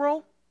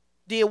Israel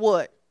did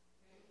what?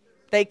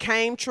 They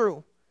came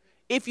true.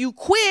 If you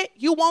quit,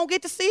 you won't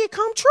get to see it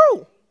come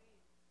true.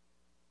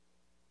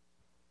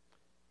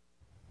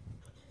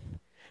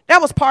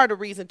 That was part of the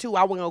reason, too,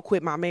 I wasn't going to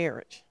quit my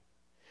marriage.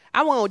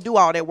 I wasn't going to do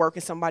all that work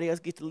and somebody else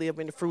get to live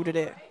in the fruit of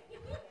that.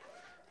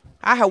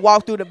 I had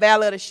walked through the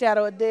valley of the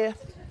shadow of death.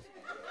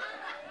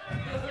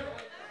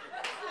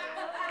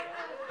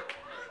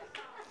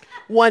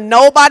 Wasn't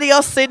nobody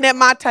else sitting at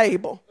my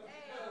table.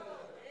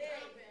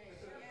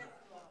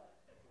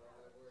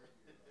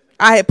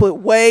 I had put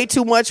way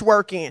too much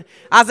work in.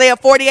 Isaiah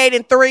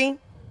 48:3.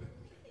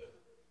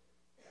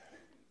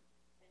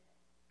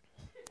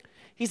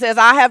 He says,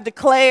 I have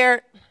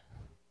declared.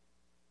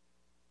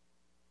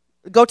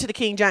 Go to the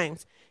King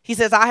James. He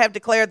says, I have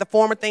declared the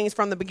former things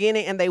from the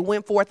beginning, and they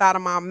went forth out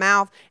of my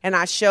mouth, and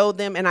I showed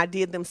them, and I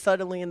did them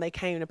suddenly, and they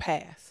came to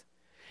pass.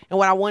 And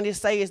what I wanted to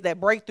say is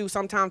that breakthrough,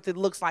 sometimes it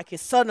looks like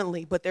it's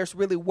suddenly, but there's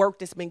really work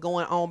that's been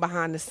going on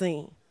behind the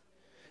scene.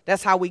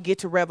 That's how we get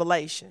to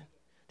revelation.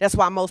 That's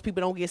why most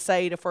people don't get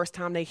saved the first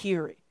time they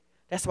hear it.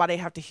 That's why they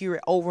have to hear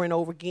it over and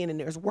over again, and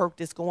there's work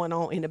that's going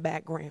on in the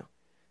background.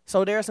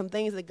 So there are some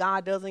things that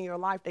God does in your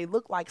life. They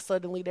look like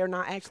suddenly. They're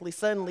not actually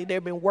suddenly. There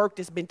have been work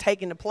that's been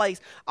taking place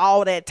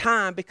all that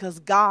time because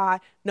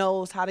God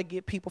knows how to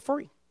get people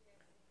free.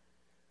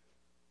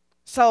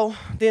 So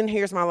then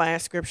here's my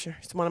last scripture.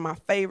 It's one of my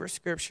favorite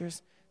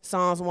scriptures,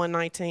 Psalms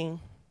 119.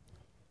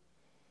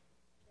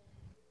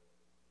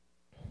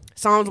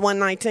 Psalms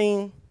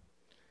 119,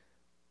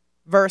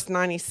 verse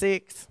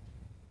 96.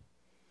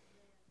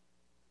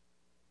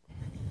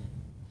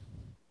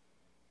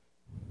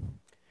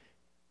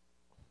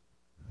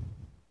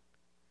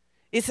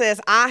 It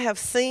says, I have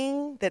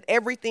seen that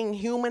everything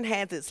human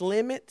has its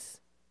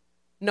limits,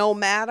 no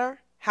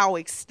matter how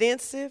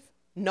extensive,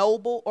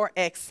 noble, or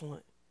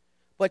excellent.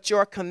 But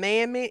your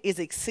commandment is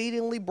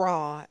exceedingly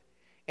broad,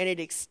 and it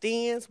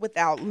extends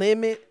without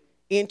limit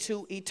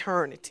into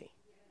eternity.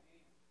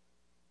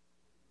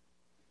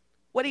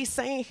 What he's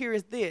saying here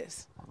is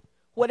this.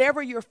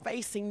 Whatever you're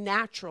facing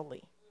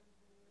naturally,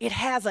 it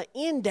has an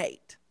end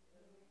date.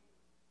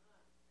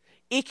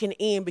 It can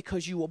end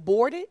because you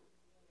abort it.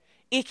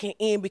 It can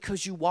end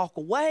because you walk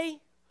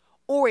away,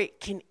 or it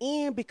can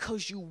end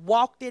because you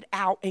walked it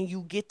out and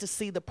you get to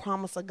see the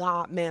promise of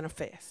God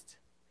manifest.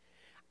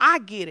 I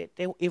get it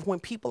that if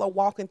when people are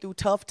walking through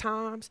tough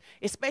times,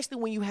 especially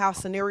when you have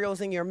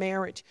scenarios in your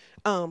marriage,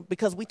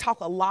 because we talk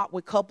a lot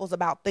with couples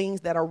about things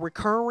that are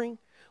recurring,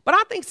 but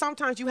I think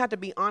sometimes you have to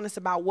be honest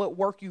about what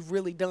work you've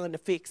really done to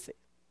fix it.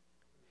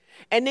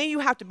 And then you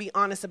have to be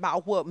honest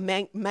about what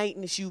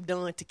maintenance you've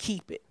done to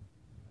keep it.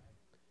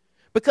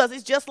 Because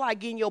it's just like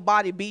getting your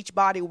beach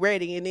body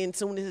ready, and then as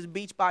soon as it's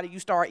beach body, you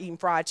start eating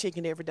fried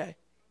chicken every day.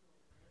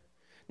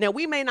 Now,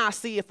 we may not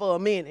see it for a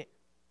minute,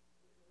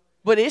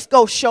 but it's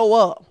going to show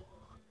up.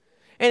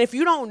 And if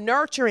you don't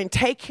nurture and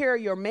take care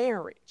of your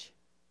marriage,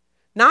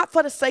 not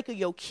for the sake of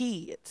your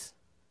kids,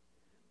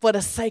 for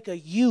the sake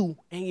of you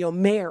and your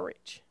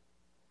marriage.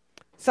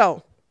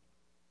 So,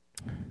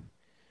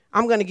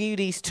 I'm going to give you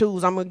these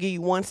tools. I'm going to give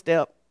you one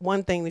step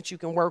one thing that you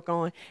can work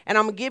on. And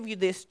I'm going to give you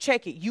this.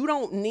 Check it. You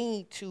don't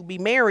need to be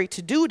married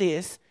to do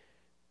this.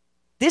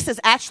 This is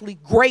actually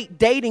great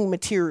dating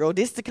material.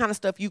 This is the kind of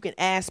stuff you can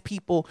ask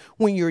people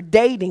when you're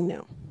dating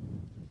them.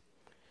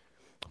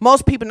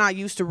 Most people not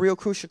used to real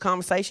crucial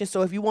conversations.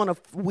 So if you want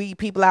to weed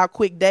people out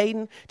quick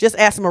dating, just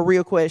ask them a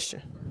real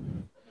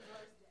question.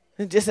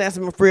 Just ask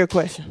them a real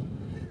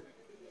question.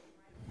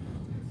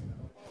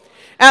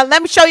 And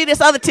let me show you this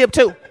other tip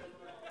too.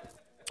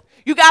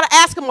 You got to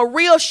ask them a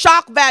real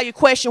shock value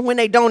question when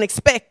they don't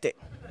expect it.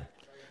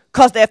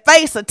 Because their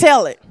face will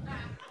tell it.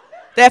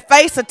 Their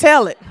face will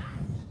tell it.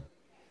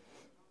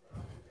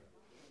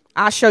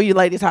 I'll show you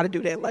ladies how to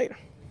do that later.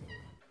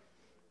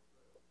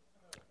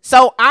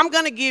 So I'm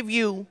going to give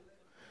you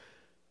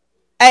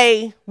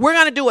we're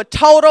going to do a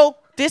total,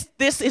 this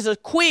is a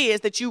quiz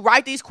that you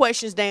write these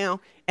questions down,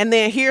 and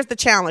then here's the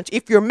challenge.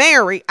 If you're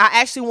married, I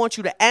actually want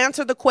you to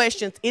answer the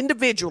questions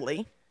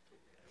individually,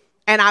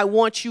 and I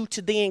want you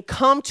to then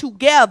come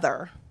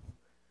together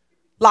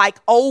like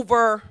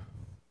over,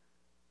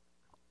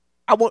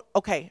 I'm going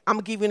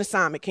to give you an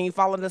assignment. Can you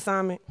follow the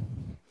assignment?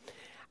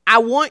 I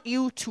want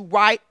you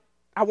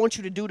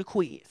to do the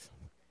quiz.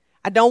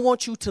 I don't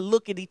want you to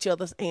look at each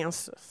other's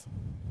answers.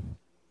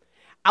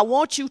 I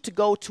want you to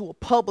go to a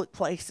public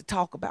place to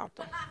talk about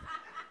them.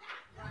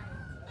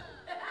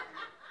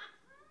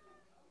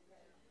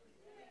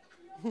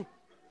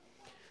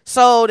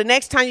 So the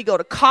next time you go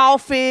to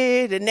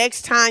coffee, the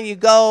next time you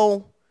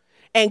go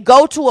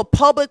to a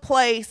public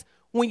place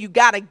when you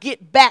got to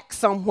get back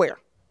somewhere.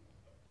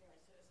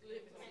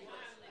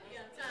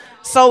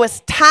 So it's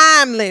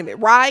time limit,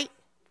 right?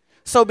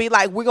 So be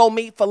like, we're going to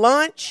meet for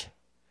lunch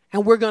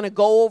and we're going to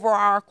go over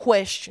our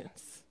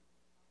questions.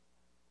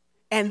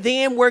 And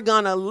then we're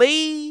going to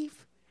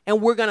leave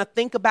and we're going to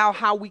think about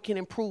how we can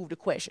improve the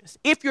questions.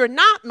 If you're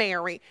not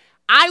married,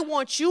 I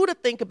want you to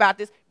think about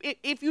this.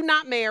 If you're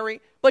not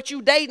married, but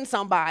you dating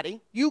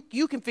somebody, you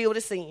can feel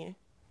this in.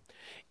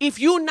 If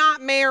you're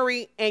not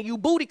married and you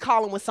booty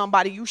calling with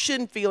somebody, you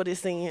shouldn't feel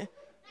this in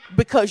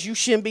because you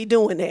shouldn't be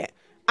doing that.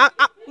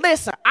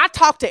 Listen, I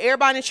talk to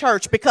everybody in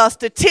church because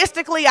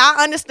statistically I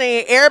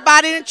understand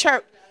everybody in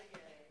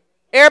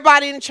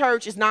the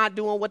church is not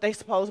doing what they're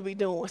supposed to be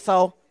doing.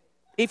 So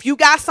if you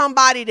got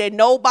somebody that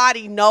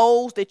nobody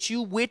knows that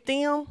you with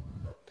them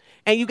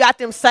and you got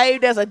them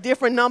saved as a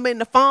different number in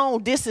the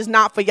phone, this is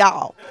not for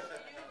y'all.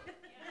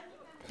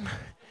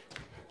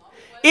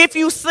 If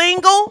you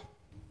single,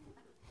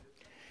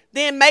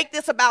 then make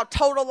this about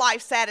total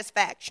life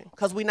satisfaction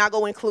because we're not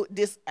going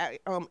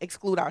to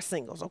exclude our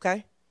singles,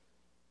 okay?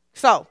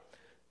 So,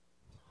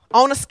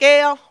 on a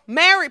scale,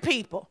 married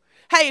people.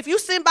 Hey, if you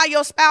sitting by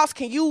your spouse,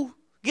 can you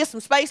get some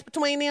space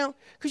between them?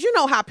 Because you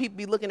know how people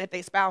be looking at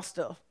their spouse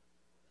stuff.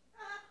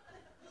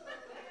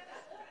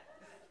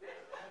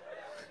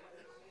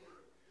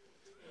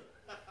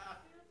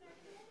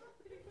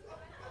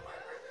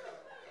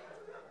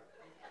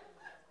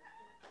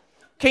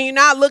 Can you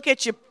not look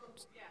at your...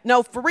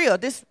 No, for real,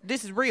 this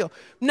is real.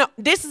 No,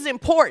 this is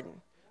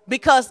important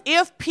because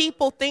if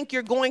people think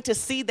you're going to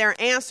see their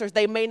answers,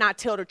 they may not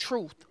tell the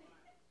truth.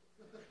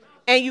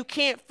 And you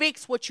can't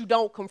fix what you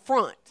don't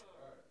confront.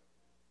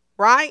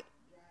 Right?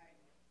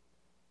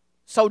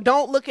 So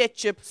don't look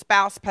at your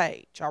spouse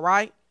page, all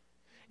right?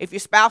 If your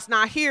spouse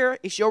not here,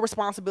 it's your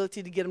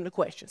responsibility to get them the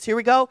questions. Here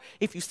we go.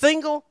 If you're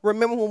single,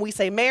 remember when we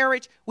say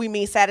marriage, we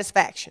mean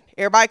satisfaction.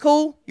 Everybody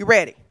cool? You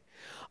ready?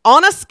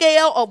 On a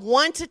scale of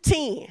 1 to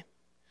 10,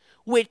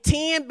 with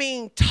 10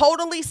 being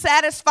totally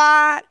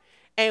satisfied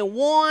and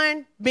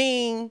 1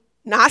 being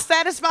not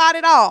satisfied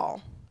at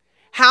all,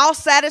 how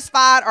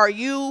satisfied are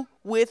you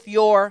with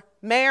your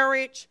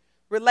marriage,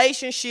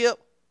 relationship,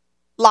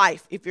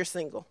 life if you're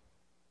single?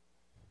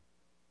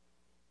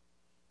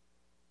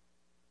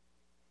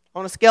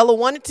 On a scale of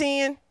 1 to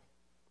 10,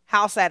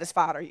 how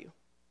satisfied are you?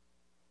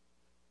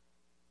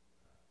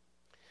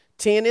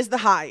 10 is the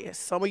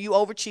highest. Some of you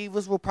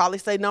overachievers will probably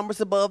say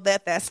numbers above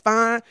that. That's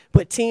fine.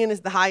 But 10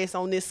 is the highest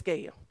on this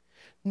scale.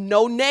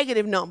 No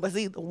negative numbers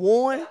either.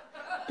 1.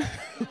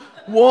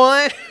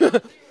 1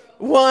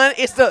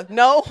 is the,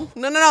 no.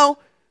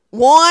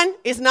 1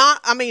 is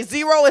not,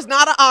 0 is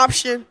not an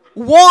option.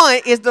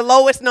 1 is the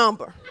lowest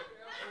number.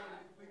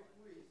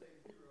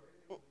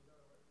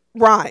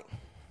 Right.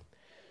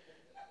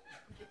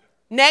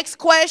 Next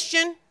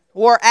question,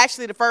 or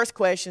actually the first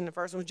question. The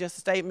first one was just a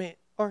statement.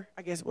 Or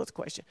I guess it was a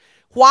question.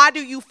 Why do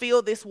you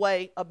feel this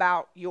way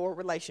about your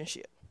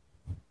relationship?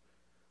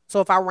 So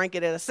if I rank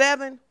it at a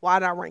 7, why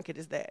did I rank it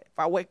as that? If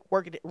I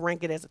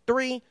rank it as a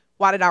 3,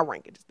 why did I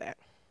rank it as that?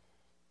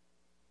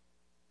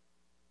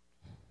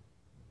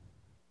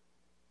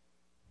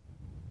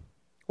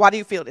 Why do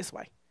you feel this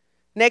way?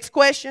 Next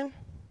question.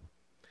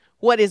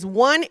 What is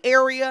one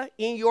area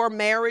in your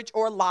marriage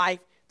or life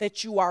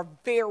that you are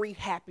very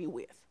happy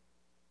with?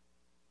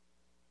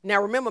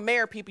 Now, remember,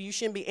 married people, you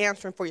shouldn't be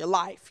answering for your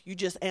life. You're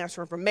just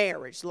answering for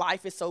marriage.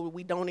 Life is so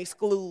we don't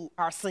exclude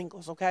our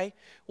singles, okay?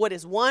 What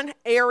is one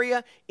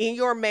area in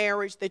your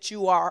marriage that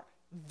you are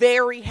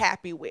very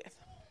happy with?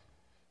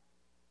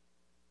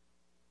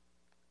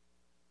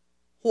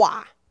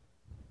 Why?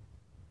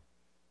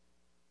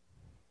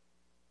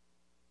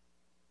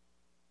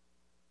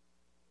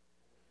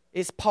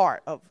 It's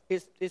part of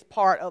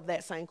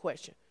that same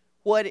question.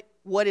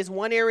 What is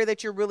one area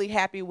that you're really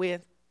happy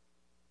with?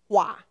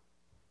 Why?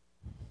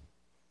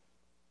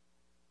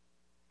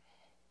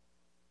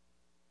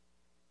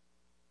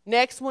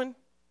 Next one.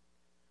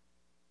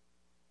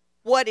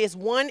 What is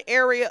one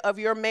area of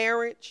your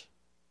marriage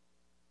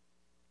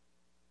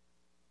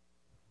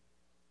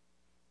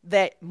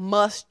that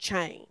must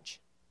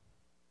change?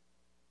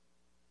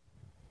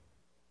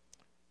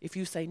 If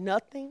you say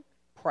nothing,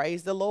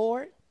 praise the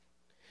Lord.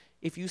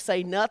 If you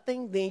say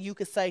nothing, then you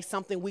could say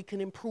something we can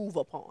improve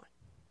upon.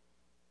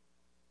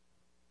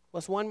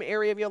 What's one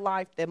area of your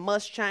life that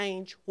must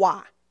change?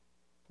 Why?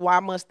 Why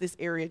must this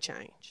area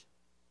change?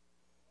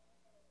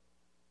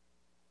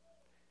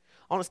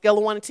 On a scale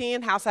of 1 to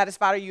 10, how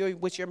satisfied are you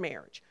with your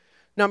marriage?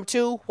 Number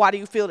 2, why do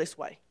you feel this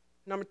way?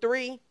 Number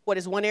 3, what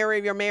is one area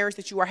of your marriage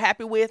that you are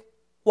happy with?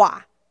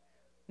 Why?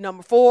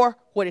 Number 4,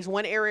 what is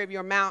one area of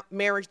your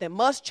marriage that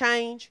must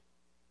change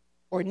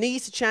or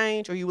needs to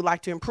change or you would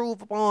like to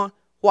improve upon?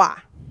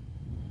 Why?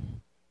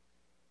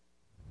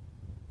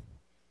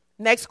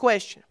 Next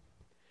question.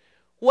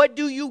 What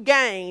do you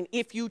gain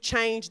if you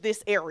change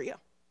this area?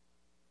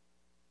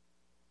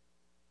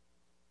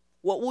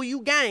 What will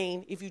you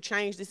gain if you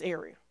change this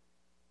area?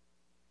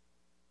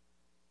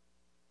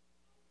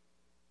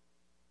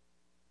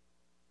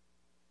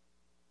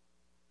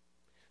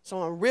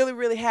 So I'm really,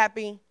 really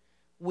happy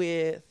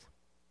with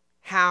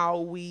how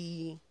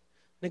we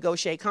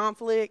negotiate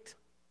conflict.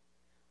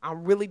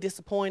 I'm really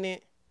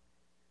disappointed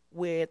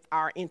with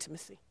our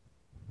intimacy.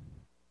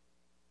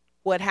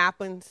 What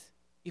happens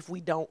if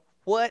we don't?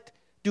 What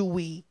do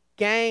we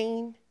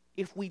gain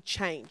if we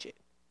change it?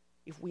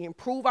 If we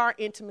improve our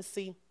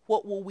intimacy,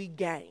 what will we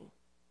gain?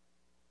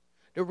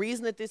 The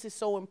reason that this is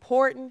so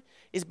important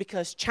is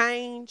because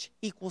change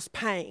equals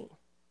pain.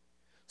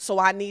 So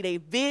I need a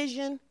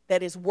vision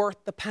that is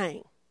worth the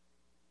pain.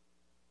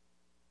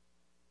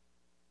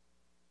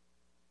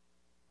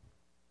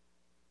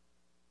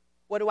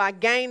 What do I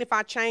gain if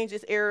I change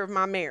this area of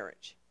my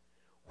marriage?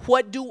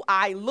 What do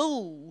I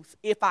lose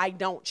if I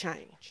don't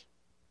change?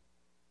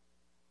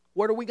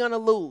 What are we going to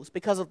lose?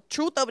 Because the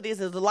truth of it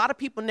is a lot of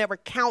people never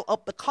count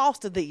up the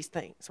cost of these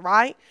things,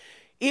 right?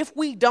 If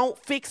we don't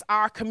fix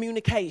our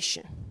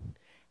communication,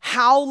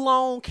 how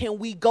long can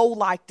we go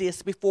like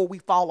this before we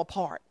fall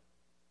apart?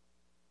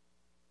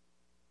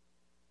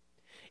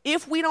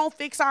 If we don't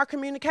fix our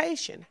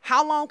communication,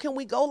 how long can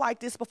we go like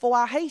this before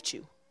I hate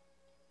you?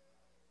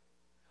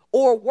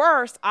 Or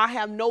worse, I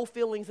have no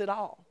feelings at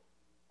all.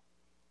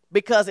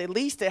 Because at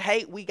least to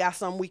hate, we got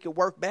something we could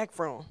work back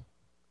from.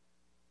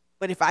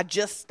 But if I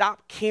just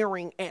stop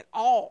caring at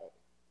all,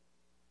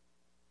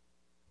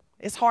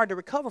 it's hard to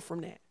recover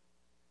from that.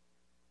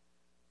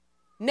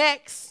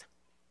 Next,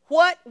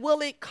 what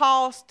will it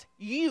cost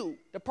you,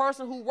 the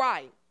person who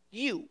writes,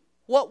 you?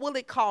 What will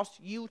it cost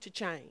you to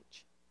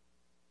change?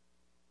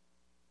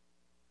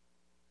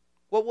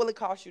 What will it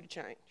cost you to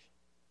change?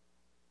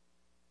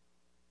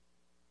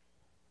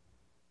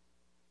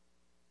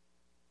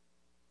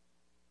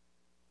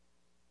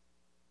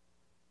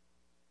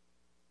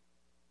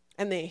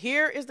 And then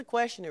here is the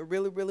question that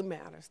really, really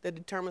matters, that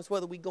determines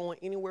whether we're going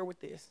anywhere with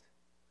this.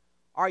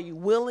 Are you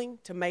willing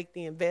to make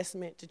the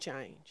investment to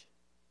change?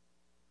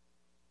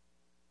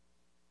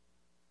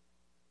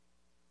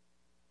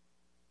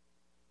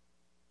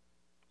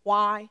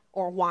 Why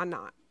or why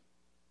not?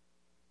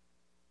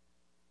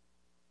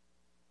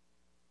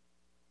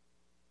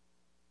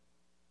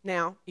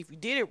 Now, if you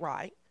did it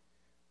right,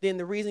 then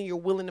the reason you're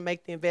willing to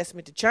make the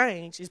investment to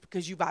change is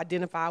because you've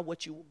identified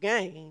what you will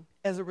gain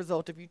as a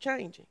result of you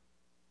changing.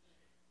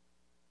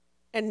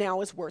 And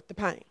now it's worth the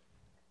pain.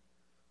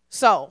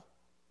 So,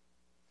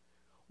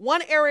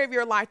 one area of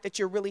your life that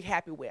you're really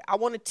happy with. I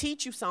want to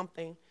teach you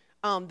something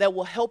that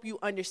will help you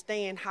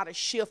understand how to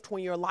shift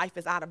when your life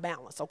is out of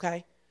balance,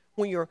 okay?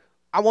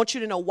 I want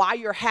you to know why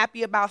you're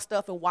happy about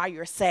stuff and why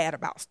you're sad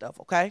about stuff,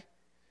 okay?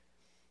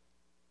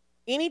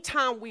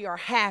 Anytime we are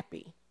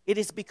happy, it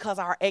is because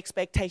our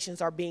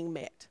expectations are being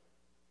met.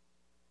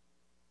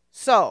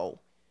 So,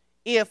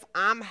 if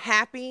I'm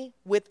happy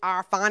with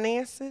our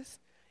finances,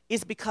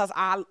 it's because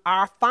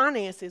our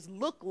finances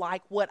look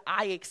like what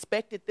I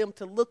expected them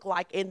to look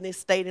like in this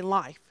state in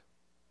life.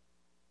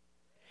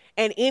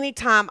 And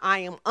anytime I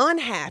am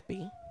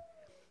unhappy,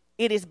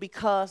 it is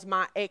because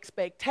my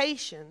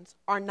expectations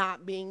are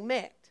not being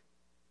met.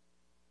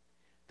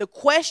 The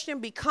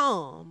question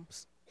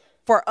becomes,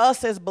 for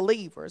us as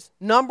believers,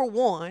 number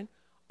one,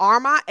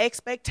 are my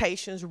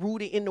expectations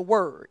rooted in the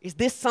word? Is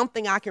this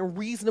something I can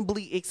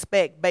reasonably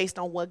expect based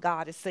on what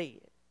God has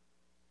said?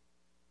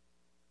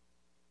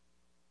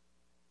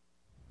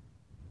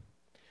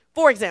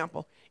 For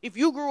example, if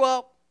you grew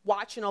up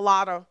watching a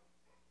lot of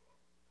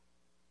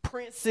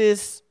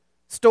princess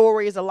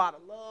stories, a lot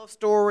of love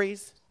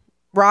stories,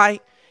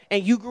 right?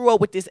 And you grew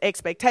up with this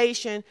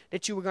expectation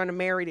that you were going to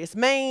marry this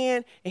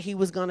man and he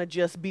was going to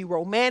just be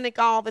romantic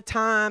all the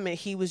time and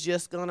he was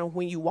just going to,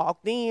 when you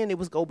walked in, it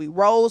was going to be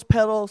rose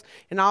petals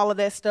and all of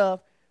that stuff.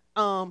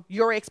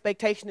 Your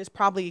expectation is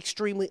probably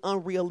extremely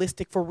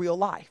unrealistic for real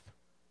life.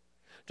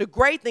 The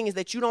great thing is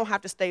that you don't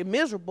have to stay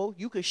miserable.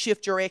 You can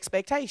shift your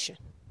expectation.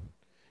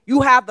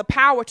 You have the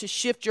power to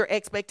shift your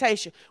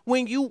expectation.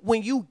 When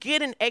you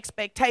get an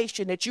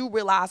expectation that you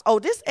realize, oh,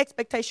 this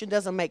expectation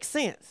doesn't make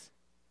sense.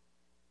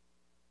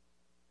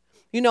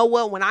 You know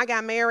what? When I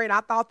got married, I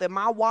thought that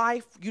my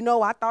wife,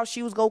 I thought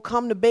she was going to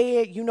come to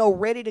bed,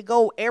 ready to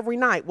go every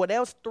night. Well, that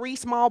was 3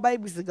 small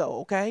babies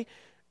ago, okay?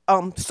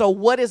 So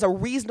what is a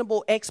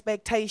reasonable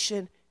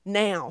expectation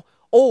now?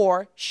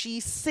 Or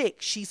she's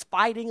sick. She's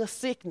fighting a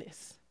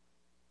sickness.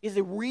 Is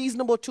it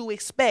reasonable to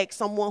expect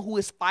someone who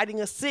is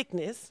fighting a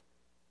sickness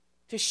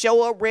to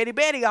show up ready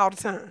Betty all the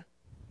time?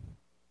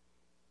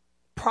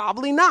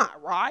 Probably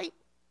not, right?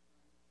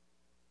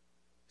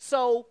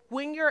 So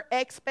when your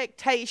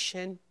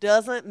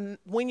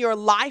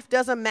life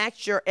doesn't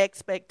match your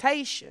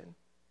expectation,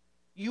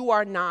 you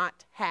are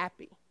not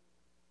happy.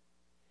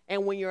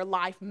 And when your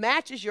life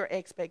matches your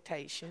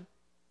expectation,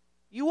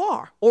 you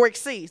are, or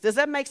exceeds. Does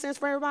that make sense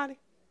for everybody?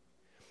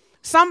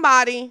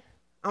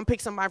 I'm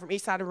pick somebody from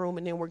each side of the room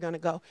and then we're going to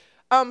go.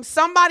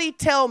 Somebody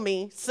tell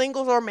me,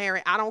 singles or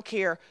married, I don't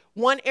care,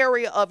 one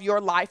area of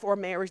your life or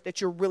marriage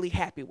that you're really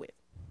happy with.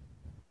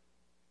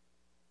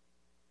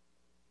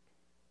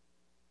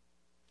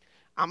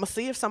 I'm going to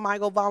see if somebody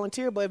go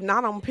volunteer, but if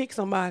not, I'm going to pick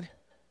somebody.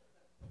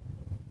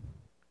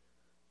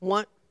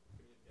 One?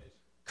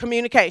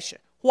 Communication.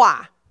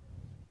 Why?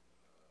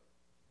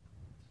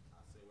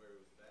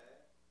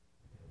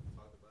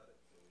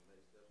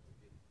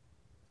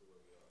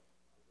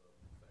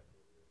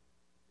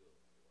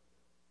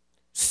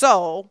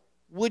 So,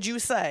 would you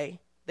say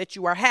that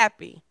you are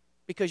happy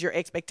because your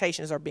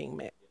expectations are being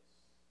met?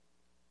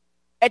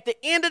 At the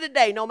end of the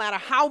day, no matter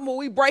how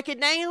we break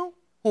it down,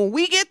 when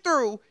we get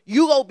through,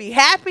 you gonna be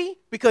happy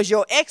because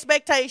your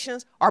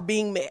expectations are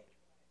being met.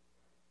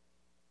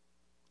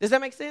 Does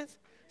that make sense?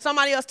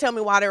 Somebody else tell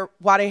me why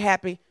they're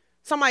happy.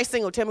 Somebody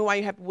single, tell me why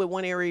you're happy with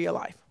one area of your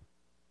life.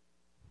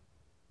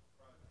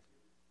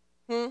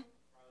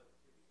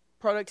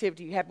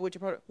 Productivity. You happy with your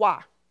product?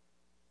 Why?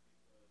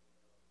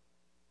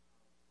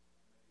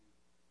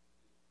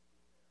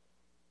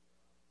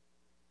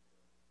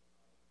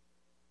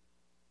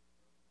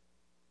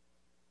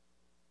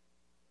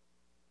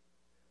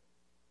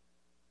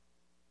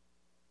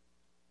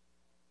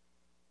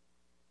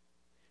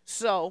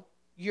 So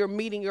you're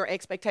meeting your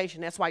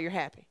expectation. That's why you're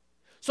happy.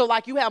 So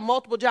like you have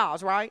multiple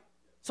jobs, right?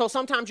 So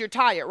sometimes you're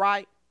tired,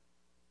 right?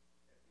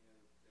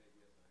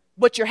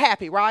 But you're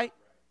happy, right?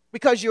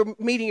 Because you're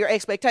meeting your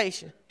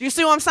expectation. Do you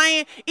see what I'm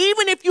saying?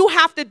 Even if you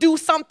have to do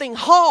something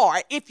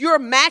hard, if you're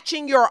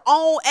matching your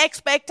own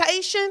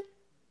expectation,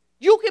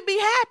 you can be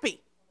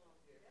happy.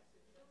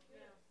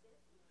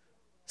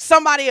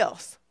 Somebody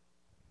else.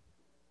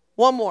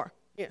 One more.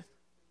 Yeah.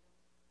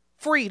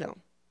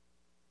 Freedom.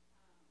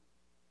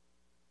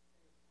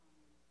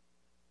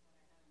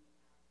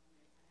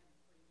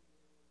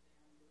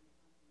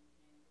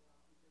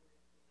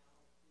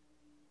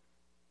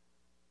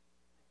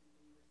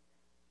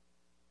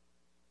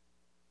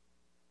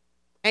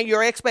 And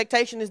your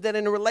expectation is that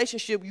in a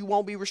relationship you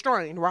won't be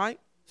restrained, right?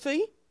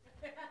 See?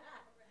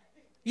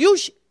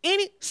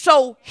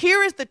 So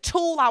here is the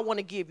tool I want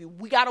to give you.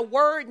 We got a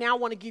word, now I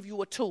want to give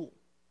you a tool.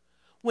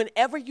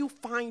 Whenever you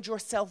find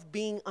yourself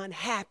being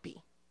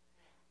unhappy,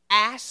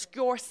 ask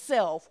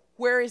yourself,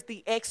 where is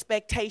the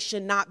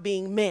expectation not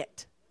being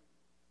met?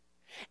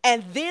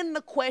 And then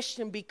the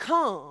question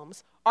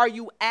becomes, are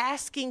you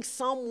asking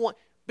someone?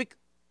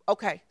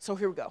 Okay, so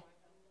here we go.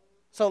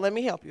 So let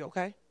me help you,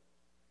 okay?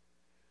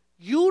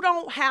 You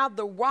don't have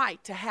the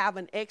right to have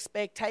an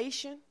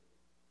expectation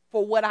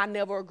for what I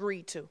never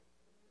agreed to.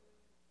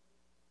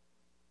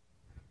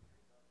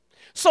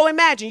 So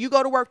imagine you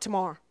go to work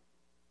tomorrow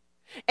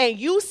and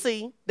you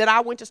see that I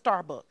went to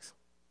Starbucks.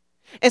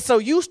 And so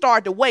you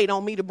start to wait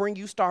on me to bring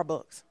you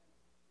Starbucks.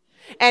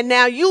 And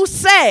now you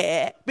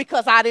sad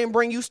because I didn't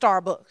bring you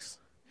Starbucks.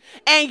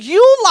 And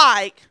you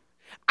like,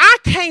 I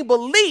can't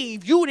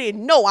believe you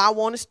didn't know I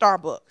wanted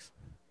Starbucks.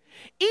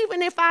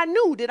 Even if I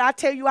knew, did I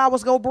tell you I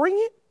was going to bring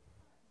it?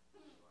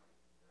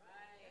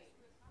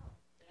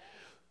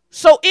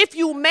 So if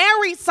you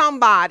married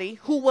somebody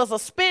who was a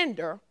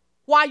spender,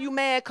 why you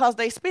mad because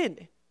they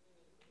spending?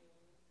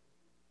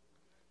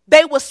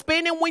 They was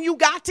spending when you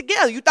got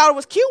together. You thought it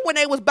was cute when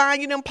they was buying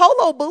you them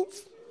polo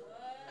boots.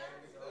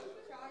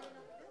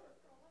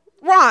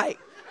 Right.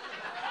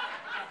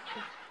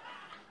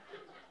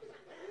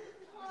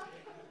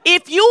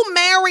 If you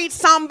married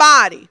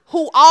somebody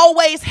who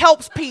always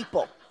helps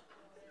people,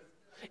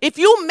 if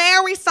you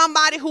marry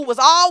somebody who was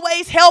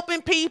always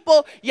helping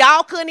people,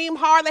 y'all couldn't even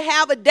hardly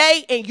have a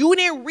date and you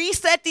didn't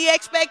reset the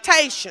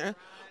expectation,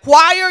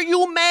 why are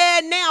you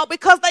mad now?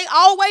 Because they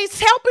always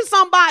helping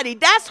somebody.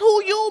 That's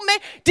who you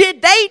met.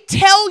 Did they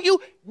tell you,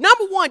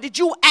 number one, did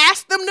you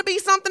ask them to be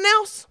something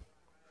else?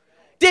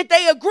 Did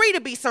they agree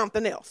to be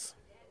something else?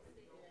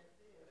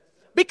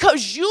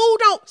 Because you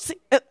don't see,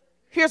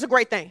 here's a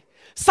great thing.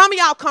 Some of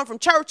y'all come from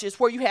churches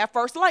where you have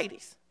first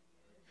ladies.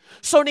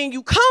 So then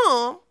you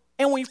come,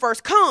 and when you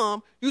first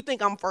come, you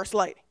think I'm first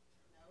lady.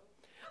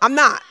 I'm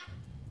not.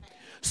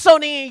 So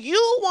then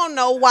you want to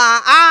know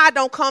why I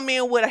don't come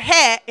in with a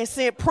hat and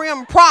sing prim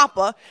and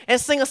proper and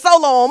sing a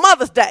solo on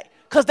Mother's Day.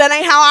 Because that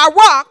ain't how I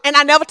rock, and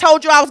I never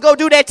told you I was going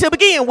to do that to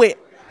begin with.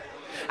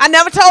 I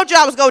never told you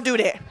I was going to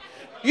do that.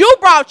 You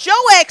brought your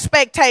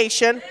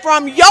expectation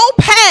from your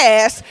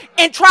past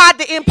and tried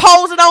to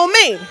impose it on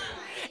me.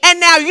 And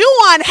now you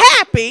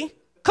unhappy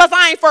because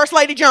I ain't First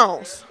Lady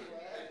Jones.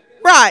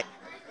 Right.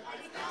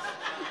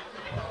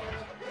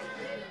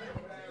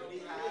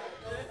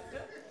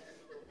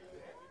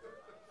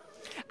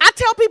 I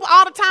tell people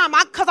all the time,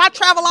 because I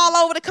travel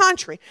all over the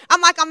country.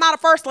 I'm like, I'm not a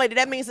first lady.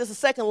 That means it's a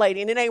second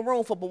lady, and it ain't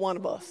room for but one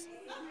of us.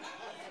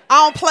 I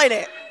don't play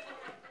that.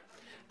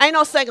 Ain't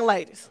no second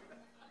ladies.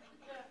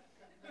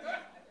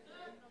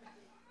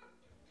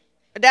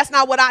 That's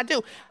not what I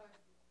do.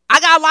 I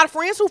got a lot of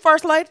friends who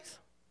first ladies.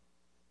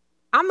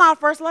 I'm not a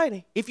first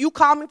lady. If you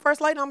call me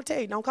first lady, I'm going to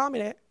tell you, don't call me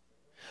that.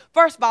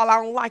 First of all,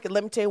 I don't like it.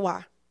 Let me tell you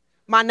why.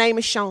 My name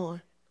is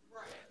Sean.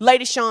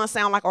 Lady Sean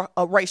sound like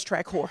a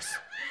racetrack horse.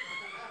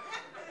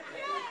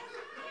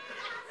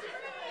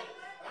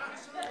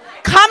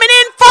 Coming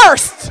in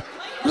first,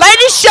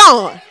 Lady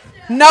Sean.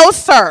 No,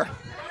 sir.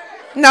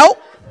 Nope.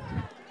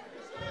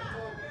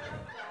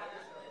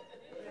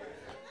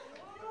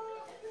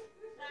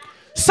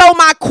 So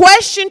my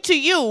question to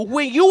you,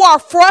 when you are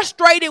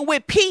frustrated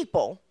with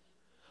people,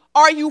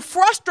 are you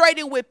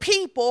frustrated with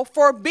people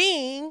for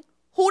being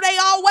who they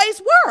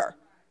always were?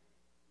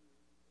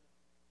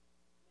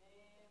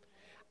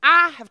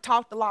 I have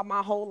talked a lot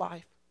my whole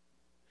life.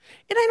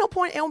 It ain't no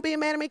point in being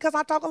mad at me because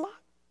I talk a lot.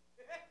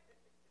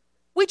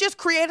 We just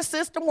create a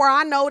system where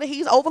I know that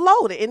he's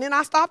overloaded, and then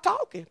I stop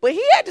talking. But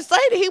he had to say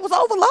that he was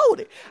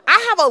overloaded.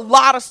 I have a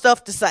lot of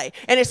stuff to say,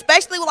 and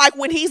especially like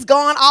when he's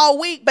gone all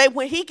week, babe,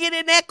 when he get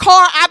in that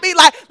car, I be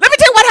like, let me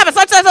tell you what happened.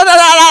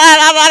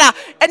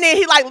 And then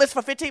he like listens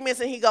for 15 minutes,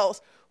 and he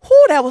goes,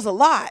 whew, that was a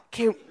lot.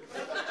 I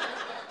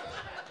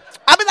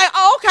be like,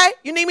 oh, okay,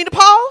 you need me to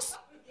pause?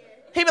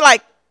 He be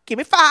like, give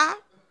me 5. I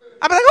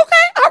be like,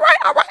 okay,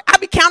 all right. I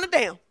be counting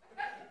down.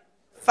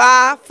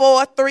 5,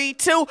 4, 3,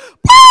 2.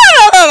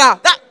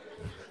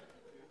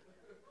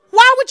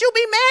 Why would you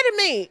be mad at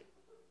me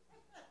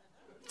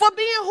for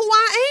being who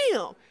I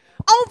am? On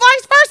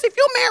vice versa, if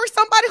you marry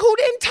somebody who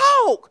didn't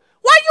talk,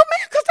 why you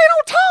mad? Because they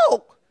don't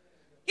talk.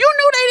 You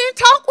knew they didn't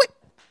talk with.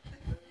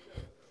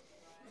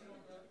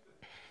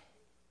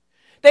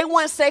 They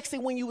weren't sexy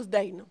when you was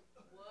dating them.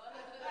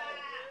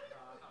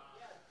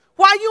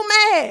 Why you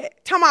mad?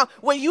 Talking about,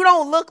 well, you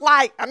don't look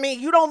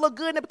you don't look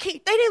good in a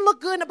bikini. They didn't look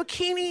good in a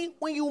bikini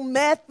when you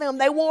met them.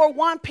 They wore a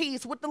one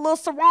piece with the little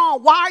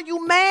sarong. Why are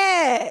you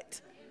mad?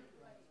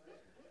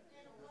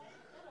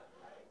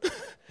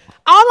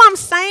 All I'm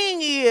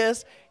saying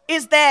is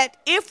that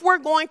if we're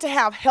going to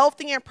have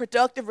healthy and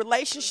productive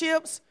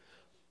relationships,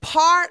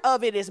 part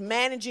of it is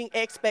managing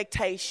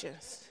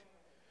expectations.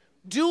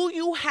 Do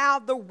you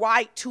have the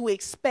right to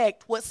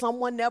expect what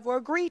someone never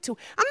agreed to?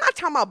 I'm not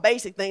talking about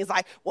basic things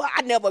like, well,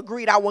 I never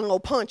agreed I wasn't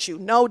going to punch you.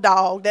 No,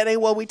 dog, that ain't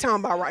what we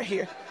talking about right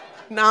here.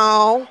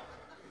 No,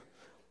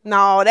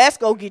 that's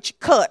going to get you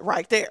cut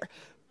right there.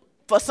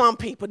 For some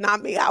people,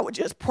 not me, I would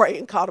just pray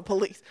and call the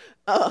police.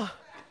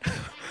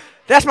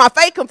 That's my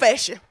fake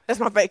confession.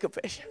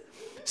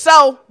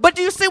 So, but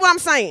do you see what I'm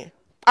saying?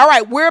 All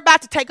right, we're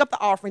about to take up the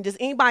offering. Does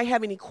anybody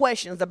have any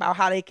questions about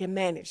how they can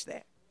manage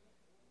that?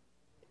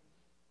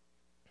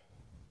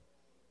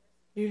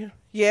 Yeah.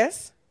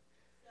 Yes?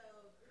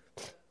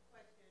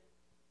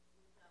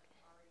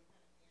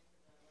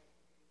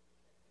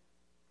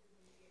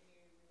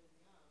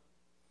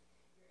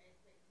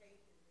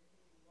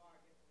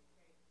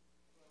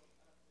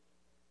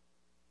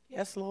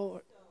 Yes,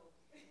 Lord.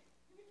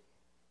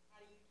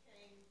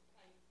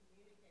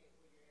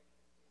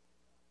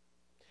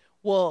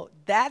 Well,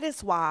 that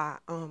is why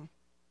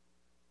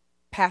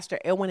Pastor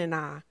Edwin and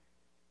I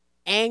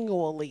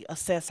annually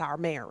assess our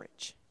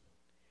marriage.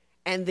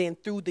 And then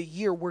through the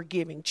year, we're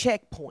giving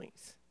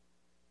checkpoints.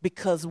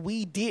 Because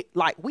we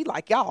like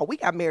y'all, we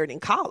got married in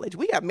college.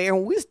 We got married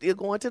when we were still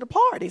going to the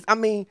parties. I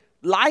mean,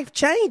 life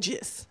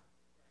changes.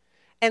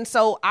 And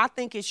so I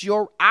think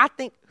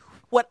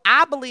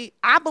I believe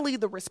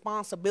the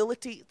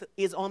responsibility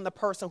is on the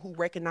person who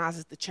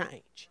recognizes the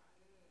change.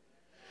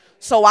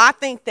 So I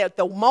think that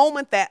the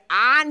moment that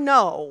I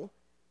know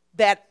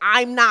that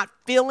I'm not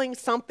feeling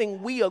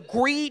something we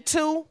agreed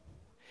to,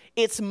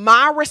 it's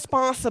my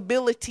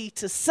responsibility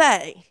to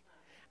say,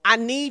 I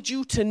need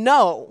you to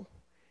know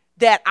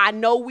that I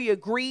know we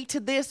agreed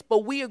to this,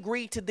 but we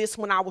agreed to this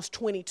when I was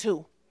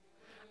 22.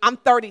 I'm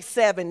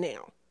 37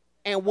 now.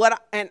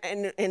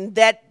 And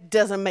that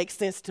doesn't make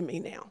sense to me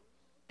now.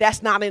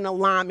 That's not in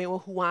alignment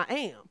with who I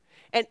am.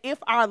 And if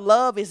our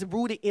love is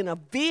rooted in a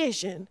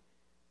vision,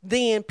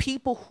 then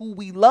people who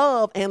we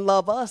love and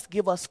love us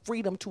give us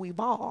freedom to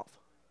evolve.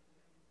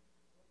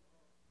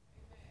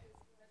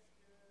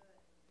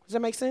 Does that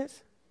make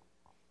sense?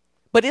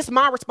 But it's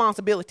my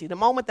responsibility. The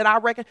moment that I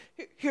reckon,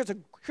 here's a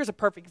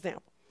perfect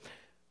example.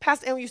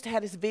 Pastor Aaron used to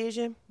have this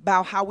vision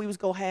about how we was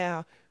going to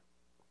have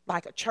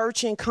like a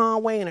church in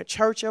Conway and a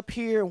church up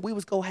here, and we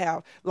was go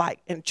have like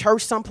in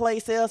church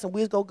someplace else, and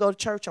we was go to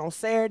church on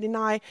Saturday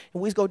night,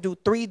 and we was go do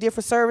 3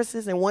 different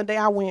services. And one day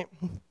I went,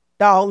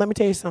 dog, let me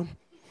tell you something.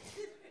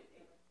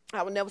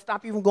 I would never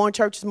stop you from going to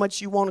church as much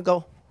as you want to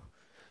go.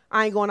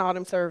 I ain't going to all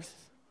them services.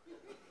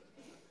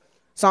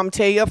 So I'm going to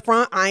tell you up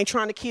front, I ain't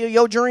trying to kill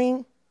your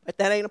dream, but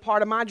that ain't a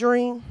part of my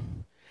dream.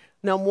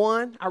 Number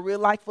 1, I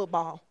really like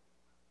football.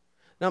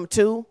 Number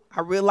 2,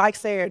 I really like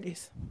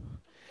Saturdays.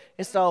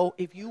 And so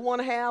if you want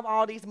to have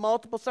all these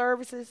multiple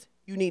services,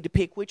 you need to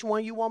pick which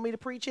one you want me to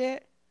preach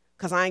at,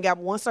 because I ain't got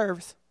one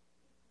service.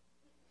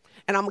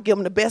 And I'm going to give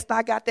them the best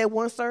I got that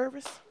one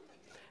service.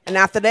 And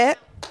after that,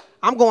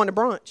 I'm going to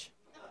brunch.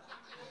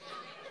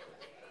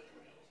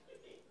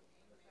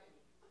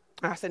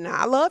 I said, now,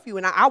 I love you,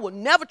 and I will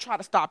never try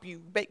to stop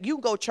you. But you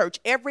go to church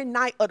every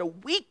night of the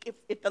week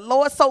if the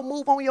Lord so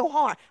move on your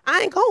heart.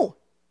 I ain't going.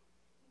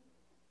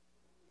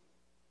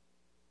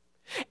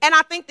 And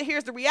I think that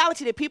here's the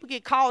reality, that people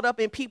get caught up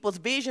in people's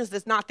visions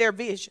that's not their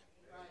vision.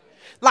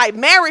 Like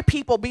married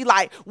people be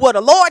like, well,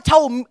 the Lord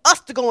told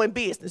us to go in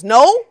business.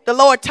 No, the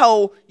Lord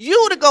told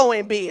you to go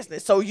in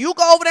business. So you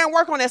go over there and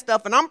work on that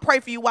stuff, and I'm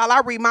praying for you while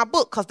I read my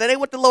book, because that ain't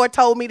what the Lord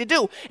told me to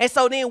do. And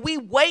so then we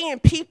weighing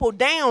people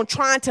down,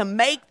 trying to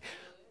make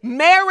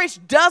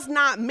marriage does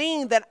not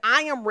mean that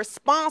I am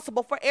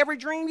responsible for every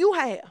dream you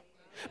have.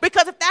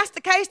 Because if that's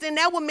the case, then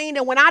that would mean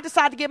that when I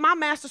decide to get my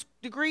master's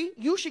degree,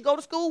 you should go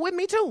to school with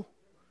me too.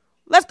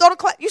 Let's go to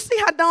class. You see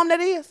how dumb that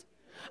is?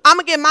 I'm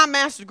going to get my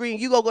master's degree, and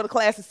you go to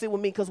class and sit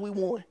with me because we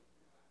won.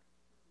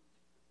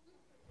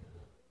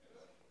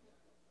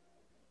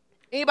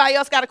 Anybody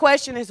else got a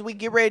question as we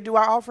get ready to do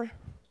our offering?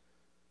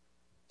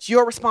 It's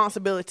your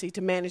responsibility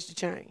to manage the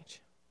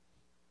change.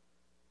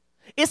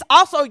 It's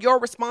also your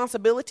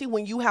responsibility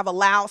when you have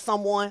allowed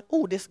someone,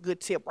 ooh, this is a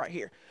good tip right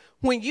here.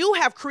 When you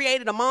have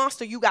created a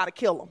monster, you got to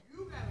kill them.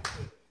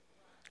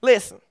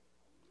 Listen,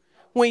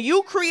 when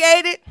you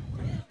created,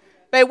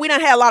 babe, we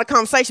done had a lot of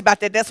conversation about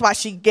that. That's why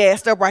she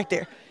gassed up right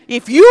there.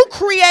 If you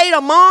create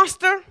a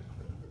monster,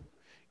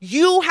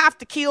 you have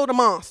to kill the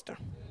monster.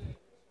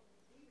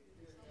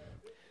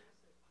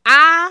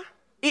 I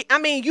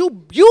mean,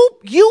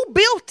 you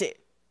built it.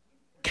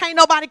 Can't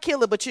nobody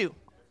kill it but you.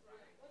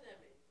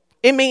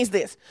 It means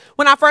this.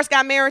 When I first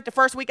got married, the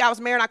first week I was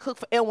married, I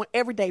cooked for Edwin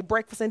every day,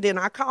 breakfast and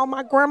dinner. I called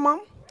my grandma.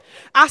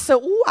 I said,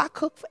 ooh, I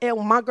cook for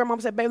Edwin. My grandma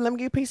said, baby, let me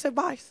give you a piece of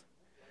advice.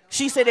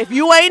 She said, if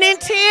you ain't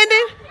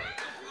intending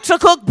to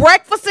cook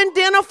breakfast and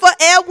dinner for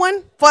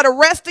Edwin for the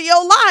rest of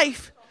your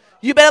life,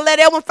 you better let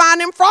Edwin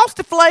find them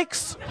Frosted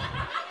Flakes.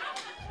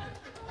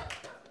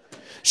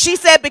 She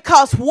said,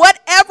 because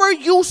whatever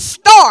you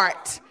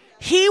start,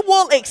 he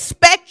will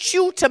expect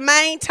you to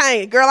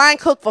maintain. Girl, I ain't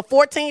cooked for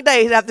 14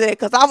 days after that,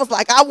 because I was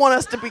like, I want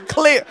us to be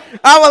clear.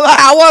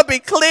 I want to be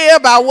clear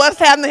about what's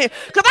happening here.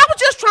 Because I was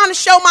just trying to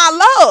show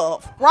my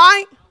love,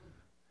 right?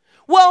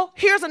 Well,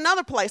 here's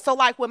another place. So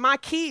like with my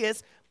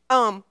kids,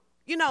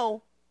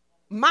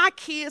 my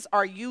kids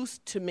are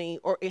used to me,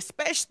 or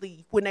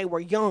especially when they were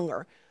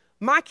younger,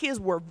 my kids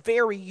were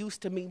very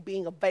used to me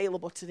being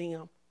available to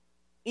them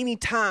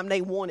anytime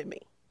they wanted me.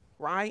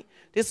 Right?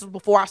 This was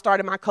before I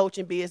started my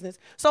coaching business.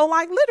 So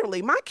like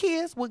literally my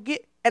kids would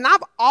get, and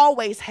I've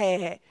always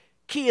had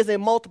kids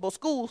in multiple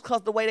schools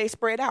because the way they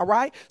spread out,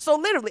 right? So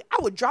literally I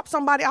would drop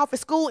somebody off at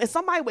school, and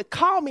somebody would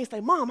call me and say,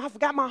 Mom, I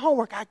forgot my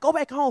homework. I go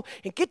back home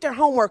and get their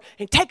homework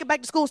and take it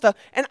back to school stuff.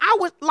 And I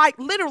would like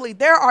literally,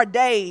 there are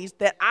days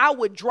that I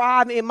would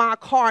drive in my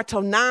car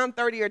till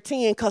 9:30 or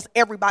 10 because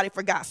everybody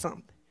forgot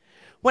something.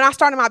 When I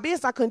started my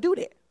business, I couldn't do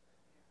that.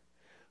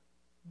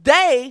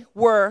 They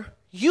were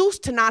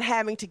used to not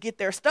having to get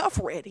their stuff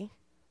ready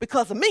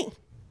because of me.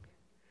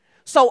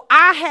 So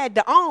I had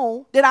to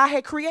own that I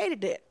had created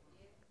that.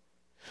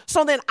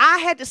 So then I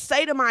had to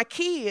say to my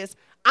kids,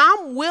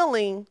 I'm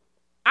willing.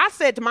 I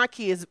said to my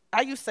kids,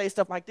 I used to say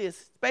stuff like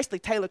this, especially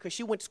Taylor, because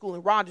she went to school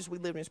in Rogers. We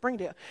lived in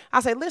Springdale.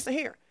 I said, listen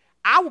here,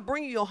 I will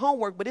bring you your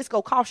homework, but it's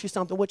going to cost you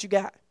something. What you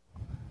got?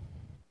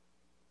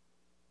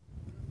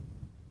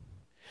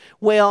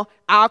 Well,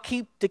 I'll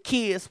keep the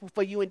kids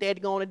for you and Dad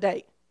to go on a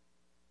date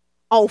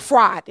on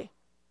Friday.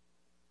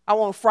 I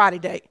want a Friday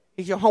date.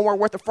 Is your homework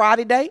worth a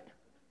Friday date?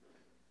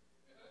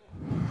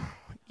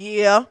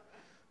 Yeah.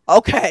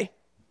 Okay.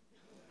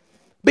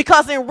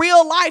 Because in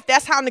real life,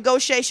 that's how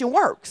negotiation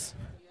works.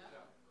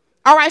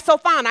 All right, so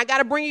fine. I got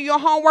to bring you your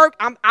homework.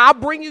 I'll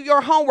bring you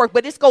your homework,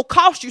 but it's going to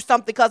cost you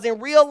something, because in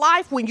real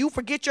life, when you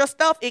forget your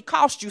stuff, it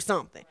costs you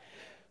something.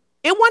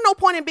 It wasn't no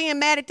point in being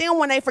mad at them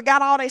when they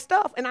forgot all their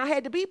stuff, and I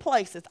had to be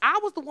places. I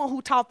was the one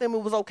who taught them it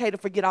was okay to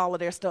forget all of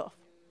their stuff.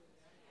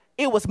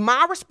 It was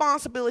my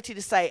responsibility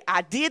to say,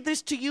 I did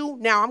this to you.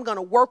 Now I'm going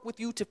to work with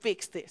you to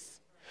fix this.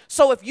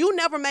 So if you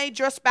never made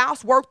your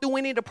spouse work through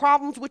any of the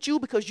problems with you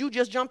because you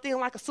just jumped in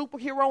like a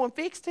superhero and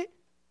fixed it,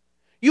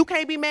 you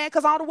can't be mad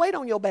because all the weight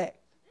on your back.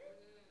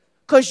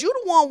 Because you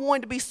the one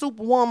wanted to be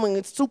Superwoman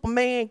and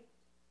Superman,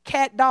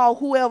 cat, dog,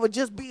 whoever,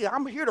 just be,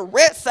 I'm here to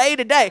say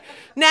today.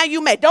 Now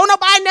you mad. Don't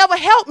nobody never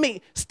help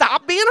me.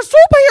 Stop being a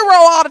superhero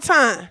all the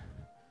time.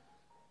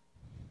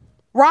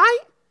 Right?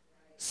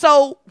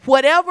 So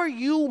whatever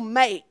you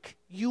make,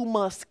 you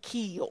must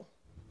kill.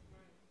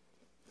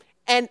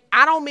 And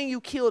I don't mean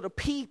you kill the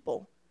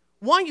people.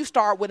 One, you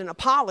start with an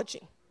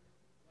apology.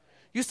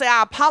 You say,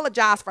 I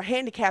apologize for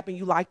handicapping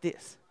you like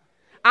this.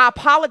 I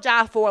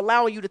apologize for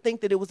allowing you to think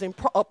that it was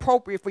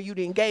appropriate for you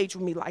to engage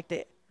with me like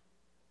that.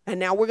 And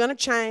now we're going to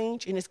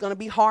change, and it's going to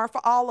be hard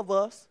for all of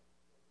us,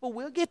 but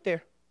we'll get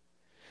there.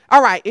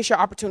 All right, it's your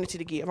opportunity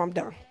to give. I'm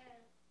done.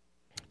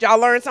 Did y'all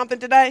learn something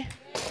today?